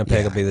think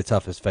Winnipeg will be the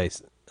toughest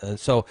face.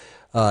 So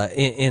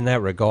in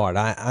that regard,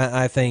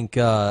 I think,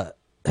 but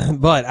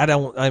I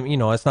don't,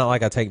 it's not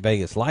like I take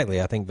Vegas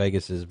lightly. I think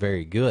Vegas is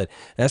very good.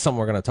 That's something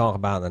we're going to talk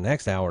about in the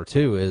next hour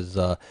too, is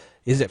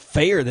it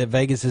fair that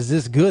Vegas is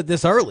this good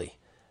this early?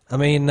 I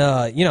mean,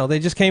 they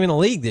just came in the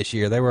league this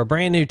year. They were a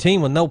brand new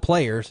team with no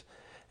players,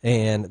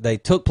 and they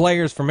took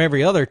players from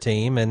every other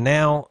team, and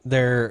now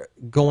they're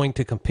going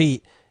to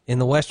compete in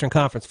the Western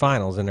Conference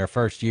Finals in their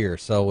first year.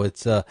 So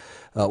it's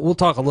we'll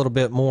talk a little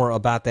bit more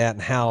about that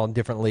and how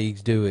different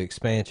leagues do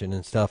expansion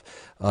and stuff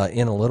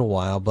in a little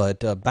while.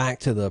 But back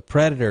to the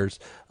Predators,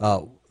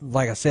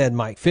 like I said,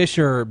 Mike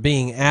Fisher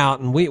being out,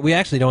 and we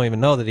actually don't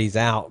even know that he's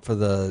out for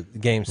the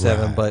Game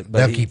 7. Right. But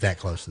they'll keep that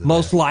close to the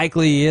most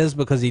likely he is,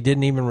 because he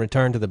didn't even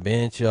return to the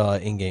bench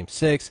in Game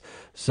 6.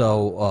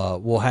 So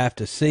we'll have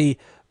to see.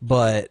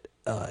 But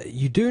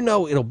you do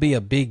know it'll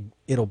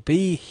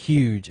be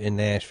huge in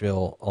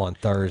Nashville on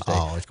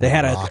Thursday. They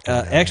had an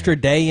extra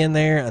day in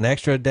there, an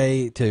extra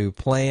day to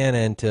plan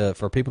and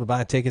for people to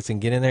buy tickets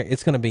and get in there.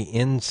 It's going to be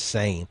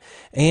insane.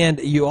 And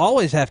you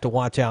always have to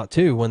watch out,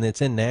 too, when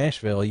it's in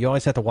Nashville. You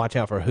always have to watch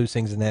out for who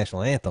sings the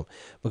national anthem,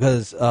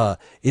 because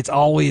it's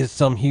always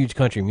some huge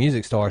country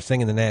music star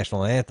singing the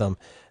national anthem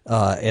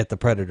at the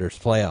Predators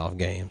playoff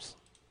games.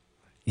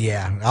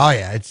 Yeah. Oh,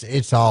 yeah.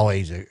 It's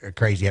always a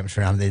crazy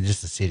atmosphere. I mean,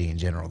 just the city in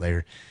general.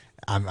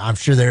 I'm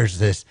sure there's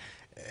this,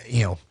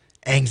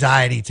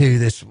 anxiety too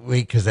this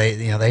week because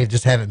they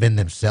just haven't been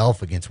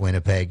themselves against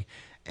Winnipeg,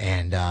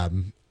 and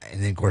then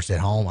of course at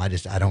home I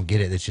don't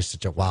get it. It's just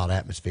such a wild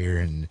atmosphere,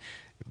 and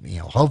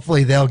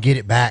hopefully they'll get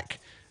it back.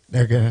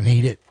 They're going to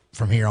need it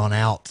from here on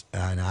out,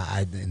 and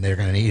they're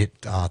going to need it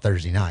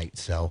Thursday night.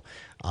 So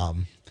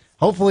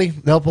hopefully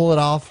they'll pull it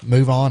off,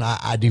 move on.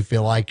 I do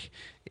feel like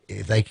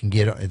if they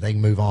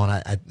can move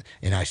on,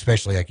 and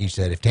especially like you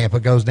said, if Tampa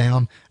goes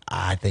down,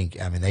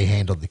 they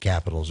handled the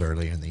Capitals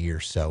earlier in the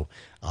year. So,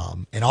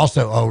 and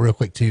also, real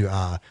quick too,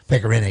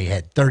 Pekka Rinne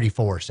had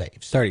 34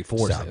 saves. 34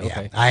 saves. Yeah,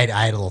 okay. I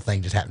had a little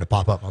thing just happened to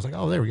pop up. I was like,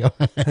 oh, there we go.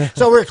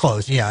 So we're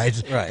close. Yeah,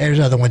 right.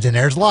 There's other ones in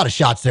there. There's a lot of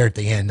shots there at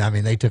the end. I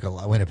mean, they took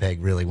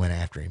Winnipeg really went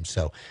after him.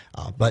 So,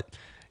 but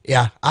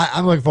yeah,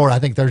 I'm looking forward. I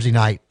think Thursday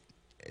night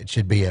it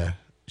should be a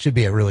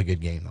really good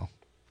game though.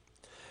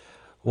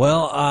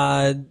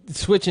 Well,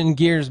 switching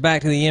gears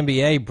back to the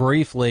NBA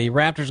briefly,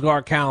 Raptors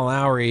guard Kyle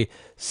Lowry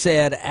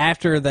said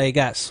after they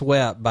got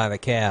swept by the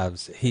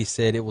Cavs, he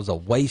said it was a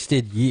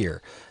wasted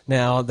year.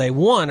 Now, they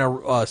won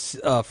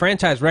a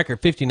franchise record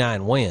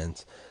 59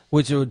 wins,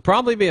 which would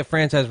probably be a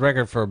franchise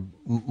record for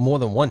more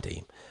than one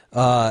team.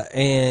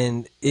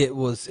 And it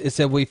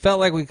said, we felt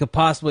like we could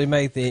possibly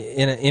make the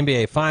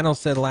NBA Finals,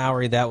 said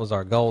Lowry. That was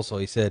our goal. So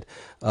he said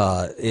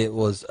it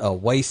was a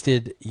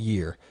wasted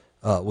year.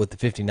 With the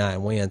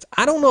 59 wins.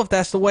 I don't know if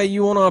that's the way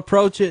you want to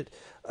approach it.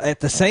 At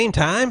the same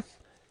time,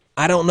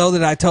 I don't know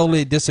that I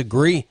totally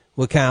disagree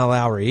with Kyle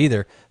Lowry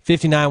either.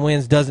 59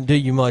 wins doesn't do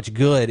you much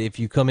good if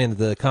you come into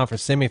the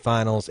conference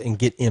semifinals and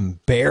get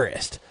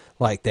embarrassed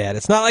like that.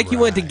 It's not like you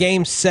went to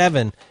Game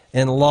 7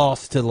 and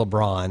lost to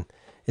LeBron.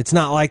 It's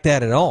not like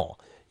that at all.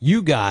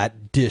 You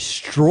got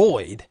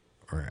destroyed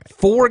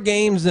 4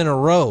 games in a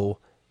row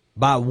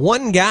by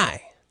one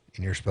guy.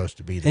 And you're supposed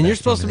to be the and best you're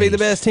supposed to be the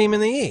best team in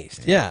the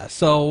East. Yeah.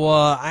 So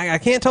I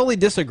can't totally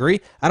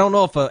disagree. I don't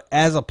know if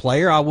as a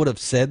player I would have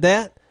said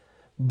that,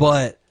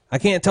 but I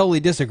can't totally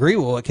disagree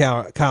with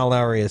what Kyle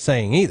Lowry is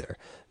saying either,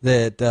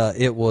 that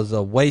it was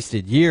a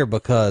wasted year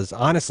because,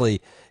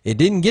 honestly, it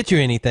didn't get you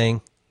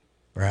anything.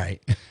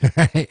 Right.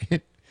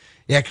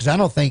 Yeah, because I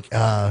don't think,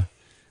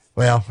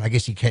 well, I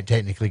guess you can't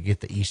technically get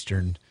the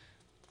Eastern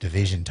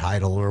Division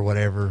title or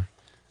whatever,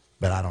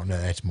 but I don't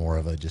know. That's more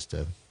of just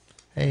a,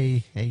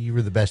 hey, you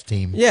were the best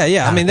team.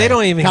 Yeah. I mean, they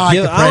don't even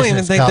give, I don't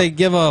even think they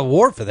give a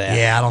award for that.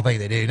 Yeah, I don't think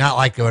they do. Not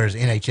like there's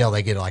NHL,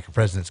 they get like a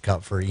President's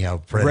Cup for,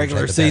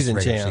 regular season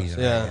champs.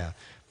 Yeah.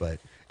 But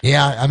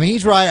yeah, I mean,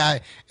 he's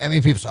right. I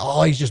mean, people say,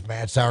 oh, he's just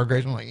mad sour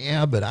grapes. I'm like,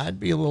 yeah, but I'd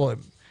be a little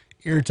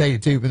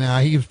irritated too. But now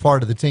he was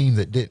part of the team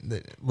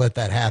that let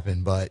that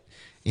happen. But,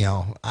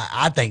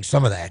 I think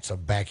some of that's a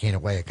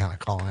backhanded way of kind of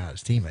calling out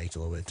his teammates a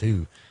little bit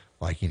too.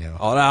 Like,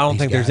 Oh, I don't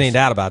think there's any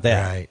doubt about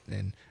that. Right.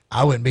 And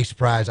I wouldn't be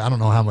surprised. I don't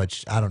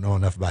know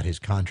enough about his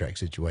contract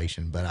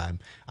situation, but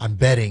I'm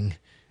betting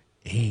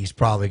he's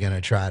probably going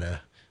to try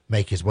to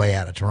make his way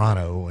out of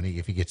Toronto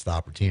if he gets the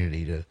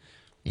opportunity to,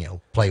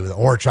 play with,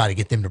 or try to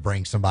get them to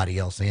bring somebody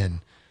else in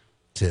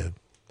to.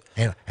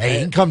 And, hey, he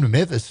can come to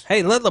Memphis.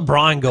 Hey, let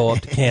LeBron go up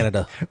to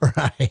Canada.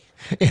 Right.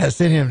 Yeah,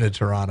 send him to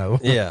Toronto.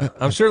 Yeah,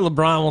 I'm sure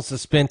LeBron wants to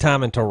spend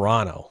time in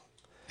Toronto.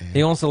 Yeah.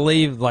 He wants to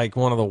leave like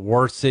one of the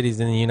worst cities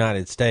in the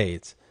United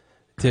States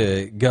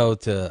to go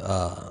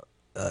to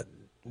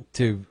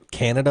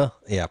Canada.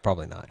 Yeah,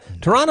 probably not. Mm-hmm.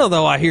 Toronto,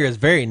 though, I hear is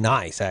very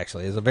nice.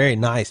 Actually, it's a very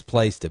nice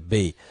place to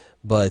be,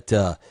 but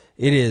it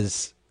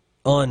is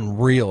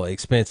unreal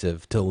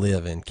expensive to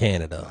live in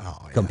Canada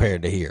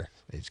compared to here.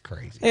 It's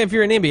crazy. And if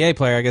you're an NBA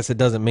player, I guess it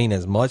doesn't mean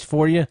as much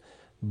for you,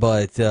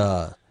 but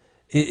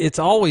it's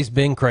always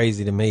been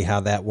crazy to me how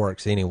that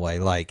works anyway,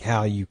 like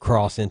how you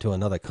cross into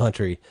another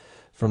country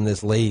from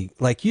this league.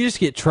 Like, you just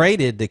get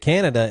traded to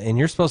Canada, and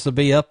you're supposed to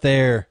be up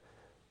there,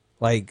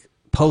 like,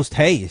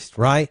 post-haste,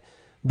 right?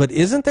 But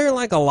isn't there,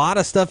 like, a lot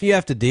of stuff you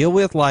have to deal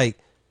with, like,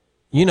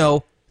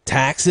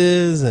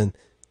 taxes, and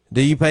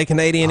do you pay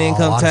Canadian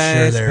income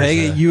tax,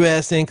 pay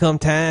U.S. income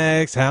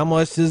tax? How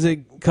much does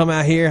it come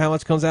out here? How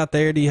much comes out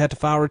there? Do you have to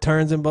file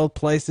returns in both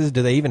places?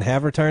 Do they even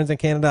have returns in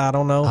Canada? I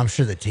don't know. I'm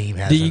sure the team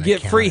has. Do you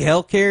get free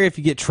health care if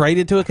you get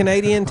traded to a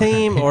Canadian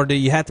team, or do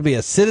you have to be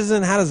a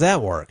citizen? How does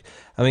that work?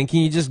 I mean,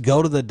 can you just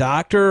go to the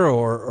doctor,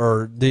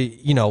 or do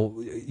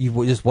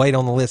you just wait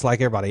on the list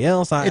like everybody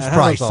else? It's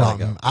probably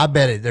something. I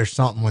bet there's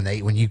something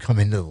when you come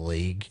into the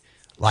league.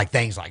 Like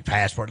things like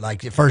passport,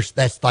 like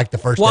that's like the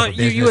first step of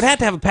business. You would have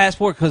to have a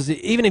passport because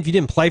even if you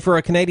didn't play for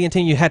a Canadian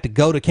team, you had to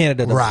go to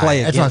Canada to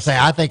play. That's what I'm saying.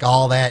 I think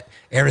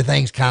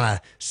everything's kind of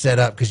set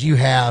up because you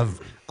have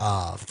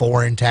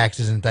foreign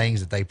taxes and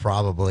things that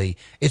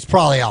it's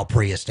probably all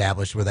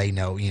pre-established where they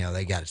know,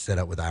 they got it set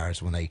up with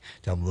IRS when they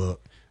tell them,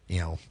 look,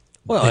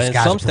 Well, and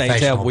some states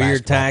have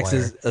weird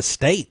taxes,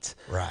 states.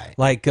 Right.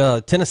 Like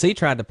Tennessee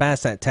tried to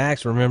pass that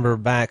tax, remember,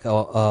 back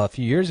a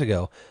few years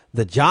ago,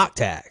 the jock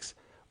tax,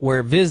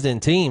 where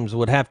visiting teams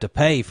would have to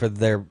pay for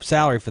their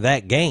salary for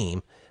that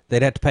game.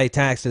 They'd have to pay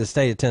tax to the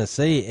state of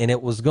Tennessee, and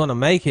it was going to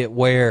make it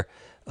where,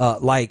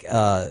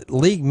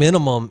 league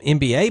minimum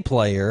NBA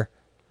player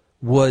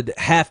would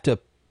have to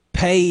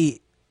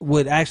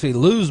would actually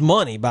lose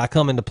money by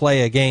coming to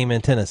play a game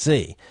in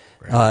Tennessee.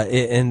 Right.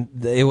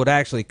 And it would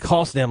actually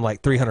cost them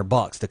like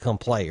 $300 to come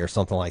play or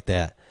something like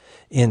that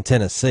in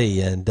Tennessee.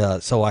 And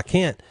so I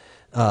can't.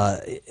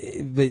 But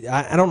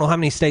I don't know how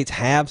many states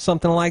have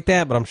something like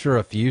that, but I'm sure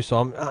a few.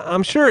 So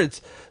I'm sure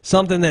it's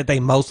something that they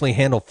mostly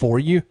handle for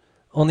you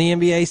on the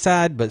NBA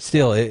side. But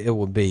still, it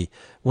would be,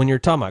 when you're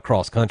talking about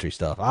cross country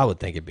stuff, I would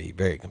think it'd be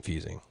very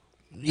confusing.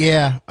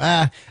 Yeah,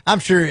 I'm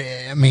sure.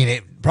 I mean,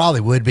 it probably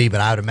would be, but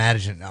I would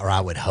imagine, or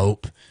I would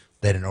hope,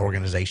 that an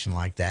organization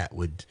like that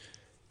would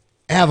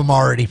have them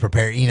already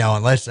prepared,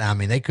 unless,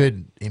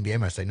 NBA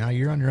might say, no,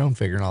 you're on your own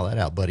figuring all that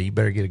out, buddy. You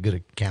better get a good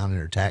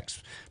accountant or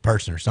tax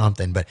person or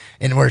something.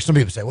 And where some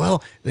people say,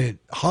 well, the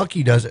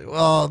hockey does it.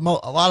 Well,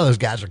 a lot of those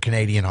guys are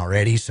Canadian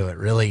already, so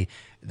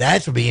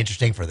that would be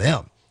interesting for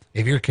them.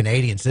 If you're a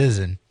Canadian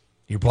citizen,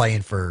 you're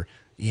playing for,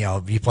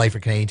 if you play for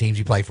Canadian teams,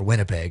 you play for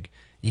Winnipeg,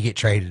 you get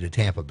traded to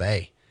Tampa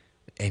Bay,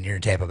 and you're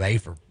in Tampa Bay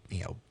for,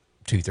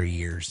 2-3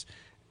 years.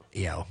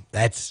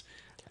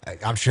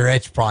 I'm sure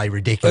it's probably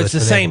ridiculous.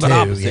 It's the same but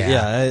opposite.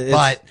 Yeah.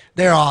 But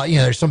they're all,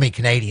 there's so many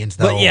Canadians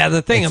though. But yeah,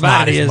 the thing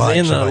about it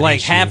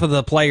is half of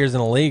the players in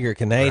the league are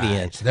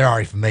Canadian. Right. So they're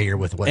already familiar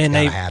with what's going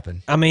to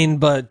happen. I mean,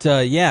 but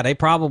they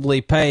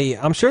probably pay,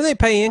 I'm sure they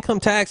pay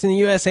income tax in the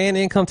U.S. and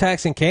income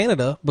tax in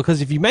Canada,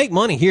 because if you make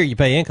money here, you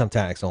pay income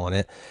tax on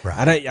it.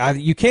 Right.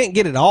 You can't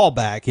get it all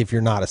back if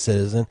you're not a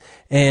citizen.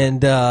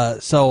 And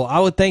so I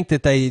would think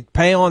that they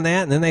pay on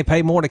that, and then they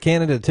pay more to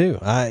Canada too.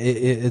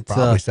 It's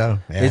probably so.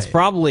 Yeah, it's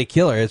probably a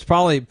killer. It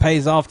probably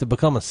pays off to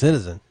become a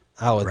citizen,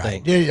 I would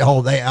think.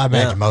 I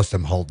imagine most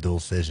of them hold dual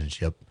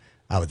citizenship,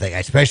 I would think,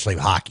 especially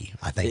hockey,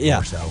 I think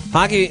more so.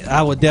 Hockey,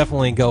 I would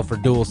definitely go for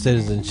dual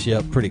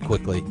citizenship pretty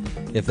quickly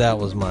if that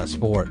was my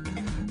sport.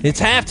 It's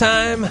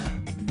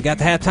halftime. Got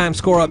the halftime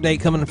score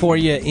update coming for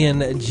you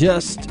in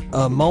just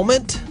a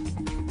moment.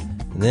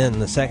 And then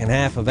the second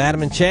half of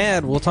Adam and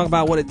Chad, we'll talk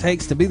about what it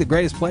takes to be the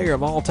greatest player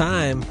of all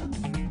time.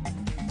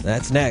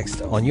 That's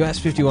next on US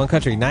 51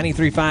 Country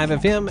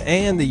 93.5 FM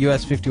and the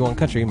US 51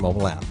 Country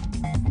mobile app.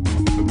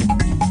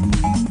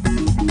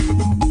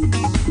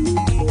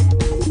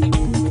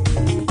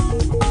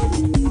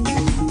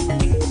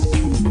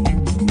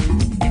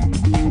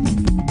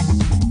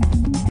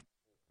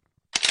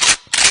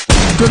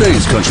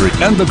 Today's country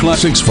and the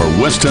classics for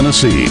West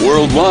Tennessee.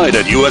 Worldwide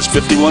at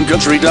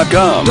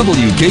US51country.com.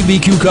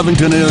 WKBQ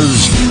Covington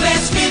is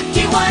US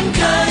 51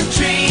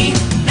 Country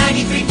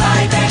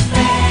 93.5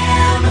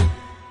 FM.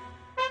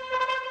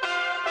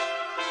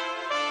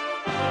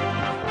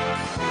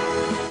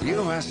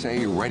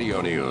 USA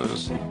Radio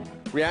News.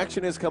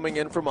 Reaction is coming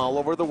in from all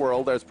over the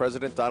world as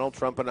President Donald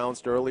Trump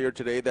announced earlier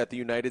today that the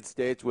United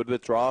States would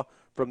withdraw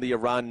from the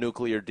Iran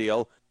nuclear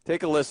deal.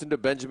 Take a listen to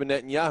Benjamin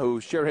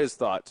Netanyahu share his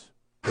thoughts.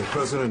 That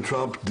President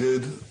Trump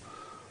did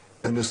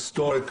an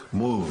historic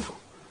move.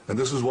 And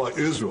this is why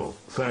Israel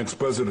thanks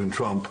President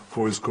Trump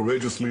for his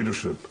courageous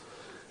leadership,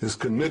 his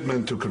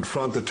commitment to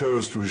confront the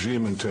terrorist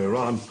regime in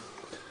Tehran,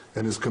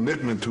 and his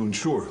commitment to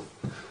ensure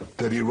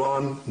that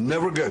Iran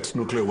never gets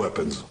nuclear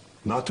weapons.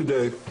 Not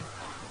today,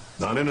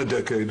 not in a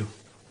decade,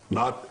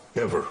 not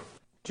ever.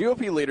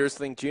 GOP leaders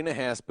think Gina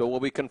Haspel will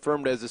be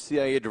confirmed as a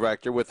CIA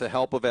director with the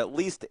help of at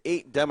least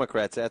 8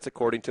 Democrats. That's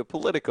according to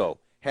Politico.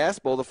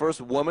 Haspel, the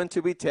first woman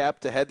to be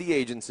tapped to head the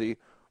agency,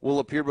 will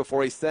appear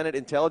before a Senate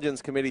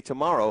Intelligence Committee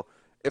tomorrow.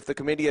 If the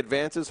committee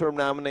advances her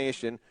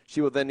nomination,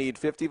 she will then need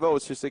 50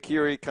 votes to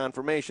secure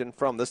confirmation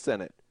from the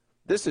Senate.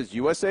 This is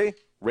USA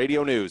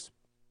Radio News.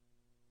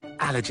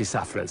 Allergy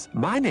sufferers,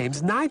 my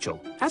name's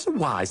Nigel. As a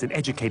wise and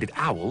educated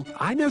owl,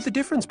 I know the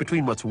difference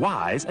between what's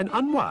wise and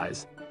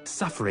unwise.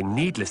 Suffering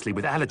needlessly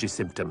with allergy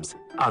symptoms,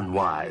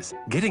 unwise.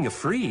 Getting a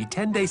free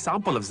 10-day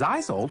sample of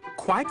Zysol,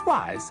 quite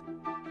wise.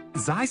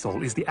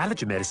 Zysol is the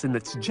allergy medicine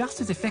that's just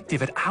as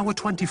effective at hour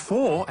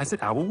 24 as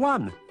at hour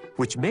 1,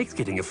 which makes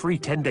getting a free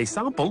 10-day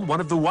sample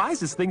one of the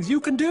wisest things you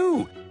can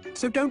do.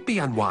 So don't be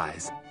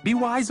unwise. Be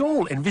wise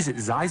all and visit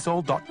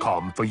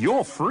Zysol.com for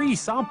your free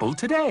sample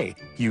today.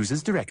 Use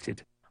as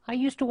directed. I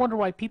used to wonder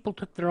why people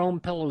took their own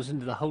pillows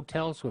into the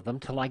hotels with them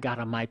till I got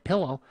on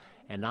MyPillow,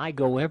 and I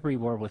go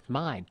everywhere with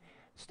mine.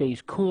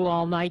 Stays cool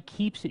all night,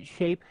 keeps its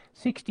shape,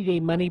 60-day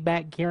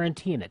money-back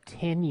guarantee, and a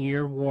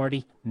 10-year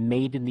warranty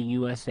made in the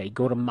USA.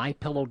 Go to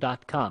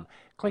MyPillow.com.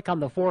 Click on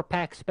the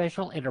 4-pack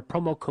special, enter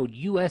promo code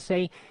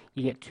USA.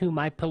 You get 2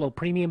 MyPillow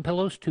premium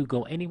pillows, 2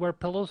 Go Anywhere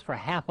pillows for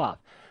half off.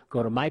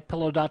 Go to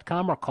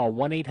MyPillow.com or call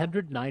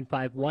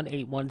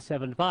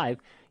 1-800-951-8175.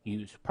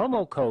 Use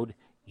promo code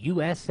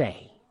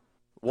USA.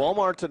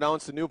 Walmart's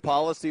announced a new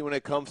policy when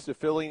it comes to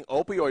filling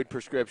opioid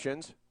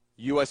prescriptions.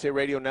 USA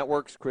Radio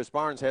Network's Chris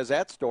Barnes has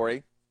that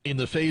story. In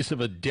the face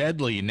of a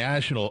deadly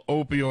national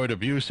opioid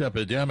abuse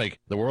epidemic,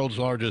 the world's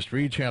largest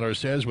retailer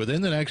says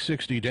within the next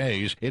 60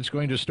 days, it's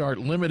going to start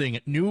limiting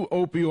new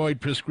opioid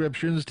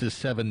prescriptions to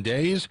 7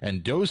 days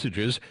and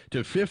dosages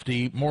to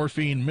 50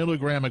 morphine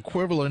milligram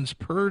equivalents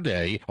per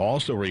day,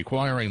 also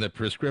requiring that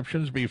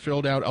prescriptions be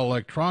filled out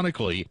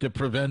electronically to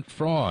prevent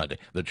fraud.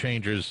 The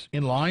changes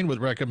in line with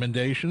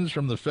recommendations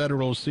from the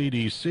federal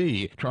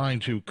CDC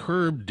trying to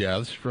curb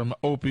deaths from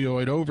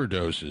opioid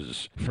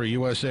overdoses. For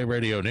USA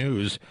Radio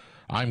News,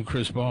 I'm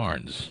Chris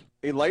Barnes.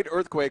 A light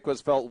earthquake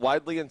was felt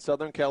widely in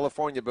Southern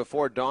California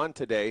before dawn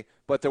today,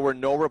 but there were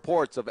no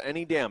reports of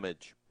any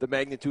damage. The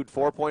magnitude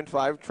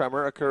 4.5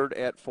 tremor occurred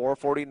at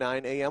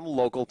 4:49 a.m.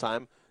 local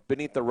time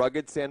beneath the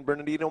rugged San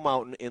Bernardino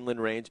Mountain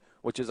inland range,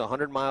 which is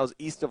 100 miles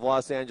east of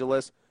Los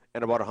Angeles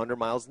and about 100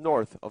 miles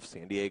north of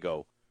San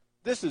Diego.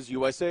 This is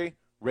USA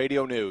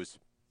Radio News.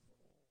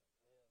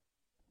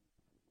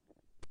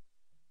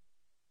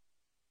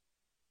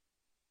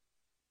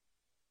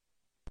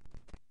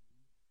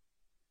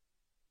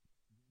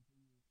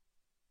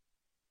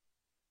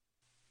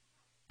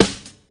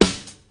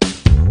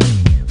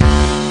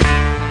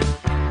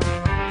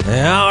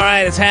 All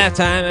right, it's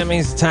halftime. That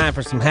means it's time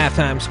for some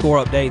halftime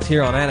score updates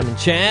here on Adam and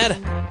Chad.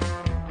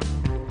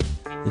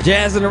 The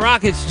Jazz and the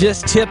Rockets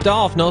just tipped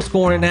off. No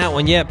scoring in that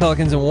one yet.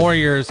 Pelicans and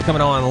Warriors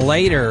coming on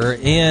later.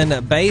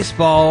 In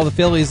baseball, the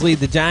Phillies lead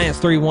the Giants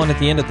 3-1 at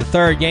the end of the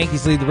third.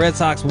 Yankees lead the Red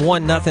Sox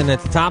 1-0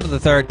 at the top of the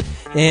third.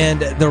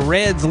 And the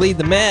Reds lead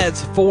the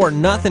Mets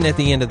 4-0 at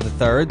the end of the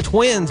third.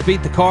 Twins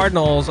beat the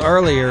Cardinals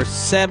earlier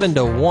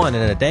 7-1 in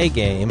a day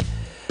game.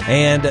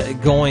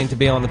 And going to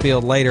be on the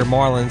field later,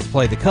 Marlins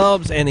play the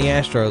Cubs and the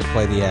Astros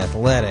play the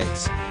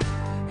Athletics.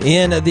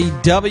 In the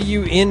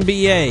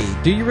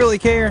WNBA, do you really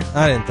care?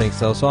 I didn't think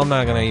so, so I'm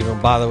not going to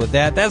even bother with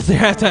that. That's the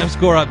halftime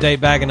score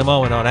update. Back in a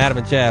moment on Adam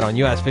and Chad on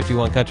US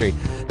 51 Country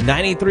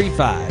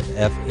 93.5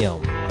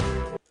 FM.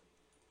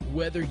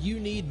 Whether you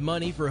need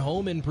money for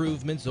home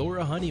improvements or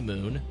a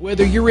honeymoon,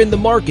 whether you're in the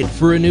market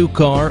for a new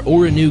car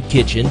or a new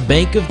kitchen,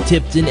 Bank of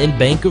Tipton and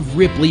Bank of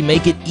Ripley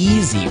make it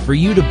easy for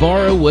you to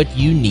borrow what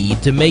you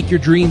need to make your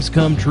dreams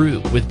come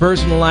true, with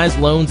personalized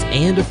loans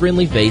and a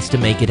friendly face to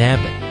make it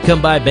happen.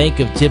 Come by Bank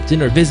of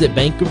Tipton or visit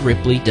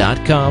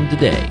bankofripley.com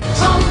today.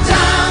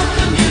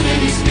 Hometown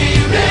community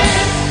spirit.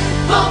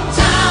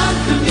 Hometown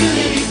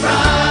community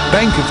pride.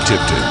 Bank of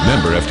Tipton,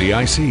 member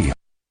FDIC.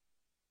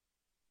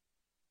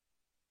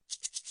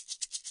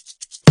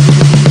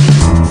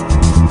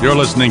 You're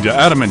listening to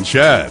Adam and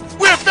Chad.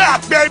 We're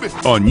back, baby.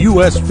 On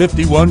US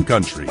 51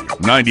 Country,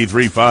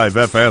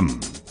 93.5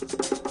 FM.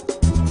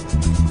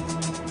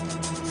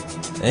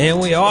 And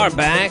we are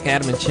back.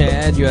 Adam and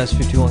Chad, US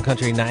 51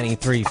 Country,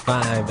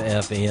 93.5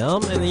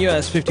 FM. And the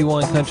US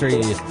 51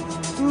 Country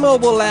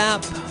mobile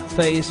app,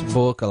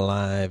 Facebook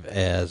Live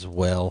as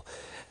well.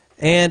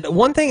 And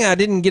one thing I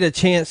didn't get a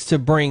chance to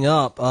bring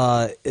up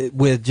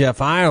with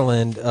Jeff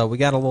Ireland, we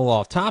got a little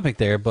off topic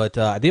there, but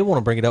I did want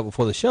to bring it up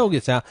before the show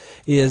gets out,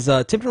 is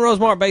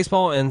Tipton-Rosemark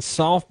baseball and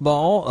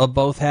softball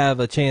both have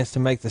a chance to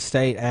make the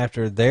state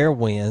after their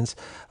wins.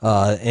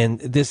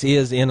 And this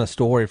is in a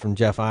story from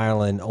Jeff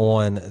Ireland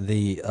on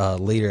the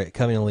leader at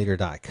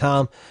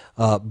CovingtonLeader.com.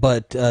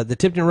 But the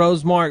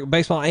Tipton-Rosemark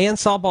baseball and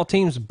softball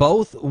teams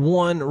both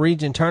won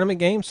region tournament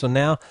games, so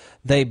now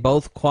they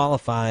both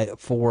qualify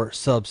for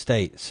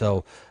sub-state. So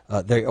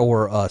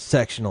or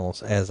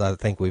sectionals, as I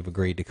think we've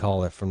agreed to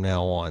call it from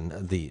now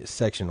on, the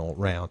sectional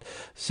round.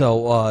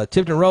 So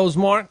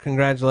Tipton-Rosemark,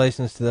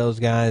 congratulations to those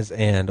guys,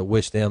 and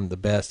wish them the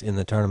best in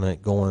the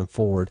tournament going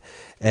forward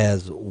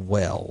as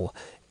well.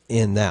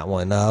 In that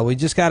one, we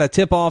just got a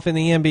tip-off in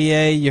the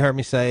NBA. You heard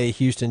me say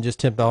Houston just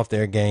tipped off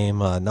their game.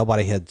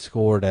 Nobody had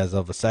scored as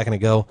of a second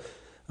ago.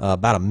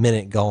 About a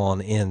minute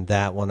gone in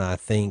that one, I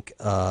think.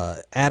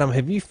 Adam,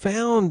 have you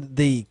found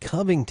the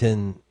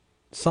Covington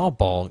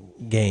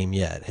softball game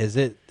yet? Has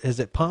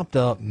it popped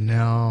up?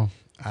 No,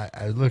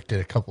 I looked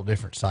at a couple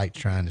different sites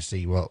trying to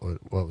see what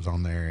was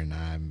on there, and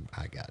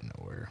I got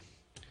nowhere.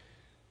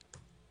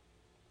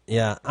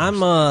 Yeah,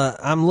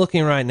 I'm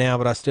looking right now,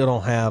 but I still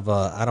don't have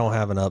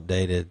an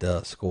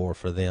updated score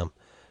for them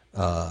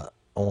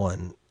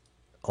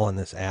on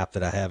this app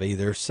that I have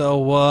either.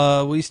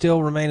 So we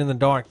still remain in the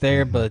dark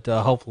there, but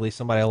hopefully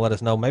somebody will let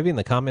us know. Maybe in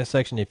the comment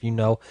section if you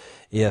know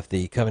if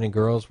the Covington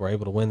girls were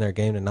able to win their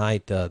game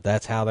tonight.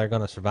 That's how they're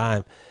going to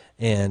survive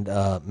and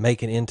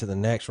make it into the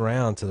next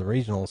round to the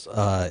regionals.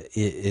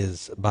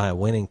 Is by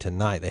winning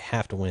tonight. They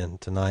have to win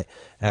tonight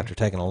after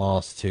taking a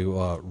loss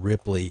to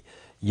Ripley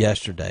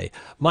yesterday.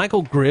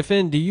 Michael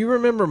Griffin, do you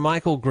remember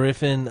Michael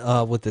Griffin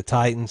with the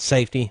Titans,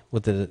 safety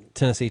with the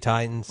Tennessee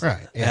Titans?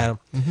 Right, yeah.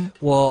 Adam?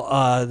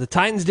 Well, the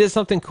Titans did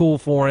something cool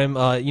for him.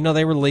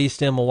 They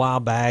released him a while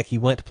back. He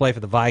went to play for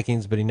the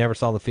Vikings, but he never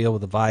saw the field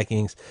with the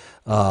Vikings.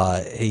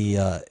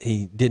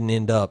 He didn't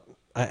end up.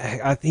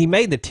 He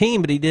made the team,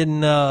 but he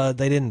didn't.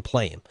 They didn't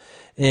play him,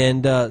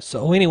 and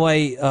so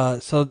anyway,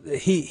 so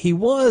he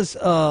was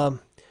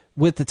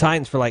with the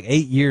Titans for like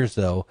 8 years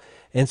though.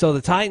 And so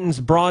the Titans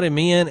brought him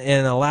in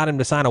and allowed him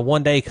to sign a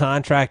one-day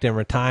contract and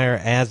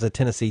retire as a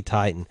Tennessee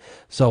Titan.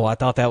 So I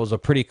thought that was a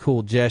pretty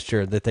cool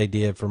gesture that they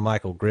did for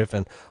Michael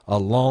Griffin, a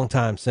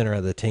longtime center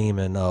of the team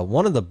and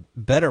one of the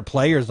better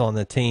players on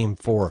the team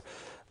for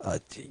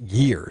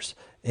years.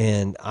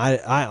 And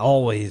I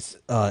always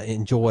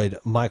enjoyed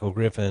Michael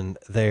Griffin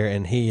there,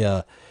 and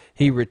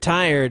he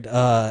retired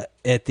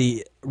at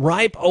the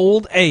ripe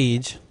old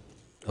age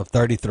of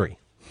 33.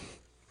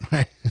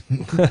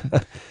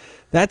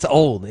 That's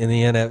old in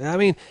the NFL. I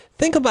mean,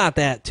 think about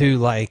that too.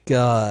 Like,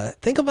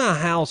 think about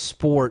how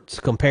sports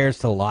compares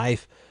to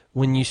life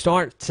when you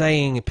start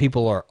saying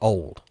people are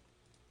old.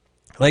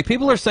 Like,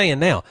 people are saying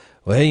now,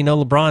 well,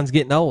 LeBron's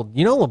getting old.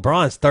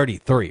 LeBron's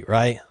 33,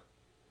 right?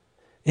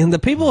 And the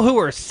people who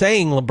are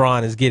saying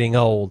LeBron is getting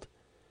old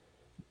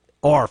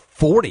are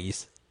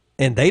 40s,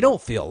 and they don't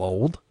feel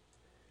old.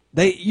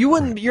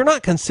 You're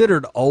not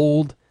considered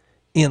old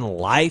in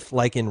life,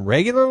 like in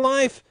regular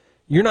life.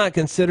 You're not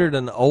considered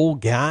an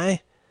old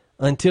guy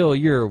until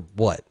you're,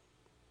 what,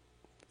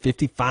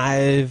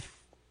 55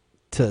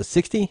 to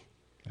 60?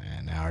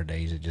 And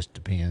nowadays, it just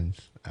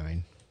depends. I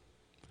mean,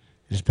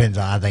 it just depends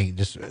on, I think,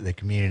 just the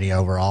community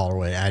overall.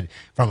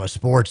 From a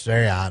sports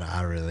area,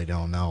 I really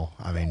don't know.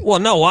 I mean, well,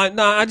 no,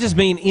 I just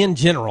mean in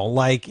general.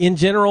 Like, in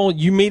general,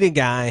 you meet a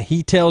guy,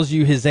 he tells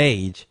you his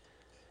age.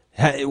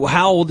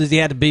 How old does he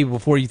have to be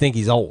before you think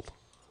he's old?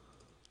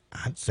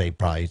 I'd say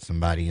probably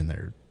somebody in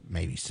their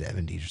maybe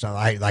 70s or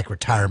something, like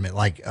retirement,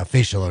 like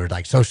official or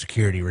like Social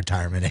Security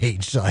retirement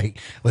age. Like,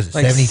 was it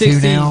like 72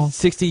 now?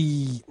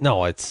 60?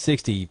 No, it's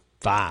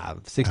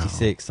 65,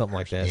 66, something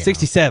like that.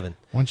 67.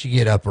 Once you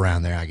get up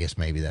around there, I guess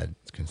maybe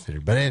that's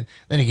considered. But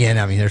then again,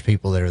 I mean, there's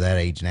people that are that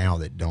age now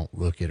that don't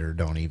look it or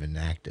don't even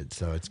act it.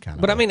 So it's kind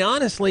of. But I mean,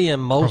 honestly, in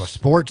most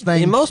sports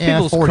things, in most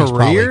people's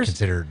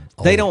careers,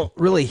 they don't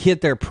really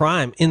hit their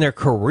prime in their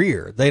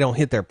career. They don't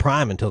hit their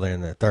prime until they're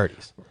in their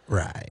 30s.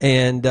 Right.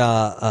 And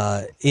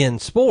in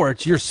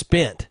sports, you're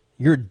spent.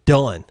 You're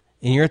done.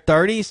 In your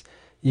 30s,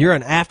 you're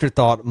an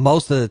afterthought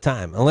most of the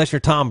time, unless you're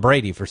Tom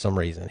Brady for some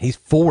reason. He's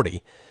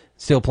 40,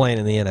 still playing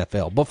in the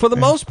NFL. But for the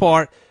most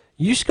part,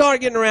 you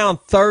start getting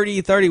around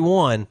 30,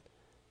 31,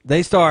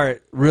 they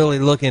start really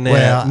looking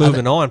at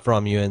moving on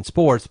from you in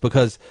sports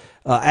because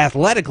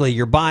athletically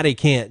your body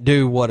can't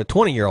do what a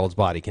 20-year-old's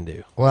body can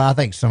do. Well, I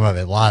think some of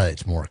it, a lot of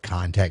it's more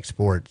contact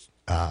sports.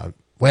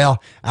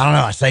 Well, I don't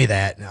know. I say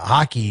that.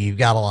 Hockey, you've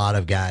got a lot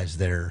of guys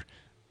that are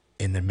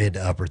in the mid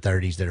to upper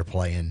 30s that are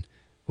playing,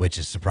 which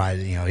is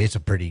surprising. You know, it's a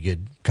pretty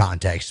good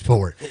contact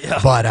sport. Yeah,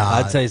 but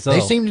I'd say so.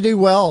 They seem to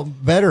do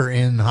better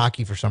in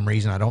hockey for some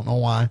reason. I don't know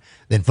why,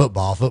 than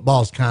football.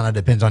 Football kind of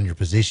depends on your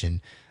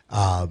position.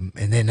 And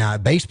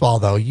then baseball,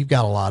 though, you've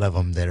got a lot of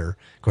them that are,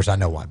 of course, I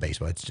know why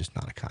baseball, it's just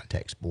not a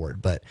contact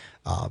sport, but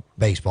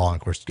baseball, and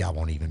of course, I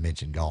won't even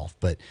mention golf,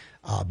 but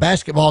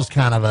basketball is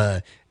kind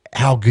of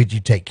how good you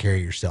take care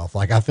of yourself.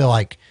 Like, I feel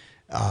like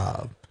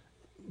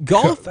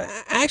golf,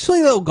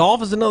 actually, though,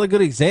 golf is another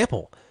good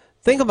example.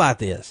 Think about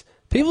this.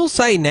 People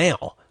say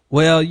now,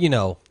 well, you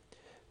know,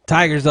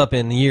 Tiger's up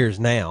in years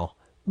now,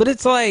 but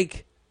it's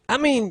like, I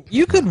mean,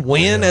 you could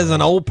win as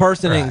an old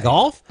person in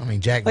golf. I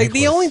mean, Jack Like,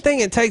 the only thing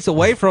it takes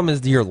away from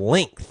is your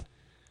length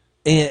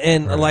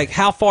and like,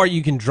 how far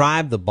you can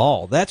drive the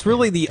ball. That's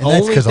really the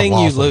only thing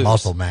you lose.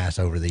 Muscle mass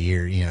over the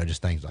year, you know,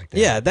 just things like that.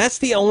 Yeah, that's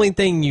the only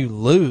thing you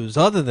lose.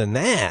 Other than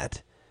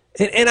that,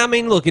 and I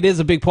mean, look, it is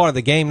a big part of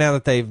the game now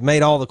that they've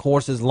made all the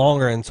courses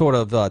longer and sort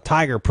of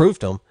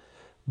Tiger-proofed them.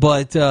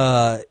 But,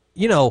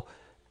 you know,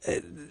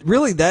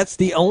 really that's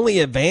the only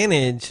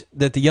advantage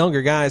that the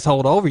younger guys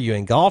hold over you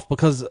in golf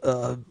because,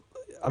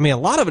 I mean, a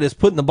lot of it is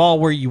putting the ball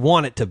where you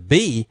want it to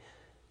be,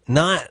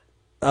 and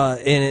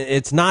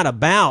it's not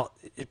about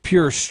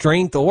pure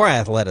strength or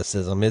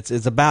athleticism.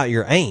 It's about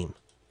your aim.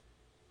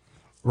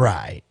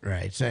 Right.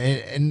 So,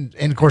 and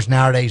of course,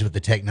 nowadays with the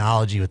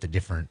technology, with the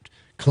different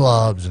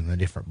clubs and the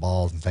different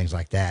balls and things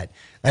like that,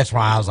 that's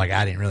why I was like,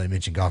 I didn't really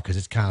mention golf because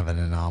it's kind of an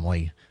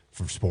anomaly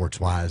for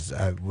sports-wise.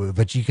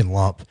 But you can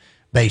lump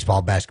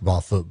baseball,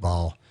 basketball,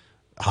 football,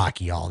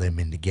 hockey, all them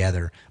in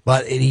together.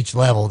 But at each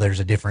level,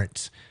 there's a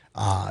difference.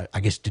 I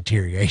guess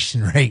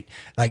deterioration rate.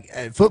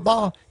 Like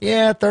football,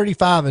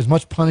 35. As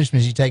much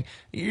punishment as you take,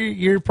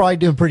 you're probably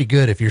doing pretty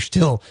good if you're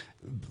still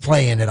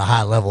playing at a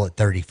high level at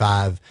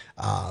 35.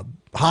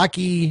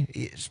 Hockey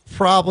is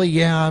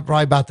probably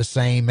about the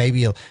same.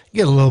 Maybe you'll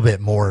get a little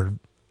bit more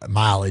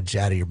mileage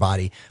out of your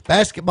body.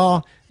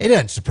 Basketball, it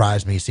doesn't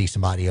surprise me to see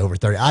somebody over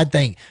 30. I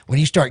think when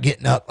you start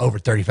getting up over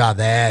 35,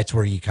 that's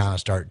where you kind of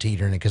start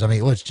teetering it. Because I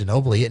mean, what's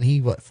Ginobili? Isn't he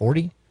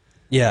 40?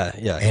 Yeah.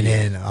 And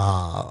then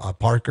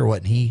Parker,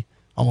 wasn't he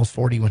almost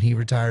 40 when he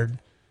retired?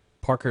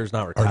 Parker's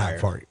not retired. Or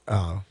not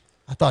Parker.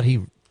 I thought he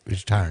was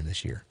retiring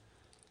this year.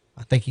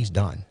 I think he's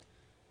done.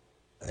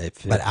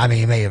 But I mean,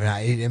 he may have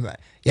not.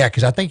 Yeah,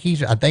 because I think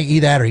either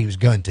that or he was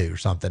going to or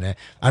something. I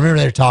remember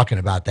they were talking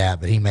about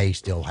that, but he may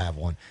still have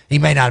one. He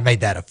may not have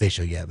made that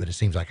official yet, but it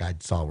seems like I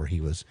saw where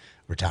he was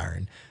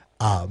retiring.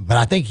 But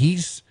I think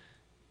he's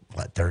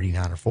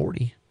 39 or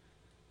 40.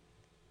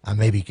 I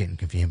may be getting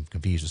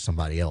confused with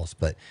somebody else,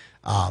 but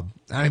I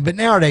mean, but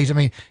nowadays, I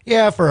mean,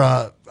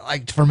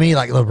 for me,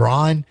 like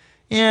LeBron,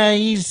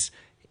 he's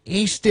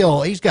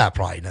got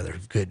probably another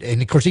good,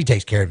 and of course he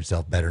takes care of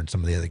himself better than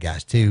some of the other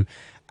guys too.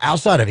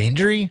 Outside of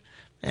injury,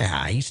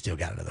 he's still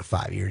got another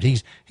 5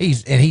 years.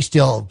 He's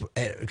still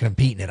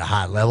competing at a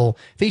high level.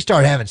 If he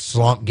started having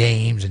slump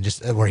games and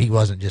just where he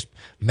wasn't just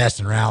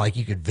messing around, like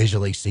you could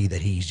visually see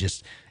that he's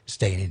just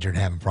staying injured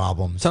and having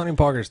problems. Tony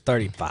Parker's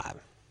 35.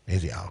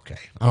 Is he? Okay.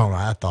 I don't know.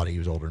 I thought he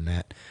was older than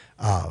that.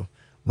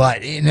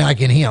 But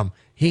like in him,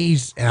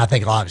 and I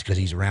think a lot of it's because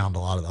he's around a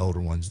lot of the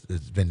older ones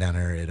that's been down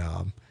there at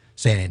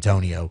San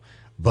Antonio.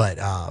 But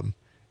I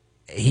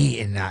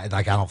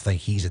don't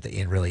think he's at the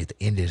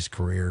end of his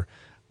career.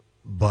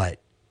 But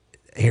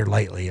here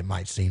lately, it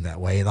might seem that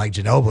way. And like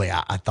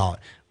Ginobili, I thought,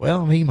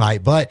 well, he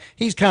might, but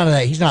he's kind of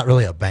that. He's not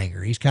really a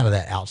banger. He's kind of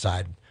that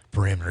outside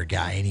perimeter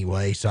guy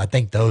anyway. So I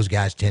think those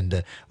guys tend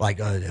to, like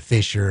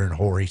Fisher and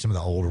Horry, some of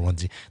the older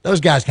ones, those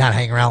guys kind of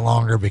hang around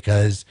longer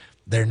because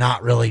they're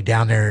not really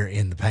down there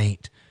in the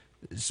paint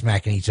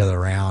smacking each other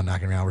around,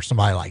 knocking around, where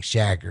somebody like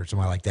Shaq or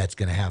somebody like that's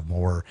going to have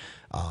more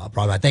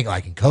probably. I think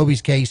like in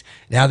Kobe's case,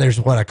 now there's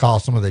what I call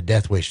some of the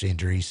death wish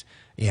injuries.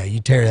 You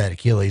tear that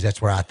Achilles,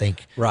 that's where I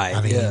think, right.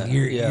 I mean,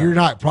 you're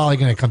not probably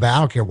going to come back. I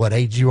don't care what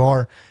age you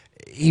are.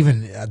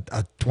 Even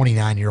a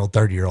 29-year-old,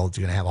 30-year-old is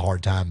going to have a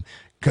hard time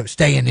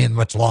staying in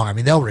much longer. I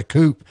mean, they'll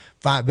recoup,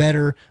 fight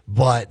better,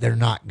 but they're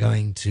not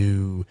going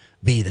to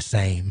be the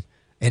same.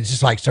 And it's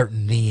just like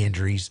certain knee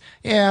injuries.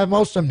 Yeah,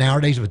 most of them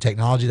nowadays with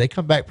technology, they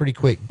come back pretty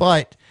quick.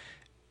 But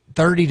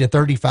 30 to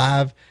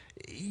 35,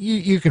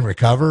 you can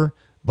recover.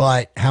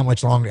 But how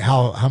much longer,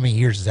 how many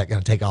years is that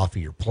going to take off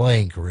of your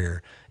playing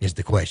career is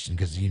the question,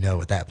 because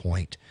at that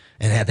point,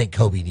 and I think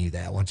Kobe knew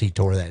that once he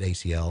tore that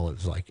ACL, it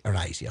was like, or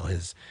not ACL,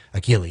 his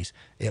Achilles,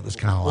 it was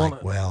kind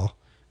of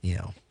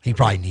he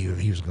probably knew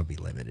he was going to be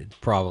limited.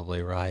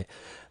 Probably right.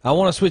 I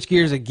want to switch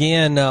gears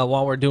again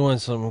while we're doing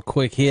some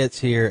quick hits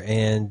here,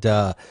 and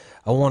I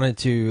wanted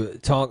to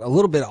talk a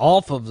little bit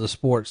off of the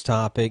sports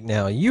topic.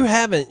 Now, you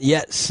haven't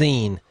yet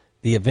seen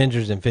the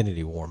Avengers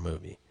Infinity War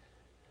movie.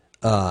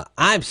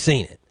 I've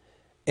seen it,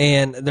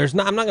 and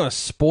I'm not going to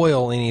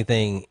spoil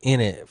anything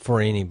in it for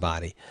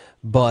anybody,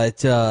 but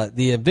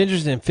the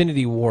Avengers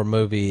Infinity War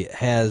movie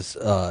has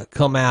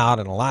come out,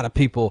 and a lot of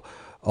people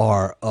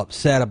are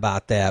upset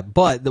about that.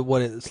 But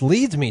what it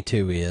leads me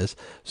to is,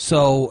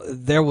 so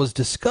there was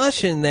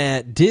discussion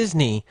that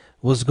Disney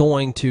was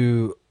going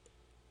to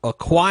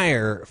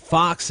acquire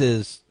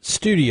Fox's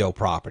studio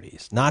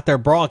properties, not their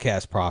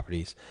broadcast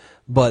properties,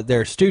 but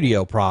their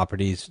studio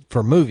properties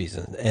for movies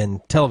and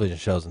television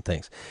shows and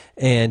things.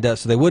 And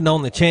so they wouldn't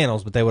own the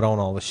channels, but they would own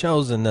all the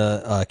shows and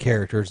the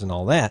characters and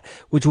all that,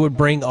 which would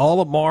bring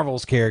all of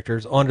Marvel's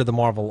characters under the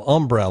Marvel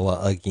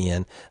umbrella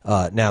again,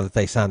 now that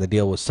they signed the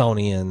deal with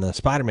Sony and the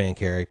Spider-Man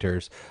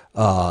characters.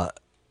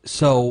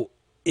 So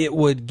it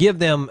would give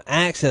them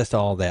access to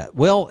all that.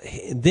 Well,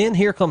 then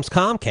here comes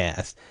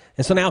Comcast.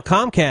 And so now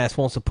Comcast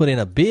wants to put in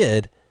a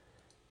bid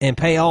and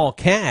pay all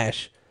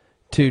cash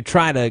to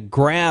try to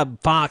grab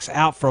Fox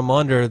out from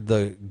under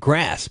the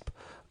grasp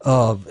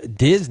of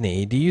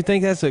Disney. Do you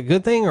think that's a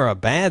good thing or a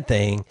bad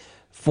thing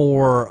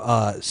for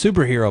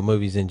superhero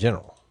movies in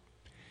general?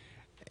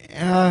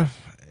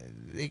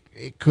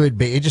 It could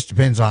be. It just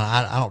depends on.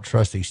 I don't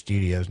trust these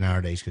studios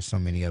nowadays because so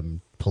many of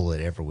them pull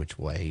it every which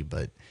way.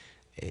 But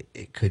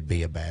it could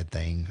be a bad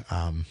thing.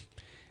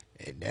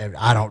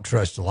 I don't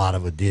trust a lot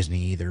of with Disney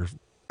either.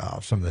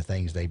 Some of the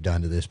things they've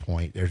done to this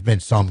point. There's been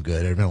some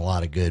good. There's been a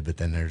lot of good, but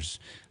then there's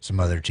some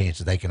other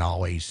chances they can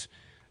always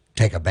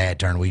take a bad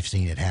turn. We've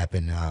seen it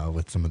happen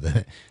with some of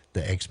the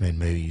X-Men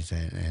movies,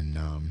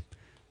 and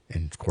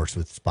of course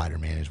with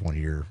Spider-Man is one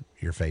of your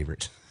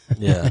favorites.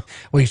 Yeah,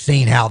 we've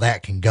seen how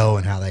that can go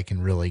and how they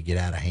can really get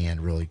out of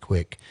hand really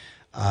quick.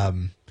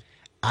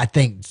 I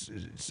think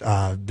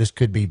this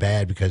could be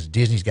bad because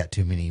Disney's got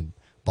too many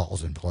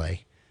balls in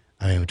play.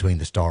 I mean, between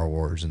the Star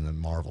Wars and the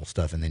Marvel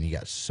stuff, and then you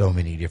got so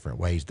many different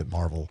ways that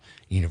Marvel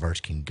Universe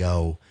can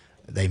go.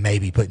 They may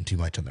be putting too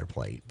much on their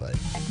plate, but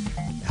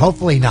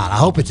hopefully not. I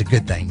hope it's a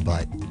good thing,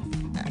 but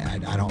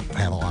I don't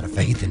have a lot of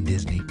faith in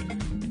Disney.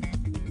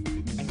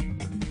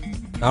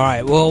 All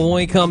right, well, when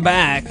we come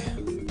back,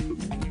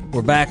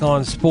 we're back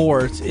on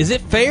sports. Is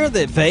it fair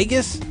that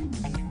Vegas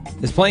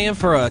is playing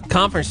for a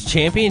conference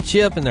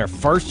championship in their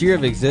first year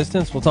of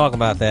existence? We'll talk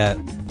about that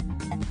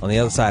on the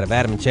other side of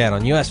Adam and Chad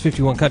on US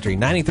 51 Country,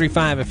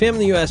 93.5 FM,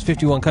 the US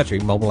 51 Country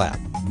mobile app.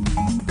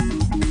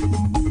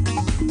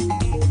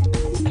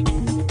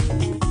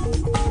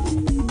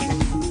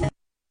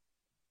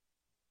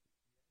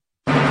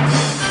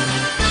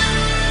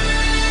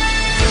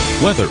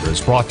 Weather is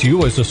brought to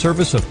you as a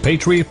service of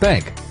Patriot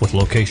Bank, with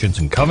locations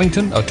in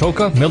Covington,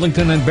 Atoka,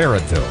 Millington, and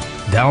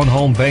Barrettville. Down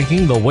home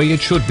banking the way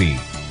it should be.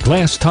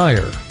 Glass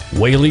Tire,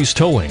 Whaley's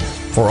Towing.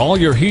 For all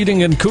your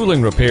heating and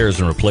cooling repairs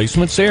and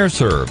replacements,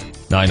 AirServe.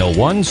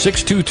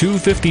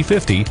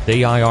 901-622-5050,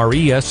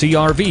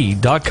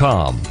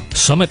 AIRESERV.com.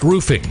 Summit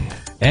Roofing,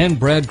 and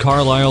Brad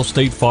Carlisle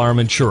State Farm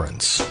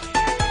Insurance.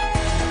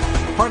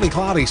 Partly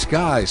cloudy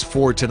skies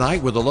for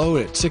tonight with a low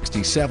at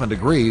 67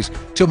 degrees.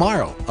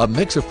 Tomorrow, a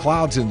mix of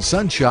clouds and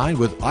sunshine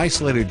with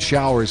isolated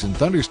showers and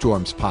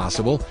thunderstorms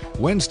possible.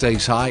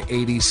 Wednesday's high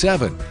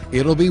 87.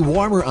 It'll be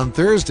warmer on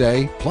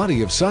Thursday,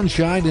 plenty of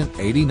sunshine and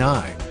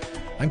 89.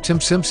 I'm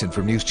Tim Simpson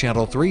from News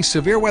Channel 3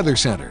 Severe Weather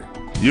Center.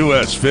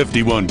 US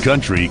 51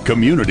 Country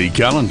Community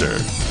Calendar.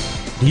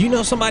 Do you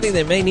know somebody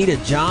that may need a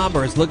job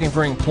or is looking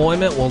for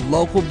employment? Well,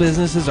 local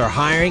businesses are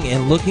hiring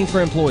and looking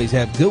for employees who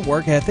have good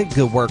work ethic,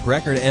 good work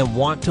record, and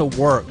want to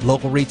work.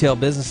 Local retail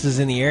businesses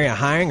in the area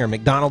hiring are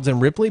McDonald's in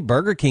Ripley,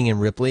 Burger King in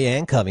Ripley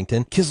and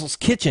Covington. Kissel's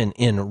Kitchen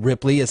in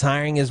Ripley is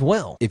hiring as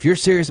well. If you're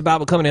serious about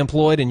becoming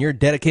employed and you're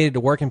dedicated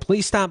to working,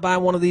 please stop by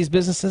one of these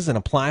businesses and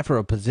apply for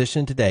a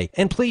position today.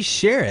 And please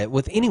share it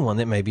with anyone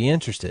that may be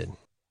interested.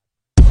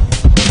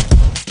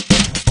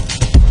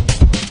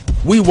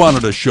 We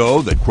wanted a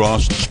show that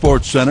crossed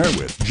Sports Center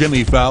with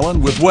Jimmy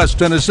Fallon with West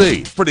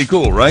Tennessee. Pretty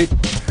cool, right?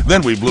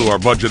 Then we blew our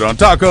budget on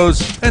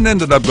tacos and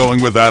ended up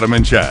going with Adam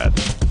and Chad.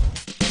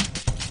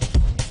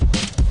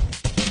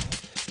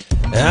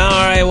 All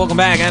right, welcome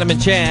back. Adam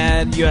and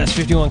Chad, US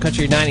 51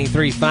 Country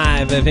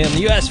 93.5 FM,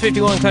 the US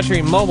 51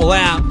 Country mobile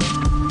app.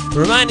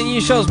 Reminding you,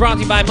 shows brought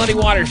to you by Muddy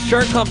Waters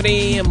Shirt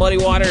Company. Muddy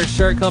Waters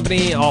Shirt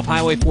Company off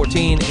Highway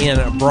 14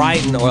 in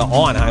Brighton, well,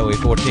 on Highway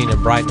 14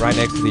 in Brighton, right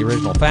next to the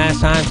original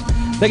Fast Times.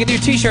 They can do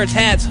t-shirts,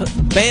 hats,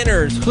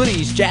 banners,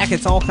 hoodies,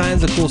 jackets, all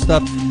kinds of cool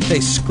stuff.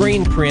 They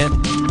screen print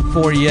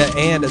for you,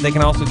 and they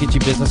can also get you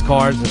business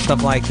cards and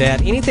stuff like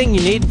that. Anything you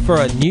need for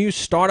a new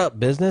startup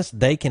business,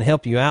 they can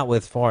help you out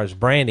with as far as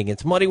branding.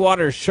 It's Muddy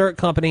Waters Shirt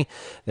Company.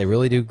 They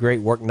really do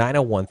great work.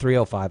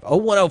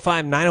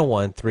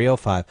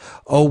 901-305-0105,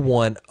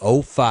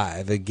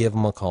 901-305-0105. Give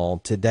them a call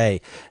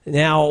today.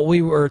 Now,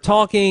 we were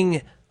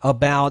talking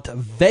about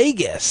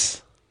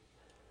Vegas.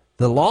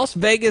 The Las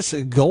Vegas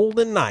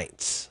Golden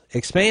Knights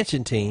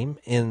expansion team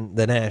in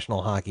the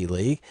National Hockey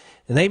League,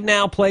 and they've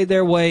now played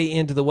their way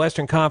into the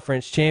Western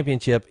Conference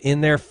Championship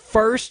in their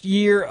first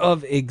year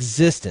of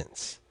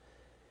existence.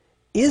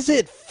 Is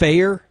it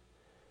fair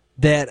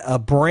that a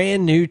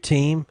brand new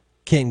team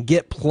can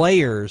get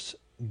players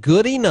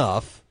good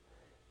enough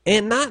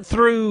and not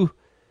through...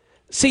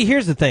 See,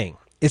 here's the thing.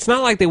 It's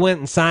not like they went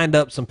and signed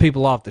up some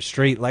people off the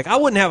street. Like, I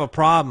wouldn't have a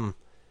problem.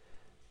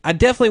 I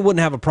definitely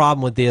wouldn't have a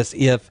problem with this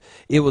if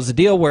it was a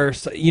deal where,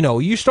 you know,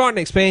 you start an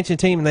expansion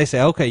team and they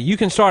say, okay, you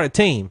can start a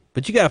team,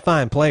 but you got to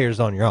find players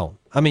on your own.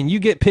 I mean, you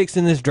get picks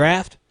in this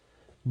draft,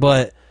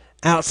 but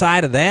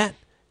outside of that,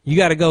 you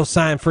got to go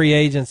sign free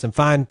agents and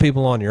find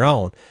people on your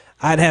own.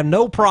 I'd have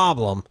no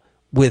problem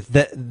with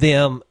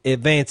them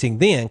advancing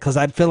then because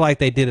I'd feel like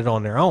they did it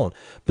on their own.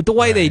 But the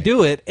way they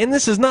do it, and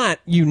this is not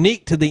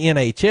unique to the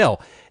NHL,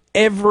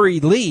 every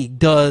league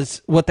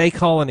does what they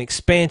call an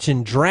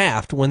expansion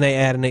draft when they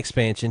add an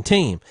expansion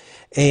team.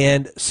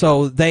 And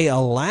so they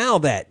allow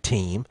that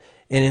team,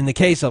 and in the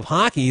case of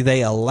hockey,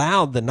 they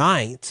allowed the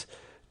Knights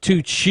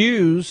to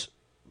choose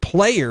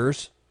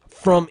players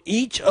from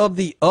each of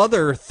the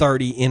other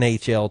 30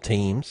 NHL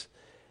teams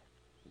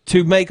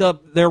to make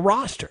up their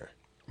roster.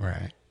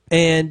 Right.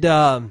 And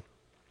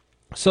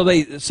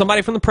so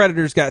somebody from the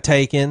Predators got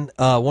taken.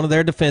 One of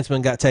their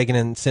defensemen got taken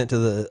and sent to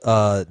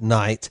the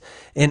Knights,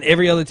 and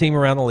every other team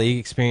around the league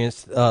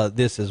experienced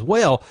this as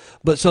well.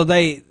 But so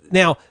they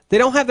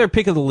don't have their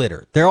pick of the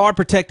litter. There are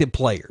protected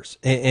players,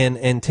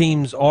 and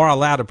teams are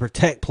allowed to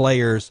protect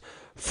players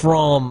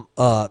from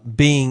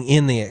being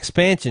in the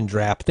expansion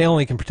draft. They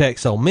only can protect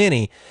so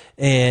many,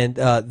 and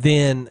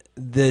then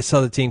this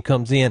other team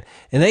comes in,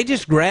 and they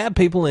just grab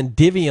people and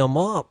divvy them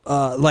up.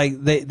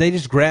 Like they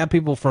just grab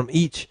people from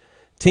each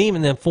team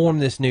and then form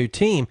this new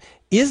team.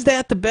 Is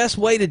that the best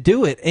way to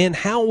do it? And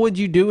how would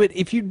you do it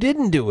if you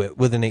didn't do it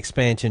with an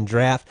expansion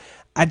draft?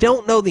 I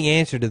don't know the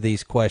answer to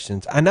these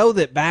questions. I know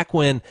that back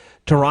when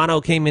Toronto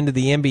came into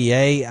the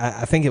NBA,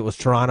 I think it was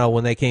Toronto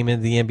when they came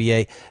into the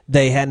NBA,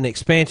 they had an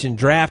expansion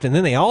draft, and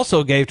then they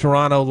also gave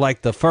Toronto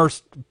like the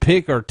first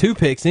pick or two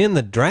picks in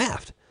the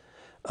draft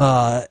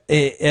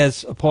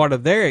as a part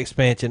of their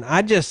expansion.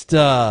 It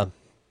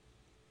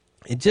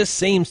just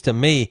seems to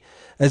me,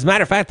 as a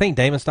matter of fact, I think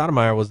Damon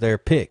Stoudemire was their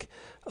pick.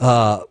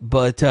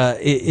 But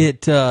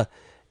it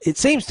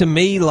seems to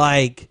me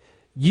like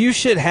you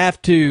should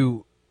have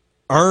to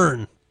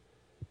earn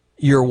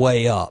your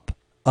way up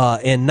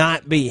and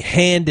not be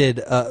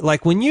handed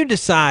like when you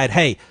decide,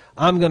 hey,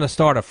 I'm going to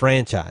start a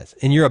franchise,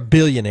 and you're a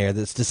billionaire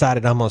that's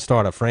decided I'm going to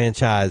start a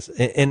franchise,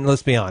 and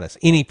let's be honest,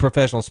 any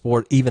professional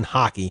sport, even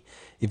hockey,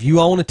 if you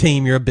own a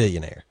team, you're a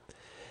billionaire.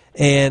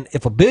 And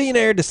if a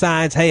billionaire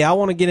decides, hey, I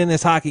want to get in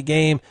this hockey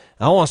game,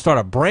 I want to start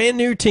a brand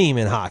new team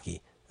in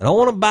hockey, I don't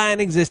want to buy an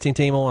existing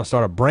team, I want to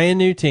start a brand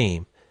new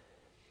team,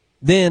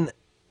 then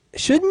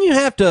shouldn't you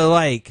have to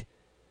like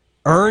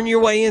earn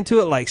your way into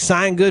it, like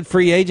sign good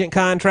free agent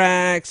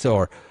contracts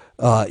or,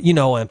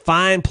 and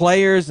find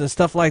players and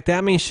stuff like that?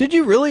 I mean, should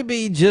you really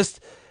be just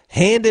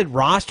handed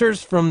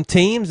rosters from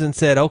teams and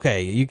said,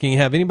 okay, you can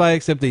have anybody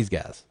except these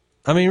guys?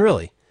 I mean,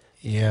 really?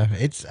 Yeah,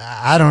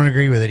 I don't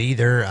agree with it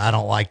either. I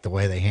don't like the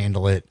way they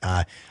handle it.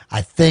 I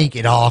think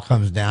it all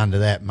comes down to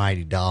that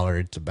mighty dollar.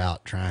 It's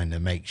about trying to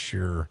make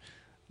sure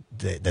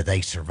that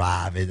they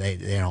survive. They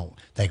don't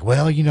think,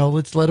 well,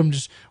 let's let them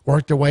just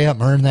work their way up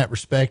and earn that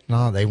respect.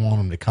 No, they want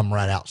them to come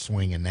right out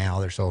swinging now.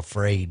 They're so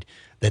afraid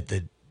that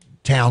the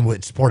town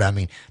wouldn't support it. I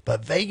mean,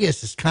 but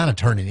Vegas is kind of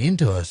turning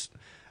into a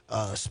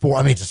sport.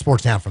 I mean, it's a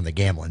sports town from the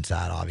gambling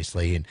side,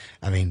 obviously. And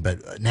I mean,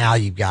 but now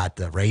you've got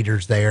the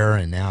Raiders there,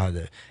 and now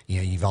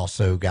you've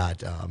also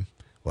got, now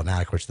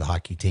of course the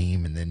hockey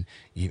team. And then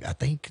I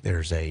think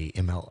there's I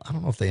don't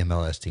know if the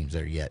MLS team's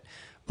there yet.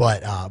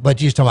 But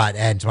you just talk about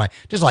adding somebody,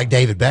 just like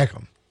David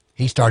Beckham.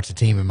 He starts a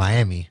team in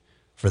Miami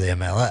for the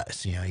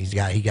MLS.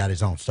 He got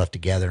his own stuff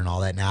together and all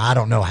that. Now I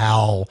don't know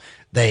how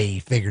they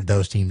figured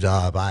those teams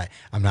up.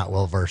 I'm not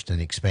well versed in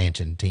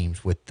expansion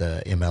teams with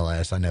the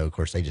MLS. I know, of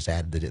course, they just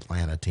added the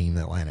Atlanta team,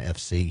 the Atlanta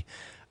FC.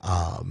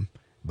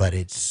 But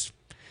it's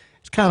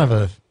kind of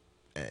a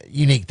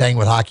unique thing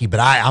with hockey.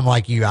 But I'm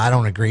like you. I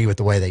don't agree with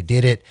the way they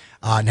did it.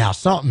 Now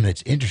something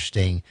that's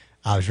interesting.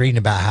 I was reading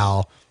about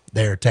how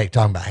they're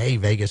talking about, hey,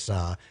 Vegas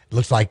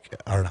looks like,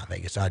 or not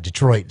Vegas,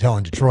 Detroit,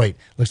 telling Detroit,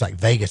 looks like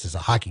Vegas is a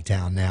hockey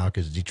town now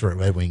because Detroit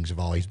Red Wings have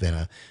always been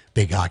a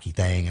big hockey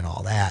thing and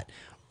all that.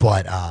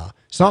 But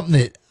something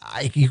that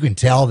you can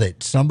tell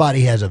that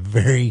somebody has a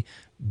very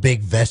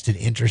big vested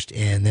interest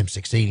in them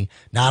succeeding,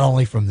 not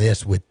only from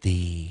this with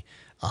the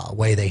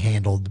way they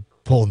handled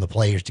pulling the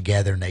players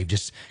together, and they've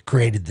just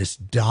created this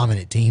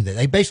dominant team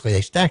that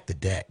they stacked the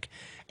deck.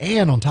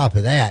 And on top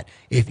of that,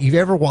 if you've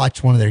ever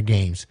watched one of their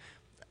games,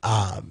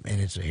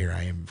 and here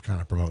I am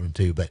kind of promoting them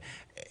too, but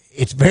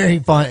it's very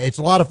fun. It's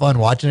a lot of fun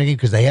watching a game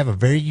because they have a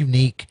very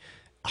unique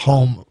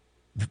home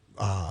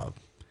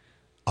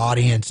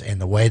audience and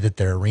the way that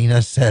their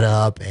arena's set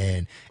up.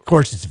 And of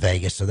course it's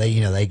Vegas, so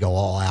they go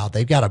all out.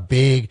 They've got a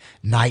big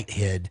night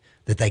head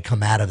that they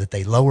come out of that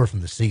they lower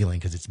from the ceiling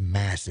because it's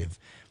massive.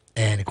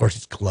 And of course,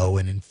 it's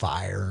glowing and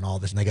fire and all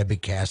this. And they got a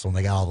big castle, and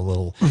they got all the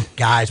little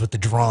guys with the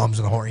drums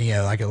and the horn,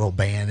 like a little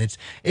band.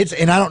 It's.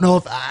 And I don't know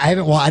if I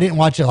didn't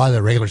watch a lot of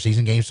the regular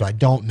season games, so I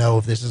don't know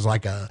if this is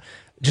like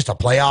just a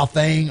playoff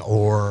thing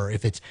or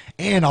if it's.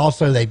 And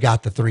also, they've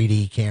got the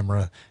 3D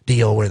camera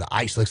deal where the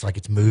ice looks like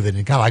it's moving,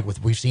 and kind of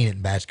like we've seen it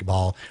in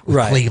basketball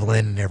with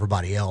Cleveland and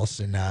everybody else.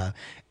 And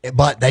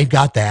but they've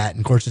got that, and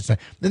of course,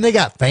 then they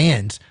got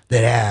fans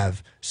that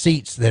have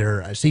seats that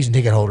are season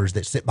ticket holders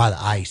that sit by the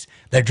ice.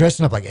 They're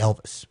dressing up like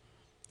Elvis.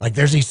 Like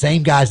there's these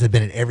same guys that have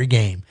been at every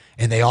game,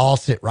 and they all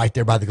sit right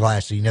there by the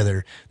glass. So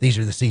these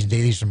are the season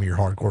tickets. These are some of your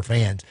hardcore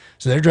fans.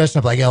 So they're dressing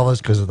up like Elvis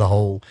because of the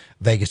whole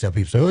Vegas stuff.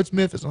 People say, "Oh, it's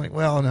Memphis." I'm like,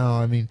 well, no.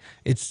 I mean,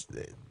 it's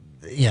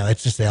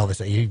just Elvis.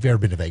 If you've ever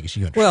been to Vegas,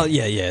 you understand. Well,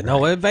 yeah. Right?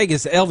 No,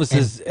 Vegas,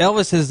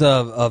 Elvis is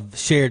a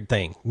shared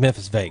thing.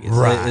 Memphis, Vegas,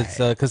 right? It's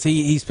because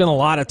he spent a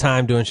lot of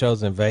time doing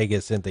shows in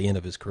Vegas at the end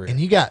of his career. And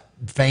you got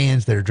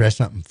fans that are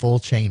dressed up in full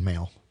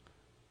chainmail,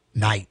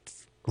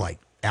 nights like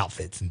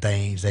outfits and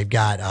things. They've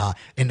got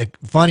and the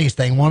funniest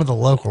thing, one of the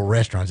local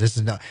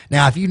restaurants.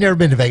 Now, if you've never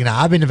been to Vegas, now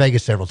I've been to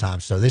Vegas several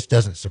times, so this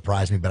doesn't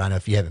surprise me. But I know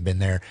if you haven't been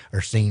there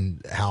or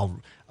seen how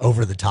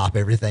over the top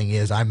everything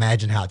is, I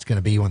imagine how it's going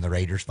to be when the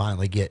Raiders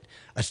finally get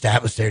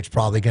established there. It's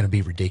probably going to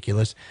be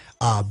ridiculous.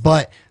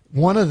 But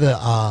one of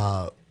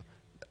the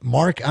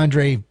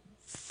Marc-Andre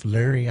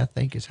Fleury, I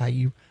think is how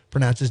you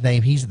pronounce his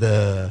name. He's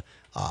the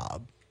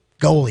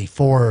goalie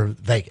for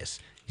Vegas.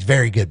 He's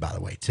very good, by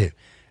the way, too.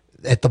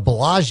 At the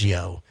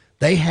Bellagio,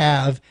 they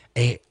have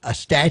a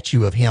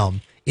statue of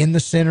him in the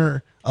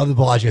center of the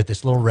Bellagio at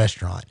this little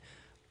restaurant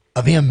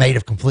of him made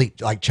of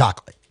complete like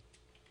chocolate.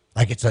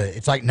 Like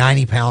it's like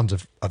 90 pounds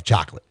of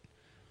chocolate.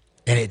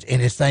 And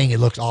it's saying it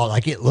looks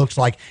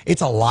like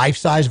it's a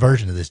life-size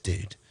version of this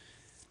dude.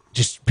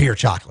 Just pure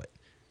chocolate.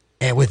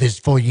 And with his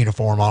full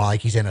uniform on,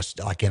 like he's in a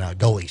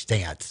goalie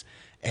stance.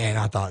 And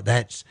I thought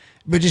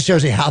but it just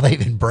shows you how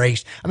they've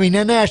embraced. I mean,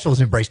 now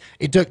Nashville's embraced.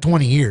 It took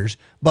 20 years,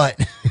 but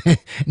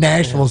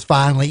Nashville's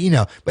finally,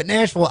 but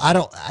Nashville,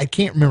 I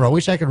can't remember. I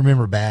wish I could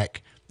remember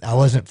back. I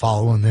wasn't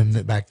following them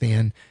back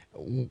then.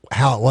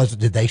 How it was,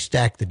 did they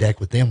stack the deck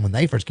with them when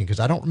they first came? Because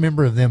I don't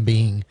remember of them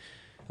being.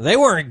 They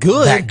weren't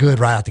good. That good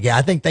right out the gate.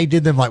 I think they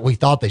did them like we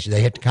thought they should.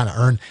 They had to kind of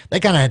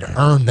had to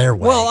earn their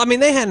way. Well, I mean,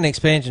 they had an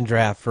expansion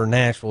draft for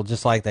Nashville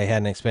just like they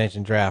had an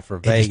expansion draft for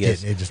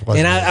Vegas. It just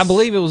wasn't. And I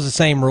believe it was the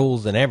same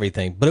rules and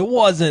everything, but it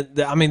wasn't.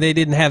 I mean, they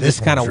didn't have this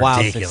kind of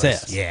wild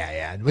success.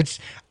 Yeah. Which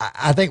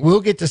I think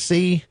we'll get to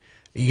see.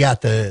 You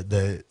got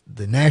the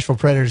Nashville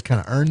Predators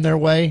kind of earned their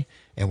way,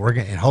 and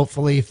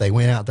hopefully if they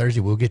win out Thursday,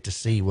 we'll get to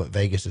see what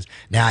Vegas is.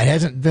 Now, it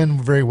hasn't been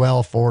very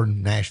well for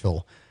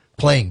Nashville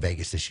playing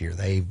Vegas this year.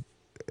 They've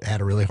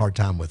had a really hard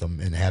time with them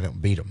and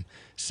haven't beat them.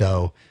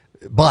 So,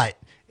 but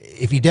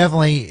if you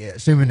definitely,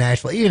 assuming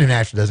Nashville, even if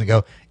Nashville doesn't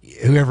go,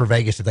 whoever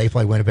Vegas, if they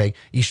play Winnipeg,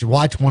 you should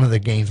watch one of the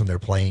games when they're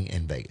playing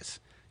in Vegas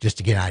just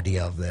to get an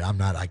idea of that. I'm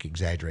not like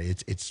exaggerating.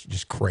 It's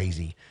just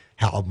crazy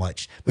how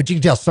much, but you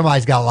can tell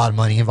somebody's got a lot of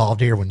money involved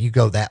here. When you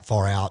go that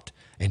far out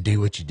and do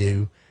what you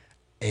do,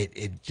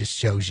 it just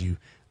shows you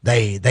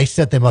they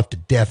set them up to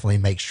definitely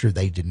make sure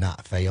they did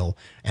not fail.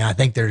 And I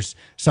think there's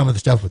some of the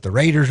stuff with the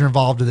Raiders are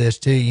involved with this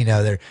too.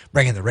 They're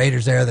bringing the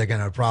Raiders there. They're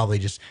going to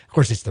probably of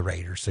course it's the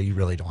Raiders, so you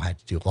really don't have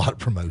to do a lot of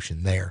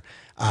promotion there.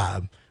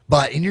 And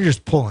you're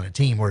just pulling a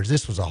team, whereas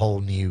this was a whole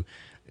new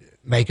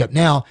makeup.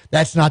 Now,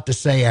 that's not to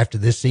say after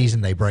this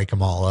season they break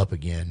them all up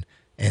again,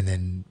 and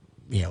then,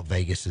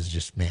 Vegas is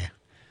just meh.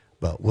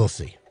 But we'll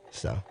see.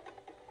 So,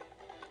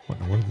 what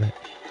in the world is that?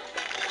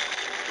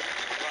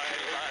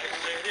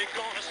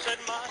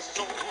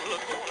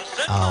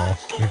 Oh,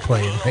 you're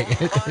playing.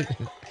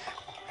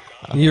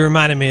 You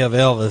reminded me of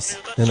Elvis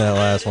in that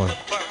last one.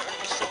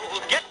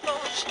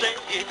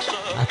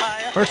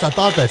 First, I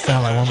thought that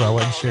sounded like one, but I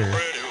wasn't sure.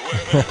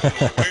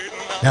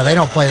 Now, they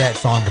don't play that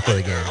song before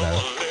the game,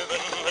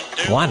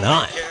 though. Why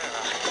not?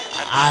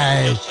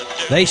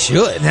 They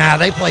should. Nah,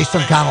 they play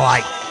some kind of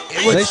like.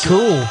 It's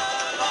cool.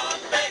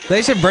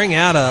 They should bring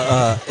out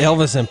a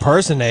Elvis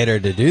impersonator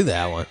to do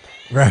that one.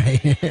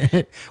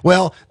 Right.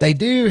 Well, they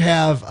do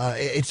have,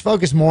 it's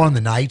focused more on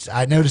the nights.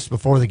 I noticed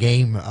before the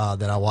game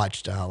that I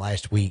watched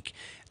last week,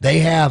 they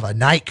have a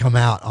knight come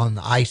out on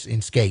the ice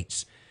in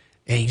skates,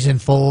 and he's in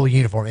full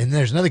uniform. And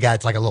there's another guy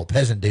that's like a little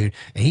peasant dude,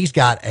 and he's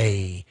got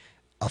a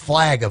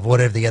flag of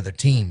whatever the other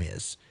team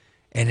is.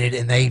 And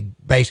they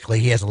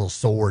basically, he has a little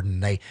sword,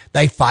 and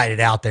they fight it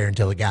out there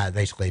until the guy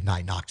basically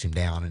knight knocks him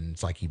down, and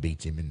it's like he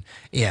beats him. And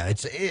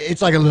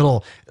it's like a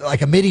little,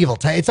 like a medieval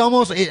time. It's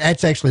almost,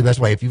 that's actually the best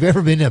way. If you've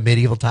ever been to a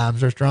medieval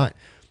times restaurant,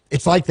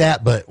 it's like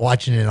that, but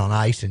watching it on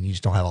ice, and you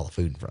just don't have all the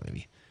food in front of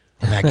you.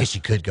 I mean, I guess you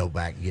could go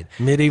back and get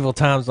medieval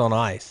times on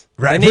ice.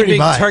 Right, they need big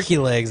much. Turkey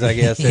legs, I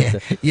guess.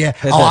 Yeah.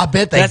 I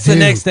bet they that's do. the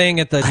next thing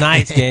at the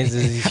Knights games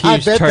is these huge I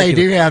bet turkey they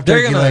do have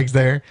turkey legs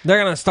there.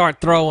 They're going to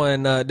start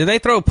throwing. Do they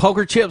throw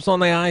poker chips on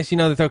the ice?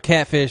 They throw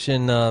catfish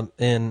in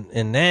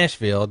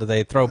Nashville. Do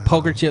they throw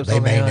poker chips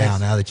on the ice? They may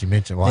now that you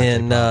mentioned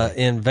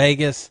in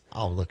Vegas.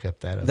 I'll look up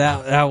that.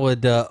 That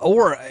would,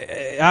 or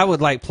I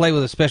would like play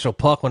with a special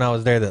puck when I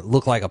was there that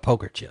looked like a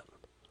poker chip.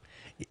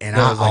 And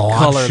that was like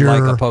colored sure,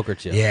 like a poker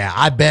chip. Yeah,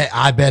 I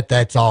bet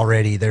that's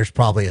already. There's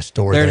probably a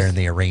store there in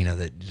the arena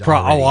that.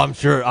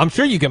 I'm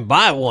sure you can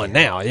buy one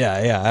now.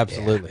 Yeah,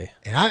 absolutely.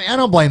 Yeah. And I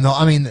don't blame them.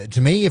 I mean,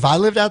 to me, if I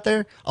lived out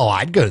there,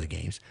 I'd go to the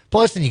games.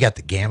 Plus, then you got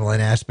the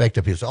gambling aspect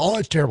of people say, "Oh,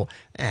 it's terrible."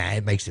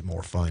 It makes it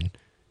more fun.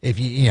 If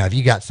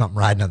you got something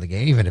riding on the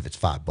game, even if it's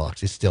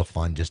 $5, it's still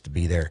fun just to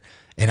be there.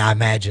 And I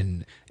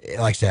imagine,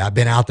 like I said, I've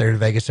been out there to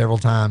Vegas several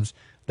times.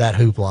 That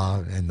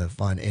hoopla and the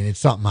fun, and it's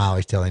something I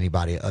always tell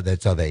anybody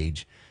that's of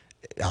age.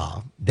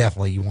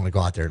 Definitely, you want to go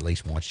out there at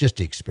least once just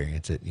to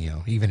experience it.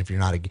 Even if you're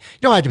not you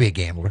don't have to be a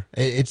gambler.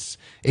 It's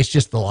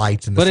just the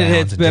lights and the sounds.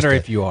 But it's better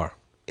if you are.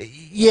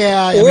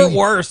 Yeah, or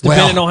worse,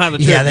 depending on how the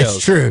trip goes. Yeah, that's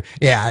goes. true.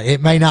 Yeah,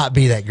 it may not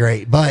be that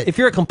great, but if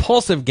you're a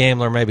compulsive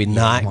gambler, maybe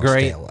not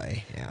great. Stay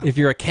away. Yeah. If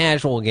you're a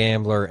casual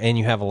gambler and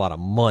you have a lot of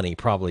money,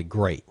 probably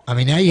great. I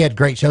mean, now you had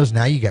great shows.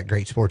 Now you got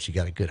great sports. You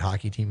got a good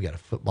hockey team. You got a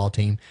football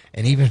team.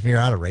 And even if you're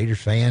not a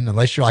Raiders fan,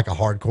 unless you're like a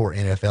hardcore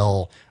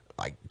NFL,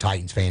 like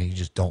Titans fan, and you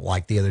just don't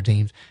like the other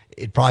teams,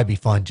 it'd probably be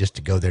fun just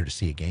to go there to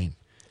see a game.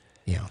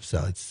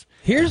 So it's.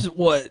 Here's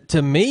what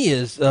to me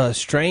is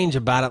strange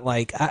about it.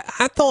 Like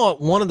I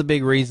thought one of the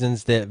big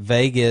reasons that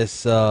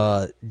Vegas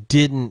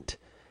didn't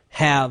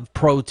have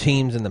pro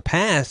teams in the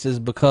past is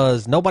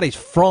because nobody's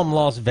from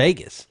Las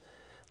Vegas.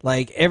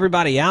 Like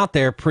everybody out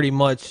there, pretty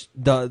much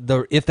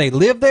if they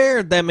live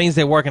there, that means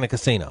they work in a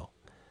casino.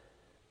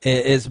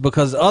 It's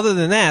because other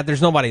than that,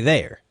 there's nobody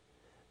there.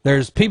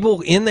 There's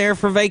people in there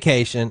for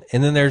vacation,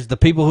 and then there's the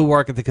people who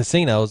work at the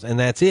casinos, and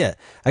that's it.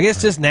 I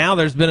guess just now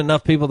there's been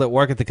enough people that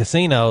work at the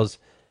casinos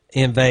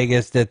in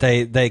Vegas that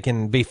they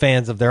can be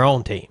fans of their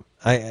own team.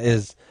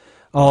 Is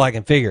all I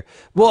can figure.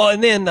 Well,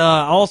 and then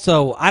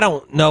also, I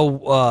don't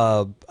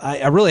know.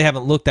 I really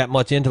haven't looked that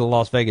much into the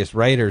Las Vegas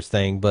Raiders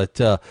thing, but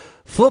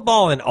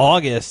football in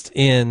August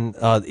in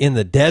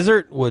the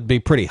desert would be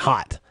pretty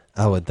hot,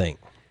 I would think.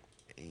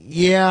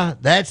 Yeah,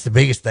 that's the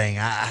biggest thing.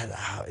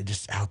 I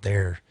just out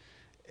there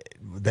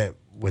that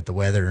with the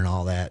weather and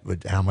all that,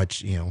 with how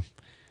much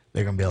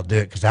they're gonna be able to do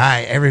it. Because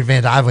every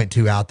event I went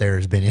to out there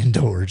has been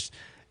indoors,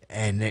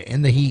 and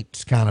in the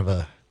heat's kind of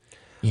a.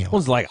 It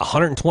was like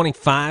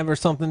 125 or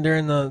something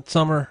during the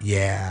summer.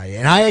 Yeah,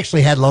 and I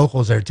actually had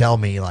locals there tell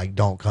me, like,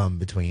 don't come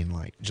between,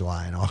 like,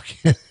 July and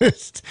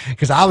August.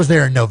 Because I was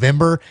there in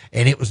November,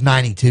 and it was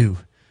 92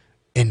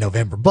 in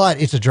November.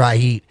 But it's a dry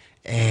heat,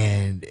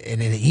 and in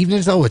the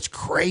evenings, though, it's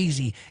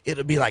crazy.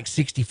 It'll be like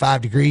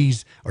 65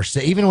 degrees, or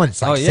even when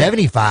it's like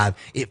 75,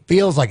 it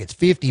feels like it's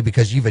 50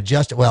 because you've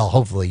adjusted. Well,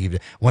 hopefully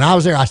when I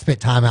was there, I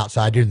spent time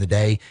outside during the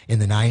day in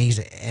the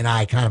 90s, and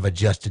I kind of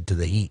adjusted to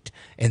the heat.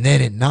 And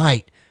then at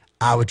night,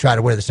 I would try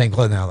to wear the same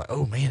clothing. I was like,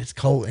 oh man, it's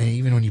cold. And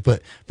even when you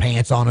put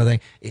pants on or anything,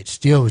 it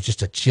still was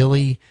just a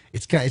chilly.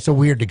 It's so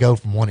weird to go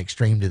from one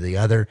extreme to the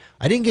other.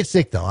 I didn't get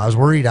sick though. I was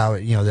worried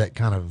that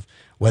kind of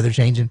weather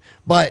changing.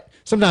 But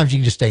sometimes you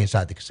can just stay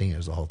inside the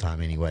casinos the whole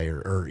time anyway,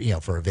 or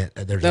for event.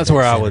 That's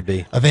where I would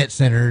be. Event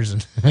centers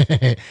and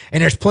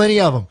and there's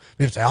plenty of them.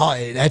 People say,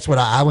 oh, that's what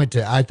I went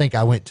to. I think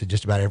I went to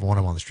just about every one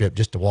of them on the Strip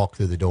just to walk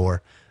through the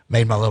door.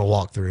 Made my little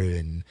walk through,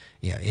 and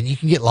and you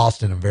can get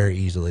lost in them very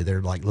easily.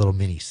 They're like little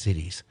mini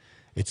cities.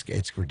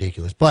 It's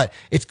ridiculous, but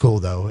it's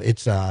cool though.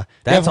 It's that's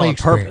definitely on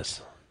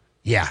purpose.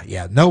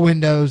 Yeah. No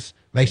windows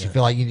makes you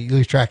feel like you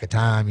lose track of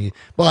time.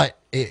 But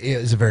it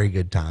was a very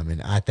good time,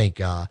 and I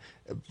think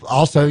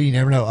also you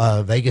never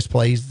know. Vegas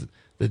plays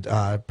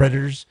the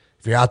Predators.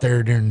 If you're out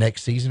there during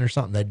next season or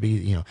something, that'd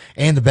be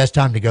And the best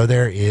time to go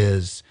there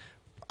is,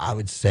 I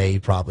would say,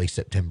 probably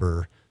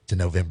September to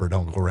November.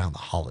 Don't go around the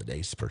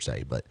holidays per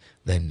se, but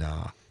then.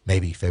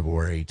 Maybe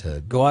February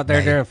to go out there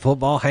May. During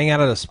football, hang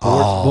out at a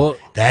sports book.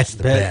 That's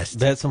the best.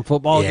 Bet some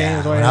football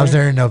games. When I was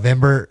there in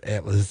November,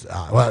 it was it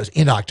was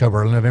in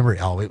October, early November.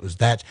 It was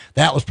that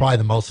was probably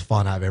the most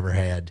fun I've ever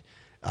had.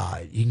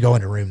 You can go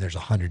in a room. There's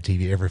 100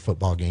 TV. Every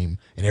football game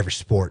and every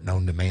sport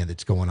known to man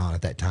that's going on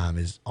at that time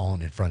is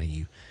on in front of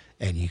you,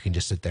 and you can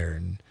just sit there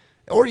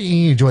or you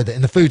can enjoy that.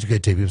 And the food's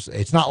good too.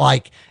 It's not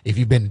like if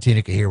you've been to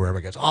Tunica here where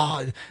everybody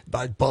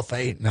goes,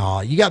 buffet.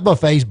 No, you got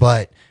buffets,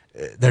 but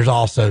there's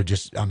also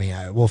just,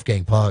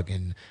 Wolfgang Puck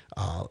and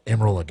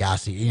Emeril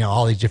Lagasse,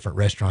 all these different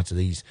restaurants of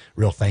these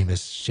real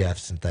famous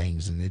chefs and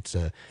things, and it's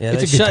a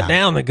they shut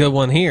down the good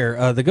one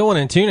here. The good one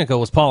in Tunica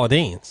was Paula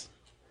Dean's,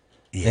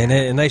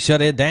 and they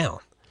shut it down,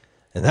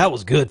 and that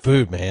was good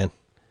food, man.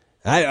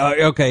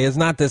 It's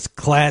not this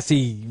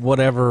classy,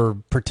 whatever,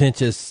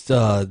 pretentious,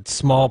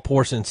 small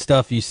portion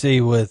stuff you see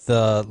with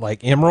like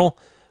Emeril,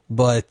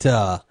 but.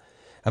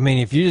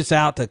 If you're just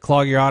out to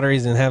clog your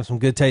arteries and have some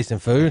good tasting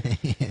food,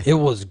 it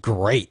was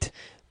great.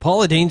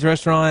 Paula Dean's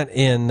restaurant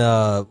in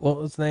what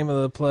was the name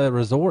of the play?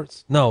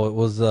 Resorts? No, it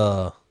was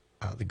the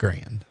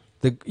Grand.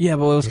 But it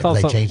was called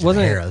they changed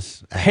wasn't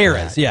Harrah's.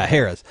 Harrah's, yeah,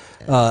 Harrah's.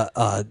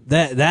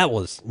 That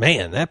was,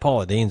 man, that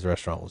Paula Dean's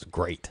restaurant was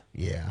great.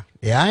 Yeah,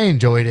 I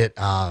enjoyed it.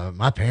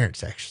 My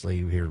parents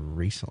actually here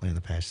recently in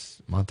the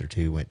past month or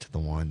two went to the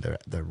one.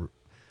 I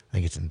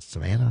think it's in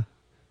Savannah.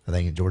 I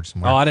think in Georgia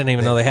somewhere. Oh, I didn't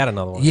even know they had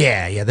another one.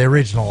 Yeah, the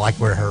original, like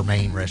where her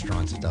main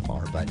restaurants and stuff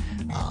are. But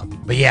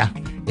yeah,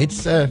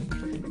 it's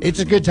it's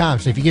a good time.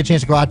 So if you get a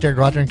chance to go out there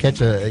and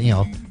catch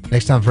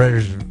next time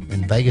Predators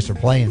in Vegas are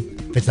playing,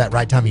 if it's that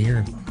right time of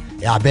year,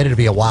 I bet it'll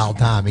be a wild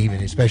time,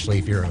 even especially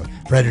if you're a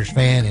Predators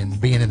fan and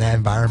being in that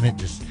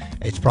environment.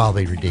 It's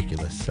probably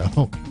ridiculous.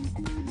 So,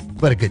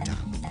 but a good time.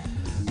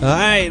 All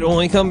right, when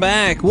we come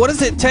back, what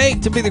does it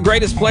take to be the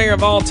greatest player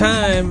of all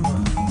time?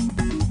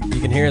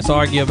 You can hear us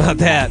argue about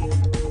that.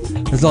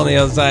 It's on the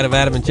other side of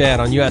Adam and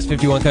Chad on US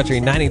 51 Country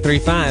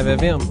 93.5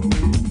 FM.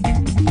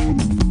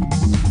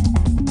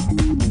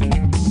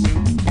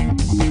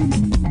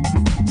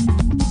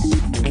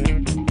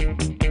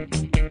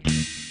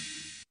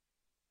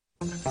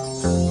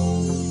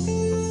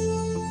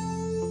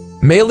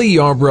 Maley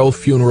Yarbrough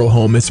Funeral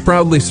Home has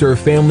proudly served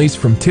families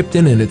from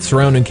Tipton and its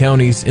surrounding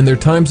counties in their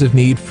times of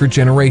need for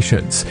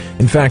generations.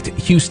 In fact,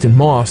 Houston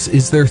Moss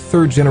is their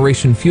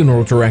third-generation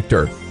funeral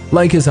director.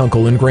 Like his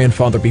uncle and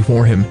grandfather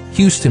before him,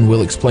 Houston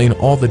will explain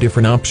all the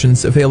different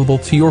options available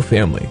to your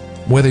family.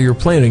 Whether you're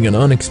planning an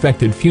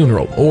unexpected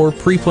funeral or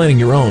pre-planning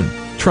your own,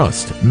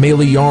 trust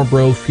Maley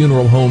Yarbrough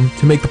Funeral Home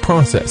to make the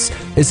process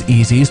as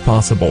easy as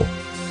possible.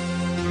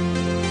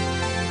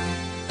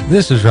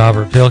 This is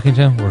Robert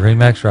Pilkington with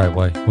RE/MAX Right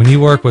Way. When you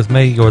work with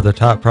me, you're the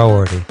top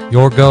priority.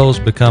 Your goals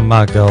become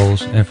my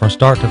goals, and from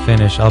start to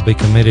finish, I'll be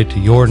committed to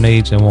your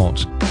needs and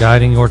wants,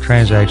 guiding your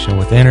transaction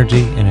with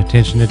energy and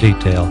attention to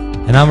detail.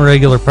 And I'm a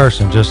regular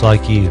person just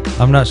like you.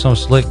 I'm not some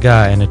slick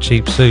guy in a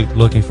cheap suit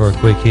looking for a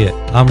quick hit.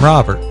 I'm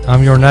Robert.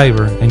 I'm your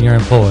neighbor and your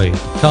employee.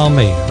 Call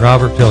me,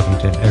 Robert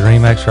Pilkington, at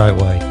RE/MAX Right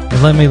Way,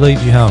 and let me lead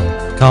you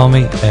home. Call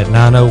me at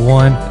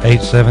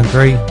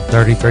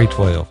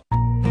 901-873-3312.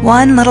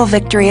 One little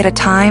victory at a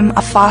time,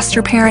 a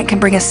foster parent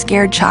can bring a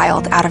scared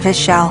child out of his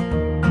shell.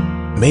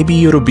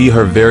 Maybe it'll be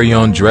her very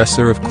own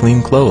dresser of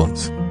clean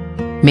clothes.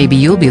 Maybe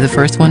you'll be the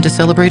first one to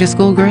celebrate a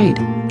school grade.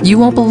 You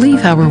won't believe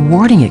how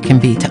rewarding it can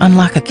be to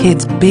unlock a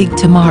kid's big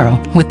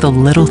tomorrow with the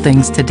little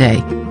things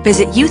today.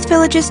 Visit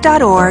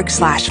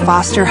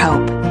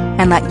youthvillages.org/fosterhope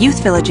and let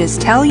Youth Villages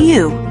tell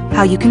you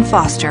how you can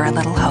foster a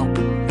little hope.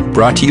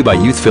 Brought to you by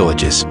Youth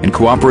Villages in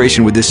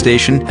cooperation with this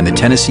station and the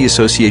Tennessee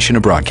Association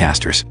of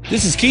Broadcasters.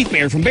 This is Keith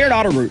Baird from Baird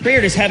Auto Group.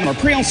 Baird is having our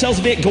pre-owned sales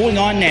event going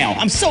on now.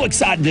 I'm so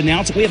excited to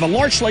announce that we have a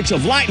large selection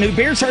of light new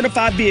Baird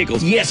certified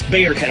vehicles. Yes,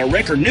 Baird had a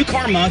record new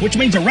car month, which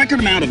means a record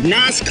amount of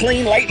nice,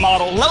 clean, late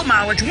model, low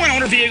mileage, one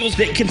owner vehicles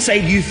that can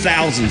save you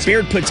thousands.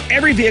 Baird puts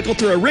every vehicle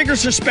through a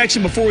rigorous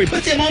inspection before we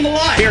put them on the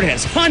lot. Baird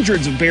has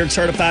hundreds of Baird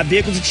certified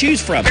vehicles to choose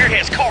from. Baird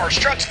has cars,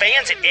 trucks,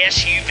 vans, and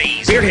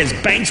SUVs. Baird has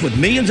banks with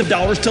millions of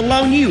dollars to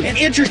loan you and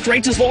interest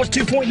rates as low as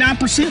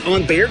 2.9%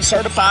 on Baird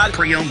certified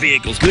pre-owned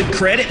vehicles. Good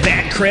credit,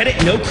 bad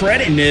credit, no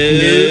credit,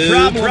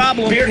 no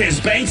problem. Baird has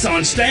banks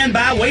on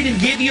standby waiting to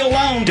give you a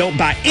loan. Don't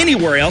buy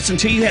anywhere else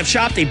until you have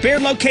shopped a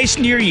Baird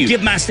location near you.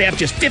 Give my staff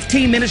just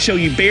 15 minutes to show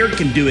you Baird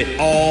can do it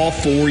all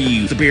for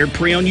you. The Baird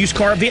pre-owned used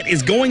car event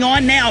is going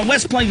on now in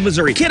West Plains,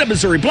 Missouri, Kidder,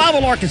 Missouri,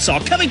 Blytheville, Arkansas,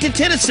 Covington,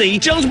 Tennessee,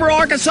 Jonesboro,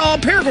 Arkansas,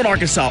 Paragould,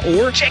 Arkansas,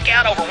 or check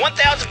out over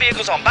 1,000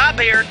 vehicles on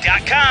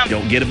buybaird.com.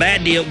 Don't get a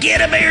bad deal, get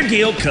a Baird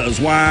deal,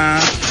 cause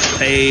why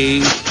pay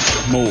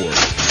more?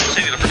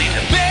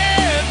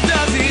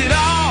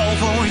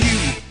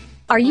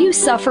 Are you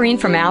suffering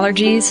from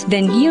allergies?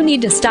 Then you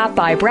need to stop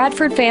by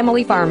Bradford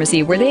Family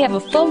Pharmacy, where they have a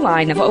full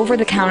line of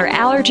over-the-counter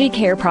allergy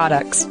care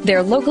products.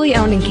 They're locally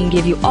owned and can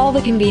give you all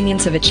the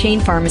convenience of a chain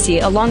pharmacy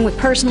along with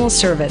personal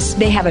service.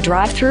 They have a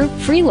drive-through,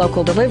 free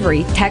local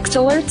delivery, text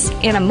alerts,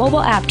 and a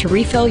mobile app to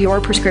refill your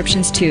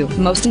prescriptions too.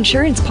 Most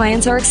insurance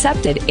plans are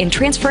accepted, and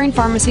transferring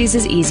pharmacies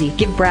is easy.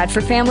 Give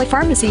Bradford Family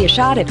Pharmacy a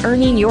shot at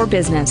earning your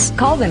business.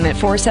 Call them at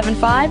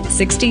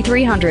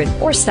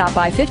 475-6300 or stop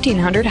by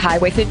 1500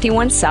 Highway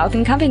 51 South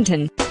in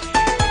Covington.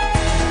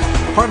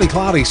 Partly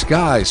cloudy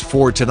skies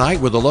for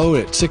tonight with a low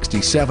at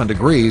 67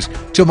 degrees.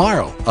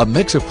 Tomorrow, a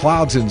mix of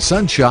clouds and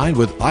sunshine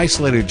with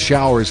isolated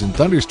showers and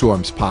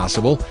thunderstorms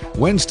possible.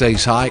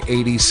 Wednesday's high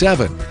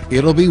 87.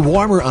 It'll be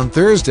warmer on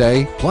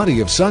Thursday,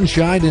 plenty of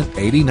sunshine and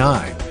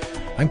 89.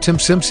 I'm Tim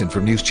Simpson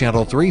from News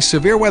Channel 3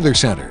 Severe Weather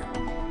Center.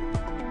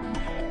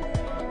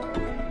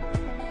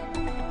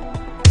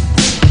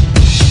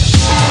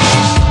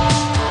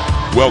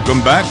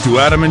 Welcome back to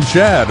Adam and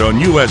Chad on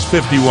US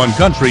 51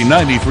 Country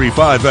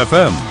 93.5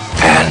 FM.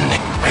 And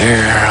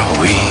here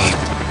we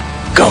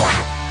go.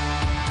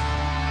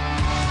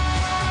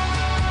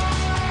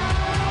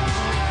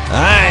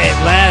 All right,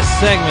 last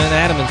segment,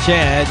 Adam and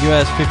Chad,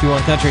 US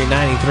 51 Country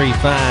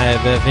 93.5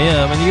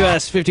 FM and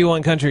US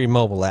 51 Country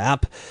mobile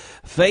app.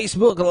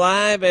 Facebook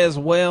Live as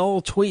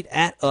well. Tweet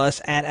at us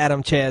at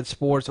Adam Chad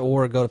Sports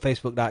or go to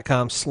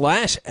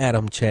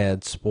facebook.com/Adam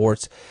Chad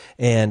Sports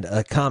and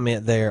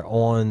comment there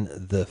on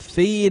the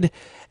feed.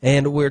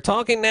 And we're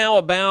talking now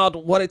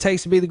about what it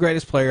takes to be the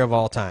greatest player of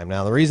all time.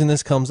 Now, the reason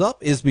this comes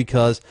up is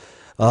because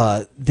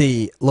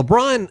the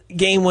LeBron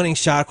game-winning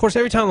shot, of course,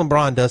 every time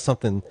LeBron does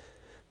something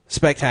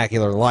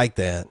spectacular like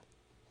that,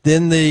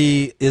 then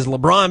the is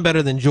LeBron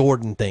better than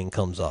Jordan thing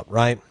comes up,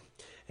 right?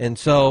 And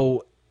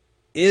so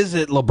is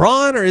it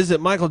LeBron or is it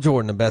Michael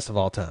Jordan the best of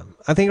all time?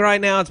 I think right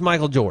now it's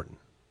Michael Jordan.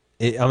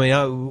 I'm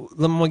going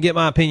to get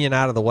my opinion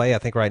out of the way. I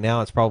think right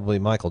now it's probably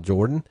Michael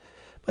Jordan.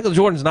 Michael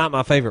Jordan's not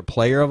my favorite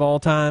player of all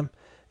time,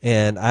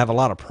 and I have a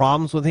lot of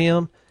problems with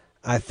him.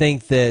 I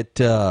think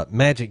that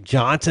Magic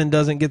Johnson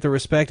doesn't get the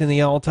respect in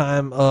the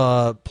all-time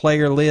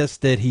player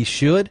list that he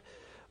should,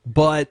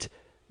 but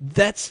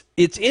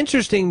it's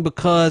interesting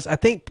because I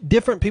think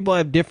different people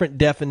have different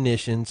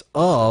definitions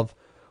of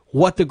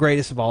what the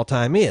greatest of all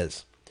time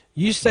is.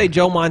 You say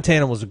Joe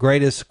Montana was the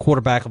greatest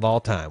quarterback of all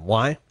time.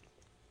 Why?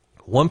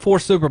 Won 4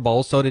 Super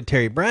Bowls, so did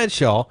Terry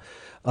Bradshaw,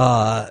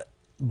 but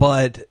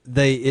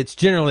it's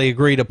generally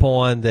agreed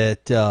upon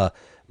that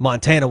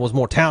Montana was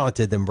more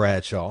talented than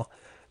Bradshaw.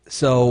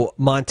 So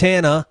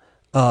Montana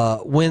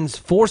wins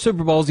 4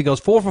 Super Bowls. He goes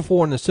 4 for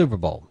 4 in the Super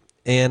Bowl.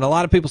 And a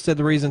lot of people said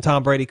the reason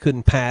Tom Brady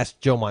couldn't pass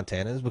Joe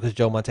Montana is because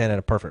Joe Montana had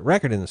a perfect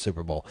record in the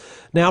Super Bowl.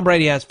 Now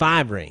Brady has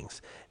 5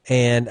 rings,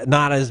 and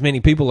not as many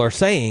people are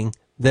saying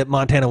that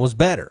Montana was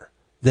better.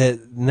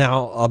 That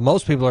now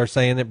most people are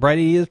saying that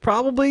Brady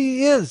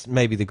is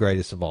maybe the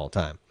greatest of all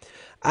time.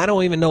 I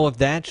don't even know if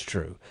that's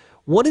true.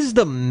 What is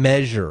the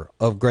measure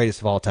of greatest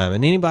of all time?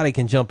 And anybody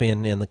can jump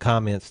in the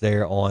comments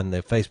there on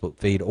the Facebook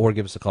feed or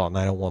give us a call at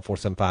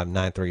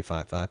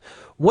 901-475-9355.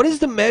 What is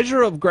the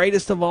measure of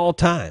greatest of all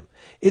time?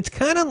 It's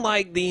kind of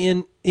like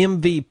the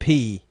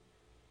MVP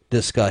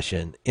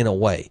discussion in a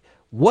way.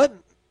 What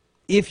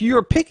if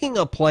you're picking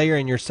a player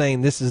and you're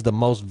saying this is the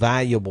most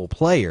valuable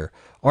player,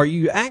 are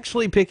you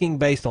actually picking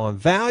based on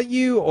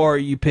value, or are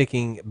you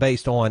picking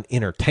based on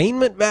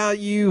entertainment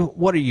value?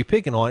 What are you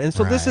picking on? And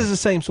so this is the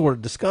same sort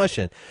of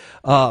discussion.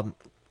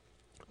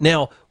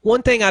 Now,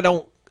 one thing I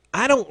don't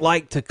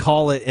like to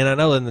call it, and I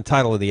know in the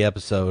title of the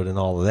episode and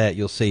all of that,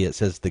 you'll see it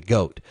says the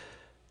GOAT.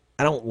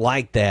 I don't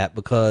like that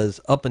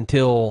because up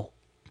until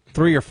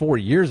 3 or 4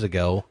 years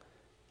ago,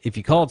 if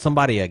you called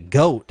somebody a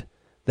GOAT,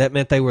 that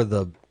meant they were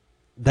the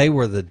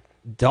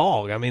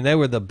dog. I mean, they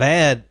were the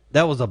bad.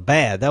 That was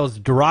a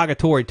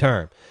derogatory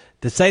term.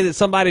 To say that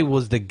somebody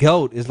was the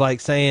GOAT is like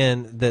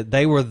saying that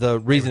they were the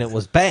reason it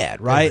was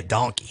bad, right? The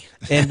donkey.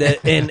 and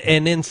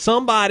then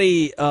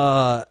somebody,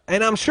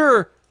 and I'm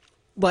sure,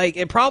 like,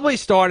 it probably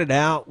started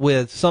out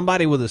with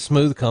somebody with a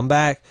smooth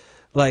comeback.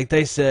 Like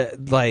they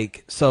said,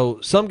 like, so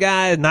some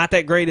guy not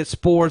that great at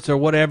sports or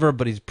whatever,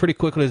 but he's pretty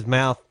quick with his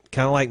mouth,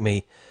 kind of like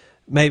me.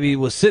 Maybe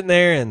was sitting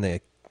there and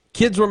the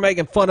kids were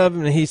making fun of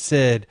him, and he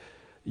said,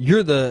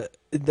 "You're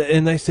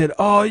and they said,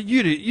 "Oh,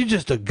 you're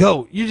just a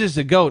GOAT. You're just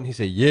a GOAT." And he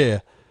said, "Yeah,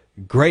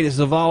 greatest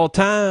of all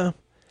time,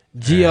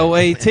 GOAT."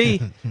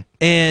 And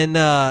and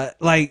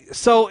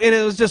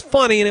it was just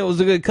funny, and it was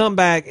a good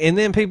comeback. And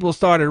then people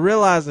started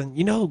realizing,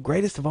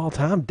 greatest of all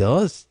time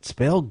does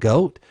spell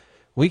GOAT.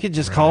 We could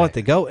just call it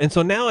the GOAT. And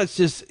so now it's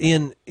just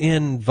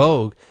in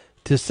vogue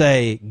to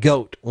say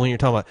GOAT when you're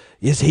talking about,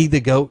 is he the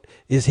GOAT?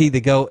 Is he the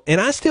GOAT?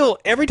 And I still,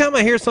 every time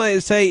I hear somebody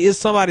say, is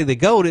somebody the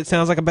GOAT, it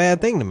sounds like a bad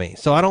thing to me.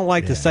 So I don't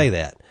like to say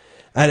that.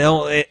 I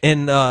don't,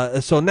 and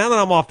so now that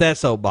I'm off that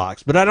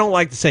soapbox, but I don't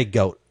like to say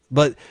GOAT.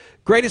 But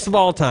greatest of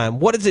all time,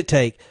 what does it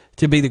take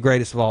to be the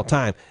greatest of all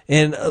time?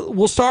 And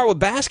we'll start with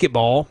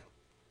basketball.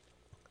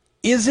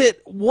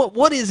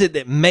 What is it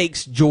that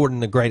makes Jordan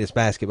the greatest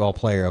basketball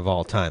player of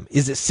all time?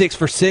 Is it 6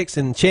 for 6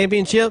 in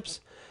championships?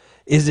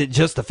 Is it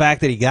just the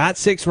fact that he got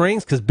 6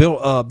 rings? Because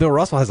Bill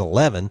Russell has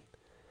 11.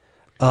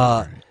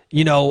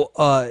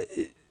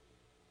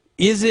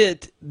 Is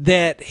it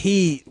that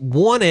he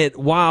won it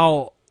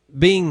while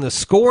being the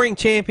scoring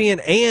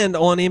champion and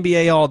on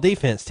NBA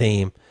All-Defense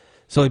team?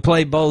 So he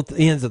played both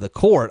ends of the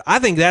court. I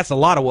think that's a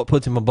lot of what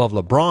puts him above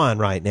LeBron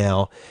right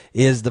now,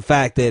 is the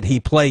fact that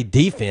he played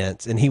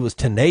defense and he was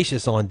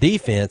tenacious on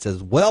defense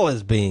as well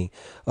as being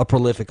a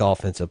prolific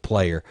offensive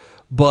player.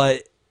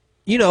 But,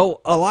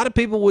 a lot of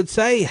people would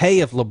say, hey,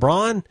 if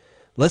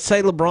let's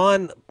say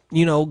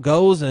LeBron,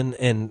 goes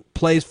and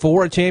plays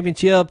for a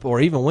championship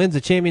or even wins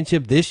a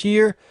championship this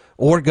year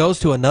or goes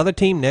to another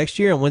team next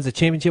year and wins a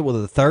championship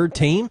with a third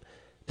team,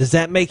 does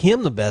that make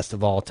him the best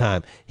of all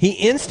time? He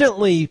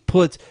instantly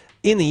puts,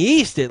 in the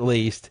East at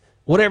least,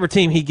 whatever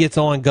team he gets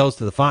on goes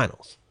to the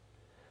finals.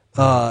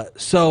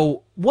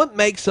 So what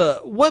makes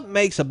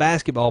a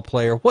basketball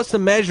player, what's the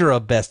measure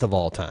of best of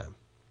all time?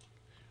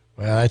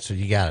 Well, that's what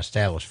you got to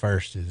establish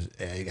first. Is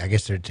I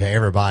guess to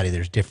everybody,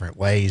 there's different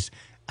ways.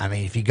 I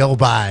mean, if you go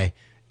by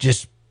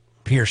just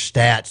pure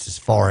stats as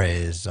far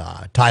as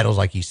titles,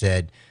 like you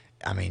said,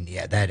 I mean,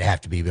 yeah, that'd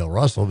have to be Bill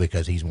Russell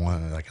because he's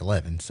won like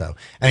 11. So,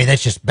 I mean,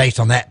 that's just based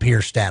on that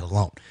pure stat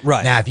alone.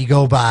 Right. Now, if you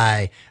go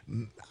by,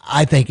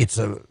 I think it's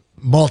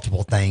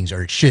multiple things,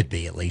 or it should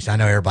be at least. I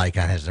know everybody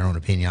kind of has their own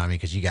opinion on me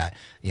because you got,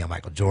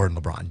 Michael Jordan,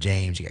 LeBron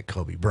James, you got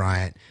Kobe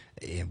Bryant,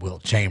 and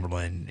Wilt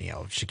Chamberlain,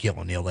 Shaquille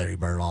O'Neal, Larry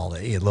Bird, all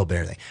that, a little bit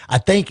of everything. I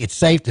think it's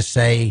safe to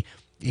say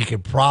you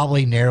could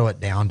probably narrow it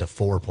down to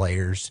 4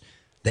 players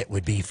that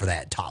would be for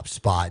that top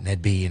spot, and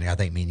that'd be, and I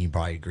think me and you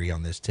probably agree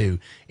on this too,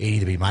 it'd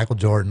either be Michael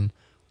Jordan,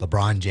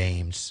 LeBron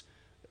James,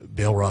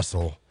 Bill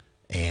Russell,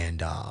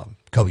 and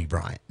Kobe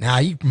Bryant. Now,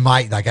 you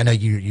might, I know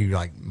you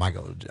like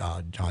Michael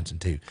Johnson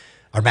too.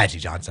 or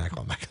Magic Johnson. I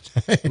call him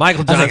Michael.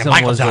 Michael Johnson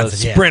was a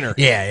sprinter.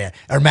 Yeah.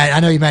 Or I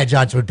know Magic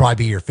Johnson would probably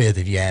be your fifth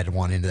if you added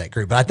one into that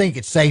group. But I think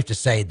it's safe to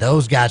say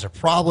those guys are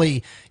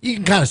probably, you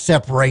can kind of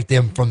separate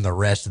them from the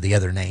rest of the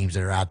other names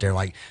that are out there.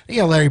 Like,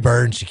 Larry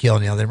Bird and Shaquille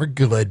O'Neal, they were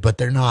good, but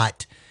they're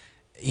not,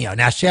 now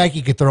Shaq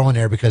you could throw in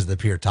there because of the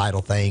pure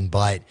title thing.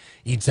 But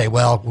you'd say,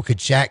 well, could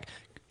Shaq,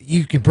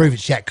 you can prove that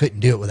Shaq couldn't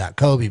do it without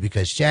Kobe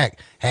because Shaq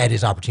had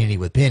his opportunity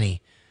with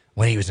Penny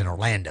when he was in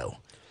Orlando.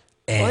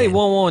 And he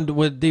won one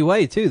with D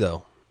Wade too,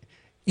 though.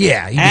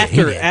 Yeah, he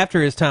did.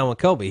 After his time with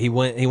Kobe, he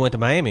went to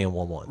Miami and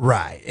won one.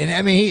 Right, and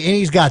I mean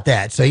he's got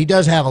that, so he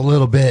does have a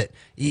little bit.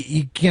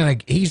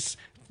 He's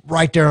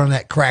right there on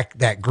that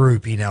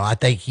group. I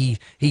think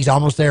he's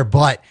almost there,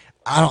 but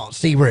I don't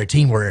see where a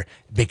team where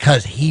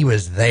because he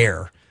was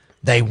there,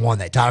 they won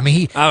that time. I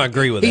mean, I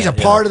agree with he's that.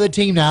 He's a part of the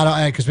team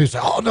now because people say,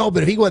 "Oh no,"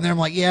 but if he wasn't there, I'm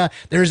like, yeah,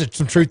 there's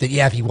some truth that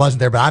if he wasn't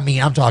there, but I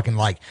mean, I'm talking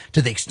like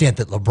to the extent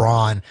that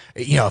LeBron,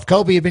 if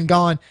Kobe had been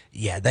gone,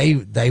 they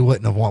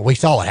wouldn't have won. We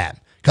saw what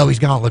happened. Kobe's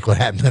gone. Look what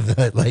happened to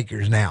the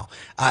Lakers now.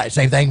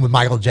 Same thing with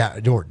Michael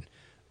Jordan.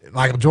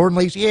 Michael Jordan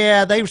leaves.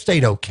 Yeah, they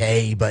stayed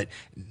okay, but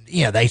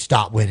they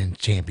stopped winning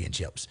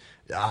championships.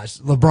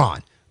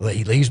 LeBron,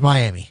 he leaves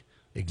Miami.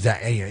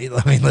 Exactly.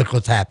 I mean, look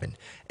what's happened.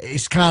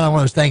 It's kind of one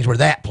of those things where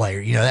that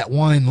player, that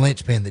one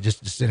linchpin that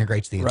just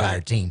disintegrates the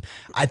entire team.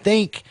 I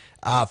think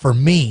for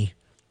me,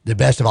 the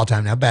best of all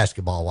time now,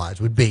 basketball wise,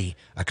 would be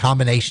a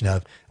combination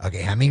of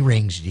how many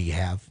rings do you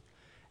have?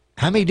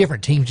 How many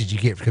different teams did you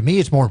get? For me,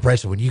 it's more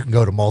impressive when you can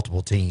go to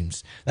multiple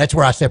teams. That's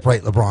where I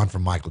separate LeBron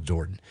from Michael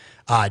Jordan.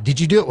 Did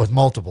you do it with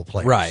multiple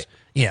players? Right.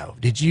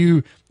 Did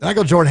you?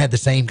 Michael Jordan had the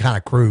same kind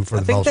of crew for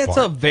the most part.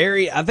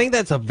 I think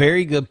that's a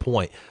very good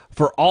point.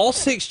 For all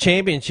 6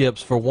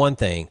 championships, for one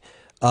thing,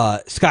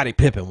 Scottie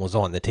Pippen was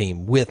on the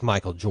team with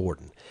Michael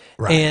Jordan.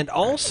 Right. And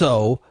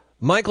also,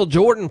 Michael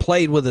Jordan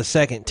played with a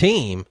second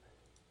team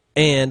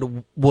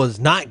and was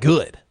not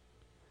good.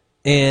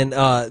 And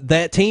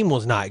that team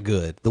was not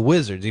good. The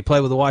Wizards. He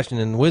played with the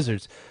Washington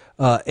Wizards.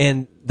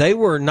 And they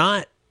were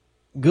not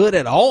good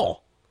at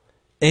all.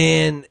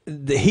 And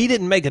he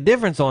didn't make a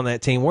difference on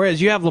that team.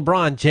 Whereas you have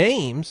LeBron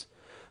James,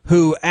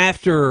 who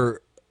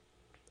after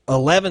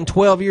 11,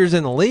 12 years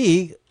in the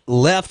league,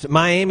 left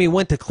Miami,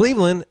 went to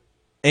Cleveland,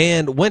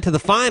 and went to the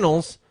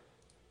finals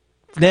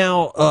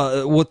now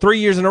with 3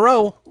 years in a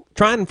row,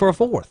 trying for a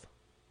fourth.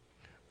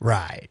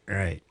 Right.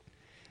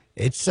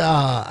 It's,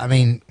 I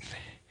mean,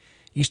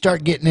 you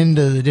start getting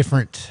into the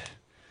different,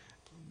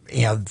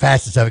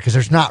 facets of it because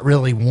there's not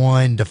really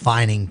one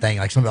defining thing.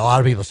 Like a lot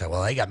of people say,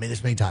 well, they got me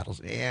this many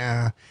titles.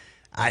 Yeah.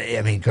 I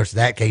mean, of course, in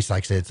that case,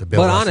 like I said, it's a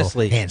Bill Russell,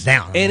 honestly, hands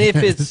down. And if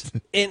it's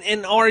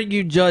and are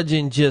you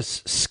judging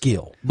just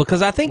skill?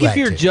 Because I think if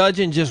you're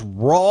judging just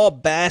raw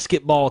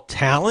basketball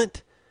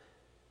talent,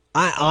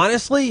 I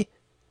honestly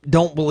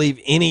don't believe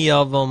any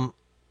of them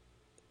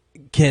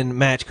can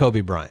match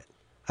Kobe Bryant.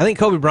 I think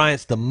Kobe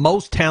Bryant's the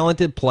most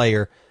talented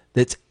player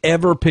that's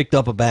ever picked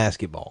up a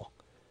basketball.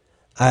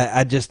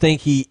 I just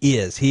think he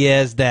is. He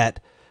has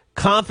that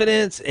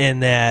confidence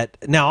and that.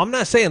 Now, I'm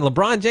not saying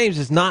LeBron James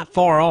is not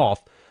far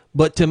off,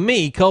 but to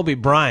me, Kobe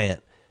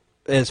Bryant,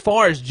 as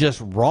far as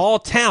just raw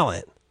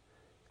talent,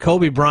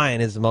 Kobe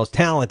Bryant is the most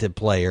talented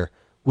player,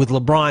 with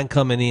LeBron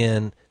coming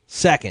in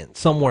second,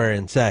 somewhere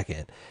in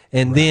second.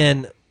 And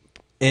then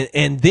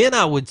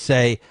I would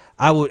say,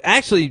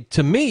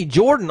 to me,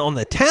 Jordan on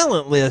the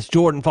talent list,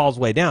 Jordan falls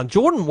way down.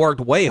 Jordan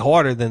worked way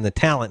harder than the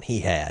talent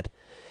he had.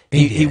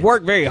 He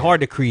worked very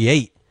hard to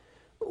create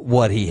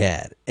what he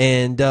had.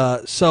 And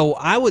so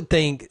I would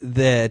think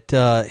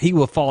that he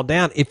will fall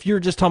down if you're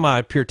just talking about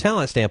a pure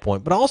talent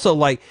standpoint. But also,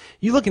 like,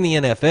 you look in the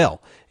NFL,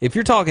 if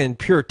you're talking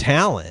pure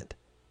talent,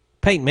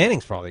 Peyton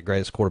Manning's probably the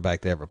greatest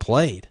quarterback that ever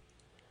played.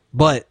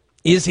 But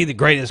is he the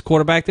greatest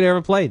quarterback that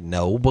ever played?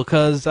 No,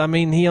 because, I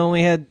mean,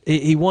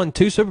 he won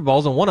 2 Super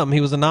Bowls, and one of them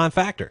he was a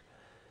non-factor.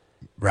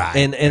 Right.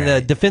 And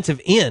the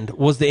defensive end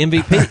was the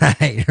MVP.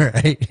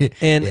 Right.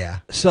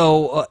 And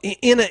so,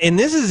 and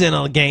this is in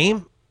a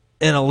game,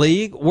 in a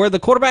league, where the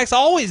quarterback's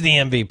always the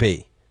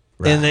MVP.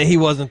 Right. And that he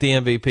wasn't the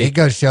MVP. It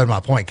goes to show my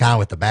point, kind of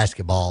with the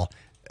basketball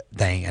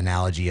thing,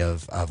 analogy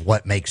of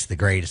what makes the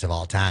greatest of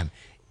all time.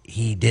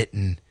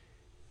 They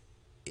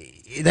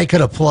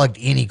could have plugged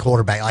any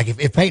quarterback. Like,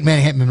 if Peyton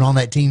Manning hadn't been on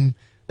that team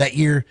that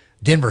year,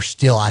 Denver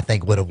still, I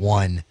think, would have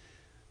won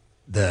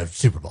the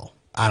Super Bowl.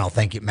 I don't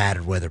think it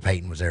mattered whether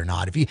Peyton was there or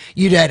not. If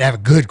you'd had to have a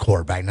good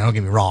quarterback. Now, don't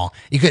get me wrong.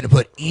 You couldn't have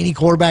put any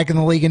quarterback in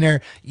the league in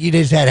there. You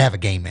just had to have a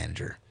game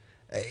manager.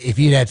 If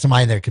you'd had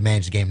somebody in there who could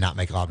manage the game, not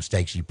make a lot of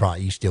mistakes,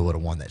 you still would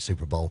have won that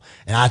Super Bowl.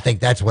 And I think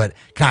that's what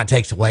kind of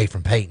takes away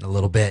from Peyton a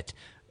little bit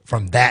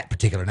from that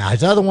particular. Now,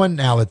 his other one,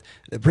 now with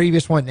the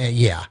previous one,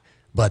 yeah.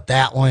 But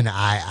that one,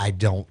 I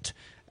don't.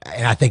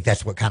 And I think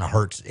that's what kind of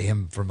hurts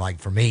him from, like,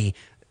 for me,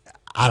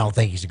 I don't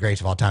think he's the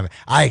greatest of all time.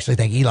 I actually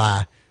think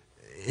Eli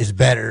is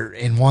better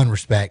in one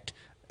respect,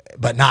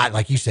 but not,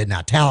 like you said, now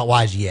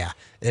talent-wise, yeah.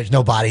 There's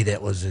nobody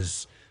that was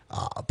as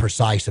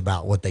precise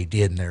about what they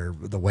did and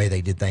the way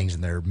they did things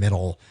and their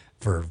mental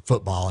for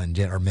football and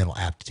or mental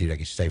aptitude, I guess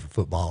you say, for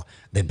football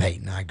than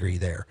Peyton. I agree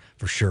there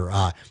for sure.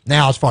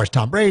 Now, as far as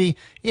Tom Brady,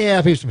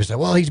 yeah, people say,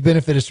 well, he's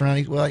benefited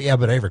surroundings. Well, yeah,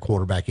 but every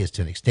quarterback is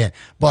to an extent.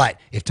 But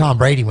if Tom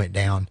Brady went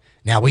down,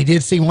 now we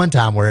did see one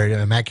time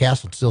where Matt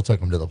Castle still took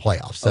him to the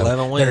playoffs. So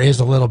 11 wins. there is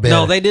a little bit.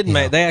 No, they didn't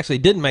make. They actually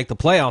didn't make the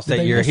playoffs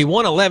that year. He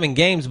won 11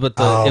 games, but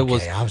the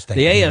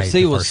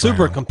AFC was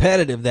super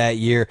competitive that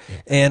year,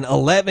 and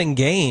 11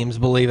 games,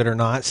 believe it or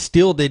not,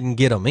 still didn't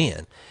get them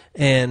in.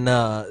 And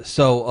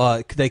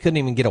so they couldn't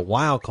even get a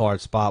wild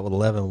card spot with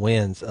 11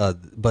 wins.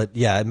 But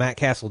yeah, Matt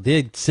Castle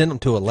did send them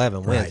to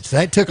 11 wins. Right, so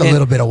that took a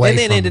little bit away. And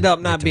then from ended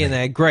up not being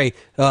that great.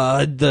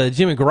 The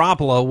Jimmy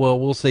Garoppolo, well,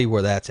 we'll see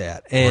where that's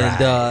at.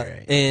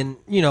 And and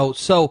you know,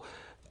 so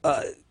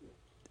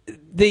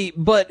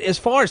but as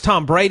far as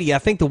Tom Brady, I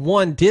think the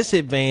one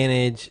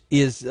disadvantage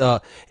is,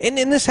 and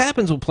this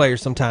happens with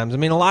players sometimes. I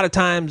mean, a lot of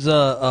times,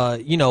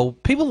 you know,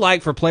 people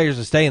like for players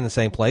to stay in the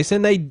same place,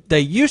 and they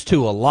used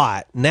to a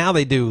lot. Now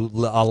they do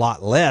a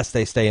lot less.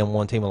 They stay in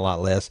one team a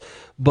lot less.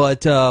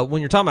 But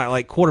when you're talking about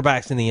like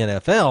quarterbacks in the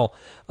NFL,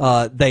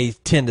 they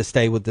tend to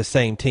stay with the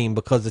same team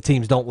because the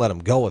teams don't let them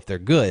go if they're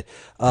good.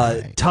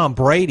 Tom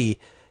Brady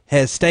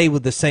has stayed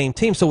with the same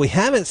team, so we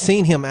haven't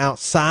seen him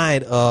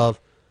outside of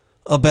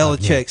a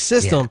Belichick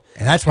system. Yeah.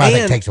 And that's why I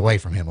think it takes away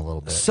from him a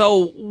little bit.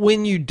 So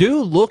when you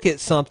do look at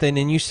something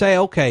and you say,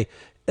 okay,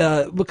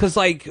 because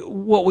like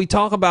what we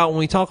talk about when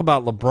we talk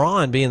about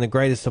LeBron being the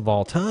greatest of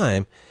all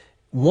time,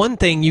 one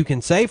thing you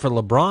can say for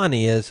LeBron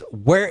is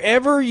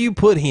wherever you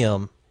put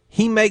him,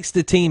 he makes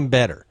the team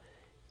better.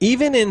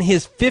 Even in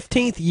his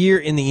 15th year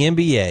in the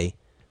NBA,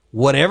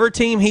 whatever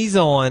team he's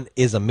on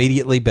is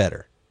immediately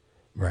better.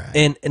 Right.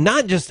 And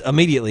not just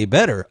immediately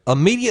better,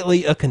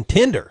 immediately a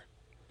contender.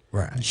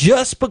 Right.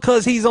 Just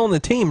because he's on the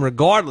team,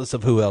 regardless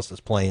of who else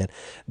is playing.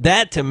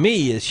 That, to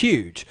me, is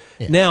huge.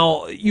 Yeah.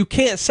 Now, you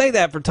can't say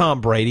that for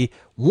Tom Brady.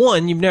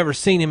 One, you've never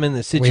seen him in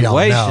the situation.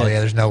 We don't know. Yeah,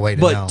 there's no way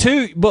to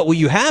know. But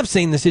you have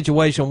seen the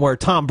situation where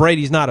Tom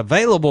Brady's not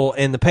available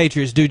and the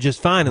Patriots do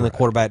just fine in the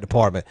quarterback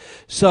department.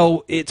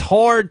 So it's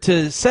hard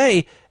to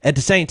say. At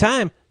the same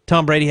time,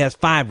 Tom Brady has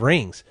 5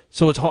 rings.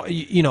 So it's hard,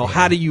 you know,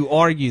 how do you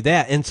argue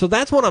that? And so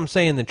that's what I'm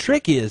saying the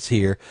trick is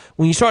here.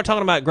 When you start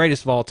talking about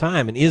greatest of all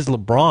time, and is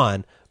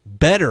LeBron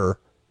better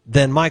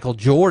than Michael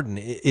Jordan?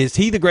 Is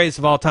he the greatest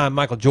of all time?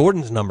 Michael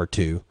Jordan's number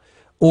 2,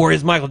 or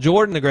is Michael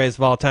Jordan the greatest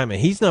of all time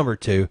and he's number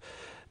 2?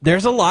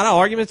 There's a lot of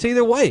arguments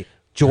either way.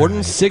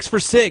 Jordan's 6 for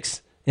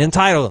 6 in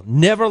title,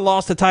 never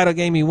lost a title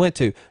game he went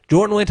to.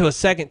 Jordan went to a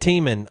second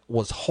team and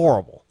was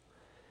horrible,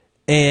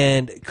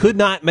 and could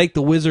not make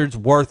the Wizards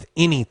worth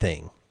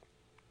anything.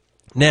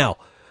 Now,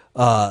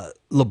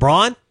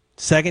 LeBron,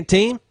 second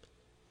team,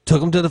 took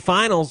them to the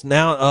finals.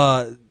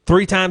 Now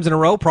 3 times in a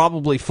row,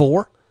 probably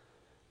 4.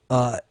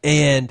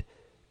 And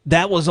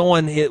that was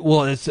on it.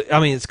 Well,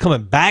 it's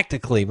coming back to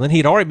Cleveland.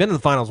 He'd already been to the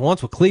finals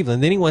once with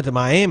Cleveland. Then he went to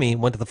Miami,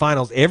 went to the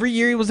finals every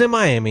year he was in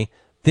Miami.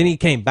 Then he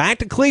came back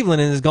to Cleveland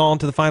and has gone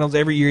to the finals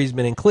every year he's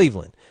been in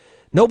Cleveland.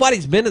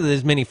 Nobody's been to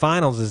as many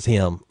finals as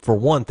him, for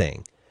one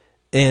thing.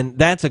 And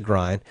that's a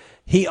grind.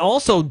 He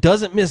also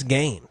doesn't miss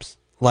games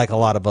like a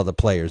lot of other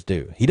players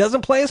do. He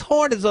doesn't play as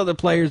hard as other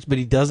players, but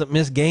he doesn't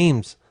miss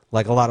games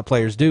like a lot of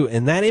players do.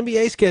 And that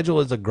NBA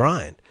schedule is a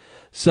grind.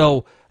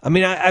 So, I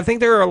mean, I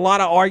think there are a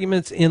lot of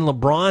arguments in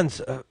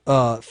LeBron's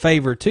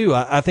favor, too.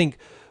 I think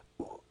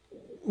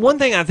one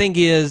thing I think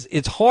is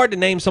it's hard to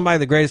name somebody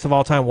the greatest of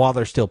all time while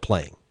they're still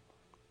playing.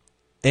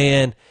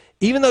 And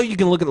even though you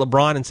can look at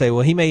LeBron and say,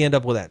 well, he may end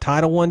up with that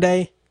title one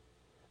day,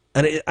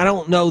 and I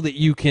don't know that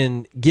you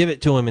can give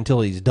it to him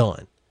until he's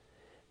done.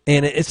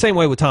 And it's the same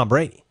way with Tom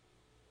Brady.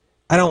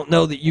 I don't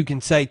know that you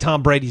can say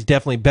Tom Brady's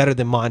definitely better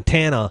than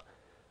Montana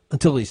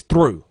until he's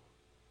through.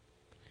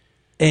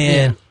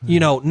 And, you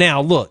know,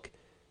 now look,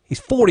 he's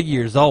 40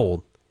 years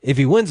old. If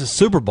he wins a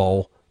Super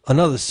Bowl,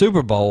 another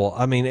Super Bowl,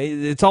 I mean,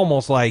 it's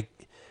almost like,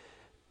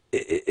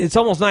 it's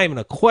almost not even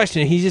a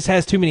question. He just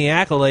has too many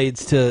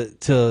accolades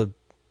to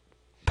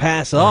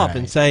pass up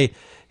and say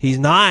he's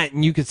not.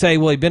 And you could say,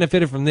 well, he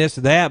benefited from this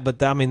or that.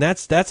 But, I mean,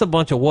 that's a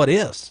bunch of what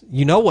ifs.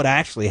 You know what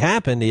actually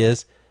happened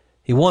is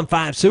he won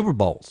 5 Super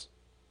Bowls.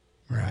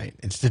 Right.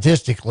 And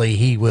statistically,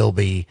 he will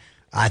be,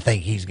 I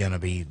think he's going to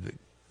be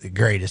the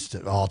greatest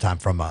of all time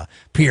from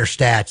pure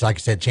stats. Like I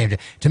said, champion.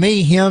 To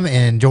me, him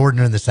and Jordan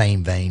are in the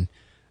same vein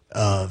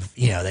of,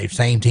 you know, they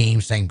same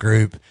team, same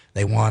group.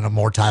 They won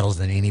more titles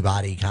than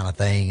anybody kind of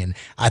thing. And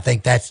I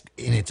think that's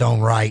in its own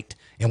right.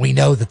 And we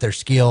know that they're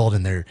skilled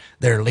and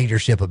their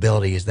leadership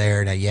ability is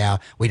there. Now, yeah,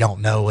 we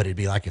don't know what it'd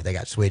be like if they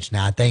got switched.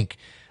 Now, I think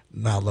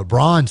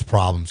LeBron's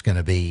problem is going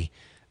to be,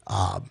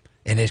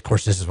 and of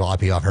course, this is what a lot of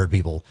people I've heard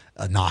people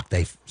knock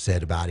they've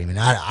said about him, and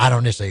I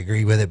don't necessarily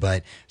agree with it.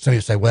 But some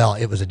people say, well,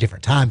 it was a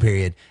different time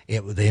period.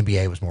 The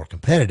NBA was more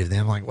competitive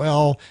then. I'm like,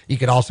 well, you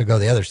could also go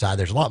the other side.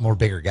 There's a lot more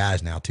bigger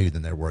guys now too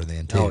than there were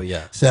then too. Oh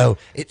yeah. So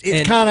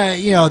it's kind of,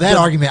 you know, that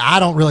argument. I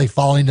don't really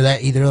fall into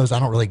that either of those. I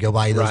don't really go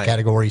by either of those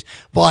categories.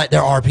 But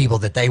there are people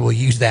that they will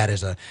use that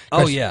as a.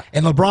 Yeah.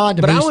 And LeBron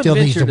to me still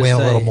needs to win a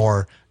little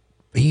more.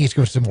 He needs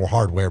to go some more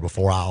hardware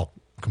before I'll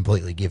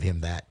completely give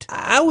him that.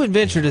 I would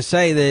venture to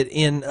say that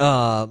in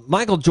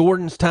Michael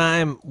Jordan's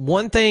time,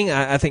 one thing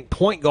I think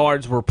point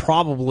guards were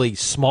probably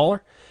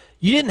smaller.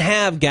 You didn't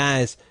have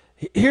guys.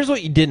 Here's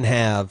what you didn't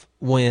have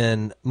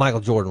when Michael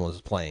Jordan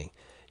was playing.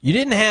 You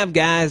didn't have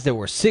guys that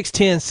were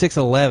 6'10",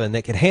 6'11",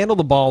 that could handle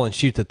the ball and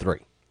shoot the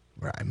three.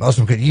 Right. Most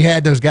of them could. You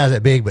had those guys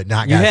that big, but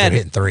not guys that were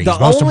hitting threes.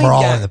 Most of them were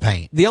all in the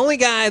paint. The only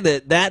guy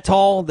that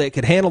tall that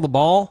could handle the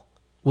ball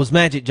was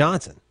Magic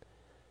Johnson.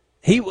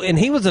 He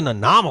was an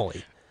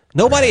anomaly.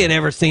 Nobody had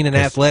ever seen an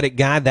athletic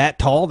guy that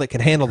tall that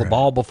could handle the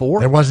ball before.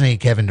 There wasn't any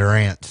Kevin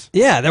Durant.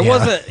 Yeah, there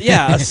wasn't.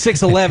 Yeah, a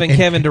 6'11"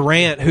 Kevin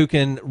Durant who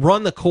can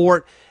run the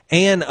court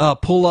and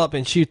pull up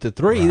and shoot the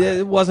three. Right.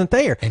 It wasn't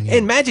there.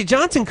 And Magic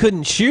Johnson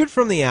couldn't shoot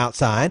from the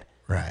outside.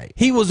 Right.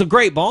 He was a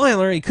great ball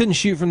handler. He couldn't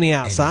shoot from the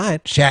outside.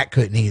 And Shaq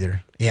couldn't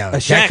either. Yeah,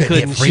 Shaq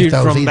couldn't shoot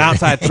from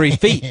outside 3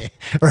 feet.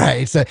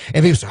 Right. So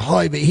if he was,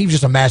 but he was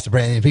just a master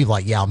player. And people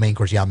like Yao Ming, of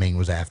course, Yao Ming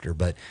was after,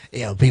 but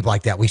people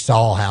like that, we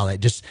saw how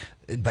that just.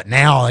 But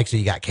now, like I said,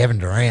 you got Kevin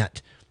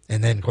Durant,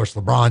 and then of course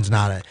LeBron's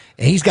not and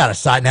he's got a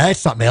size. Now that's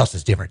something else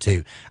that's different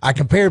too. I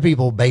compare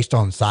people based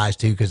on size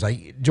too, because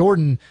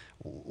Jordan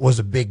was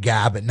a big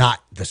guy, but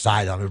not the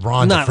size of it.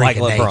 LeBron's not a freaking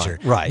like LeBron. nature.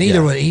 Right.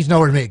 Neither was he's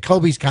nowhere near.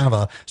 Kobe's kind of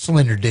a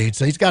slender dude,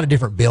 so he's got a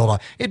different build on.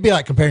 It'd be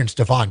like comparing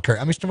Stephon Curry.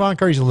 I mean, Stephon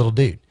Curry's a little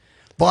dude,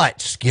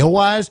 but skill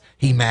wise,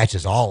 he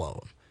matches all of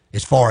them.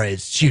 As far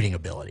as shooting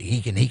ability,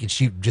 he can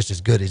shoot just as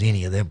good as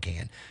any of them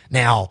can.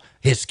 Now,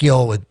 his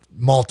skill with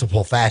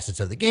multiple facets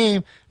of the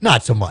game,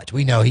 not so much.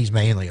 We know he's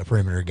mainly a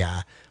perimeter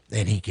guy,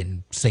 and he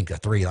can sink a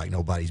three like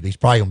nobody's. He's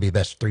probably going to be the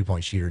best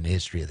 3-point shooter in the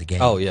history of the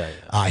game. Oh, yeah.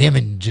 Him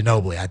and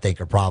Ginobili, I think,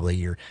 are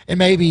probably and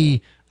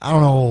maybe, I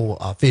don't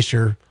know,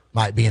 Fisher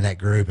might be in that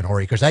group, and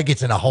Horry, because that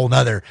gets in a whole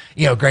nother,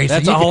 greatest.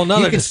 That's a whole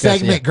nother discussion.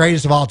 Segment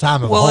greatest of all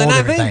time of a whole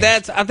different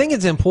thing. I think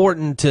it's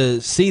important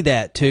to see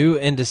that too,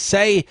 and to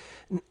say.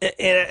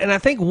 And I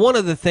think one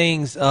of the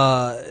things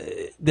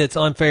that's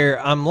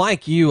unfair, I'm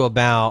like you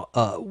about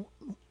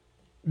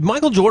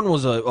Michael Jordan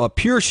was a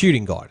pure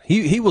shooting guard.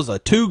 He was a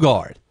 2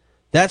 guard.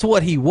 That's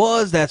what he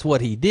was. That's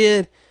what he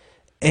did.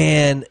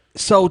 And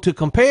so to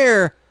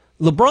compare,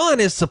 LeBron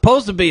is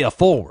supposed to be a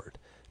forward.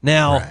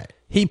 Now,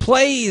 he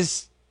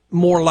plays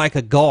more like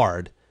a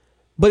guard,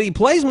 but he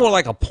plays more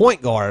like a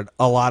point guard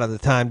a lot of the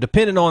time,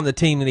 depending on the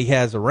team that he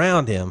has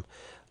around him.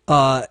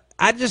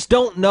 I just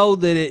don't know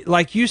that it,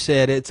 like you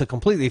said, it's a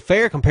completely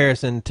fair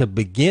comparison to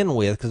begin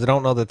with, because I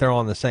don't know that they're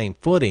on the same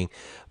footing.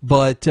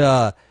 But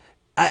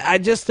I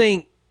just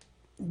think,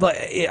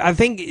 I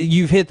think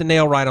you've hit the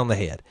nail right on the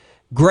head.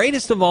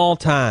 Greatest of all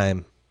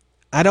time,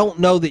 I don't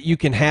know that you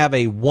can have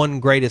a one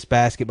greatest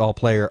basketball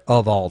player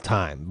of all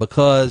time,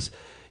 because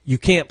you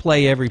can't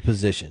play every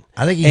position.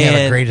 I think you can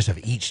have a greatest of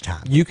each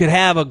time. You could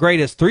have a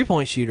greatest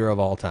 3-point shooter of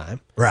all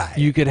time. Right.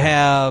 You could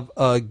have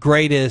a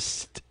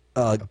greatest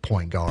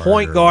point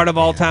guard of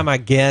all time, I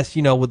guess,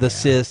 with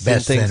assists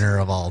best and things. Center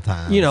of all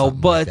time,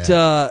 but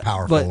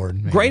power forward,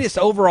 maybe. Greatest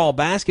overall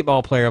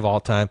basketball player of all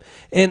time.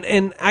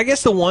 And I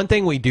guess the one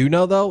thing we do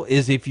know though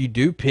is if you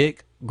do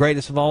pick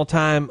greatest of all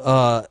time,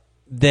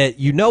 that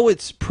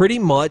it's pretty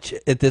much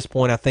at this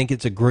point, I think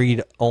it's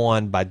agreed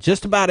on by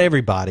just about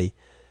everybody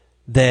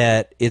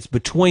that it's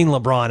between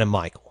LeBron and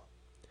Michael.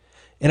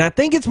 And I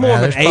think it's more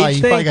of an age thing.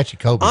 You probably got your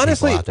Kobe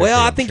honestly, people out there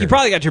I think you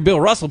probably got your Bill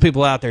Russell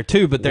people out there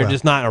too, but they're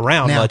just not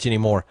around much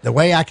anymore. The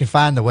way I can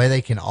find the way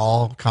they can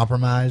all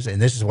compromise,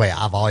 and this is the way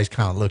I've always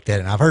kind of looked at it,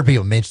 and I've heard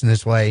people mention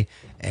this way,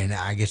 and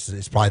I guess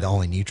it's probably the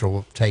only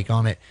neutral take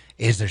on it,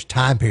 is there's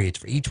time periods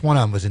for each one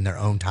of them was in their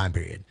own time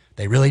period.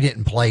 They really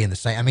didn't play in the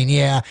same. I mean,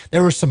 yeah,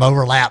 there was some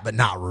overlap, but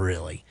not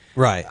really.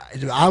 Right.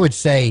 I would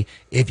say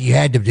if you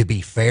had to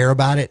be fair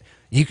about it,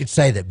 you could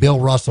say that Bill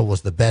Russell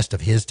was the best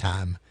of his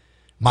time.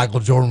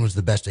 Michael Jordan was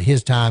the best of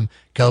his time.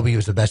 Kobe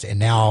was the best, and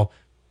now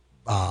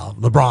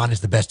LeBron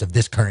is the best of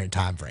this current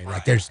time frame.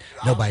 Like there's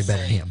nobody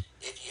better than him.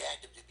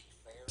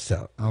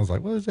 So I was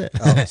like, "What is that?"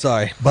 Oh,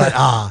 sorry, but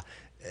I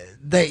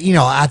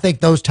think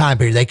those time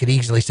periods they could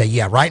easily say,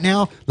 "Yeah, right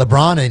now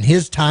LeBron in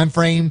his time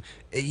frame."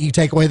 You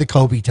take away the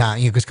Kobe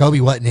time, because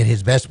Kobe wasn't in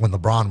his best when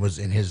LeBron was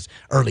in his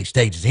early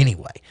stages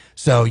anyway.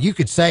 So you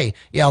could say,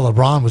 yeah,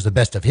 LeBron was the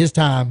best of his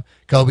time.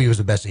 Kobe was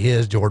the best of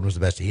his. Jordan was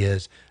the best of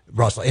his.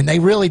 Russell. And they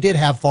really did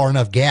have far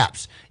enough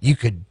gaps. You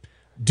could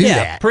do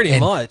that. Pretty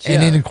much.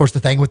 And then, of course, the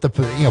thing with the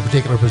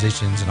particular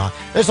positions and all.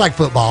 It's like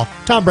football.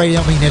 Tom Brady, I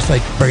don't mean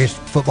necessarily the greatest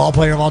football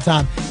player of all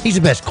time. He's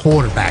the best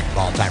quarterback of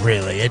all time,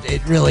 really.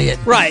 It really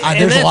right.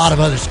 There's a lot of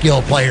other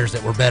skilled players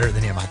that were better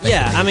than him, I think.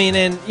 Yeah, I mean,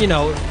 and,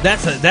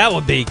 that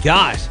would be,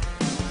 gosh.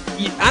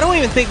 I don't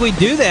even think we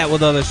do that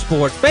with other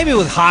sports. Maybe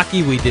with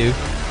hockey we do.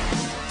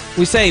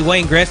 We say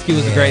Wayne Gretzky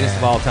was the greatest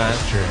of all time.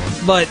 That's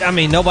true. But, I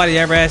mean, nobody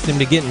ever asked him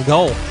to get in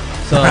goal.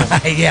 So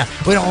yeah,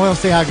 we don't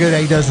see how good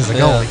he does as a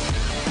goalie.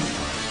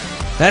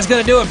 That's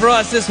going to do it for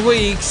us this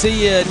week.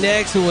 See you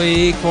next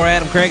week. For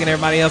Adam Craig and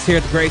everybody else here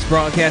at the Grace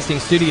Broadcasting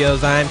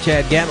Studios, I'm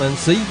Chad Gatlin.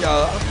 See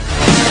ya.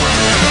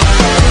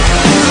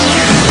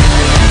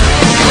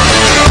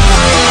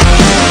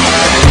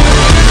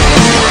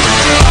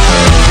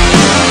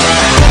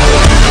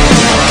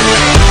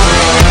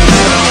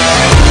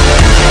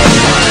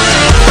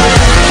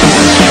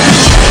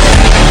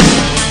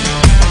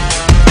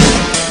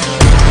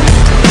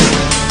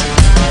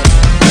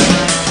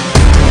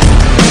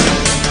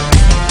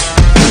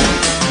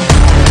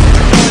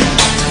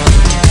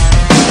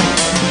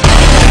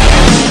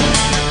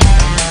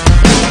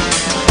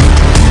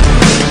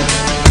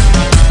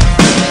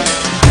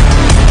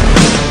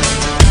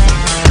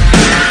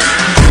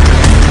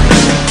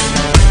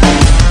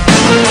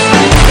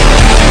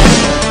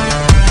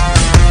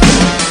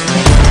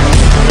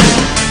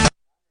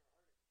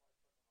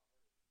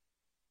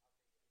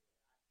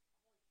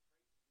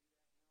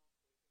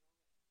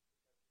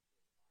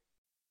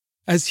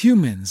 As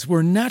humans,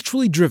 we're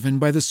naturally driven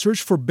by the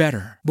search for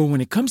better. But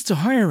when it comes to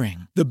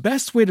hiring, the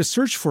best way to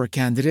search for a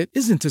candidate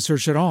isn't to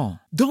search at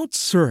all. Don't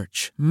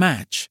search,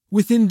 match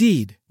with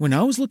Indeed. When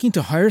I was looking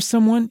to hire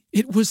someone,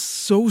 it was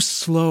so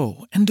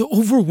slow and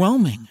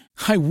overwhelming.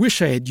 I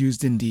wish I had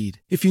used Indeed.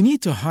 If you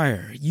need to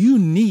hire, you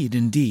need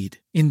Indeed.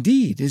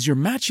 Indeed is your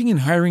matching and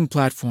hiring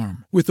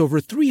platform with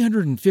over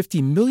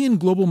 350 million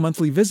global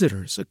monthly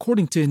visitors,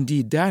 according to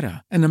Indeed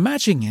data, and a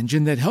matching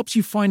engine that helps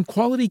you find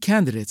quality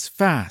candidates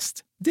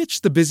fast.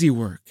 Ditch the busy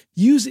work.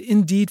 Use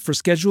Indeed for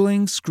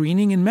scheduling,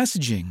 screening, and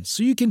messaging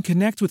so you can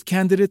connect with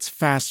candidates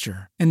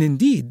faster. And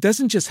Indeed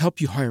doesn't just help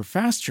you hire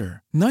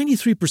faster.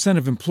 93%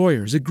 of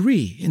employers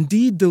agree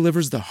Indeed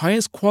delivers the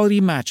highest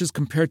quality matches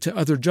compared to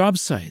other job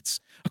sites,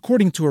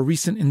 according to a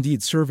recent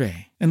Indeed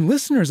survey. And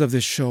listeners of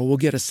this show will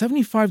get a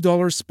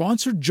 $75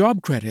 sponsored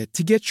job credit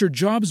to get your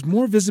jobs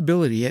more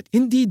visibility at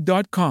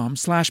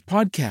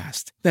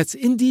Indeed.com/podcast. That's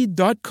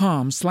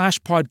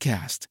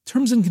Indeed.com/podcast.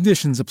 Terms and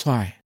conditions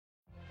apply.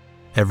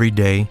 Every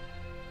day,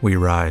 we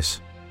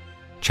rise,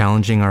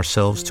 challenging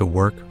ourselves to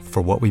work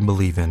for what we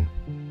believe in.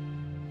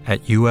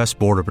 At U.S.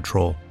 Border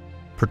Patrol,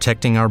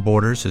 protecting our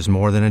borders is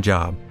more than a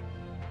job.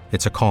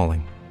 It's a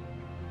calling.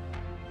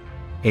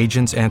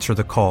 Agents answer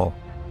the call,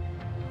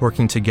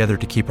 working together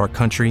to keep our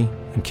country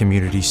and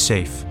communities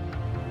safe.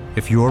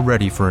 If you're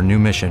ready for a new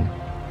mission,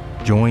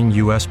 join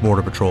U.S.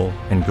 Border Patrol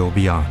and go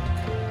beyond.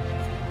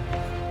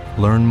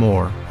 Learn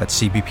more at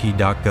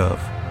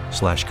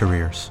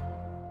cbp.gov/careers.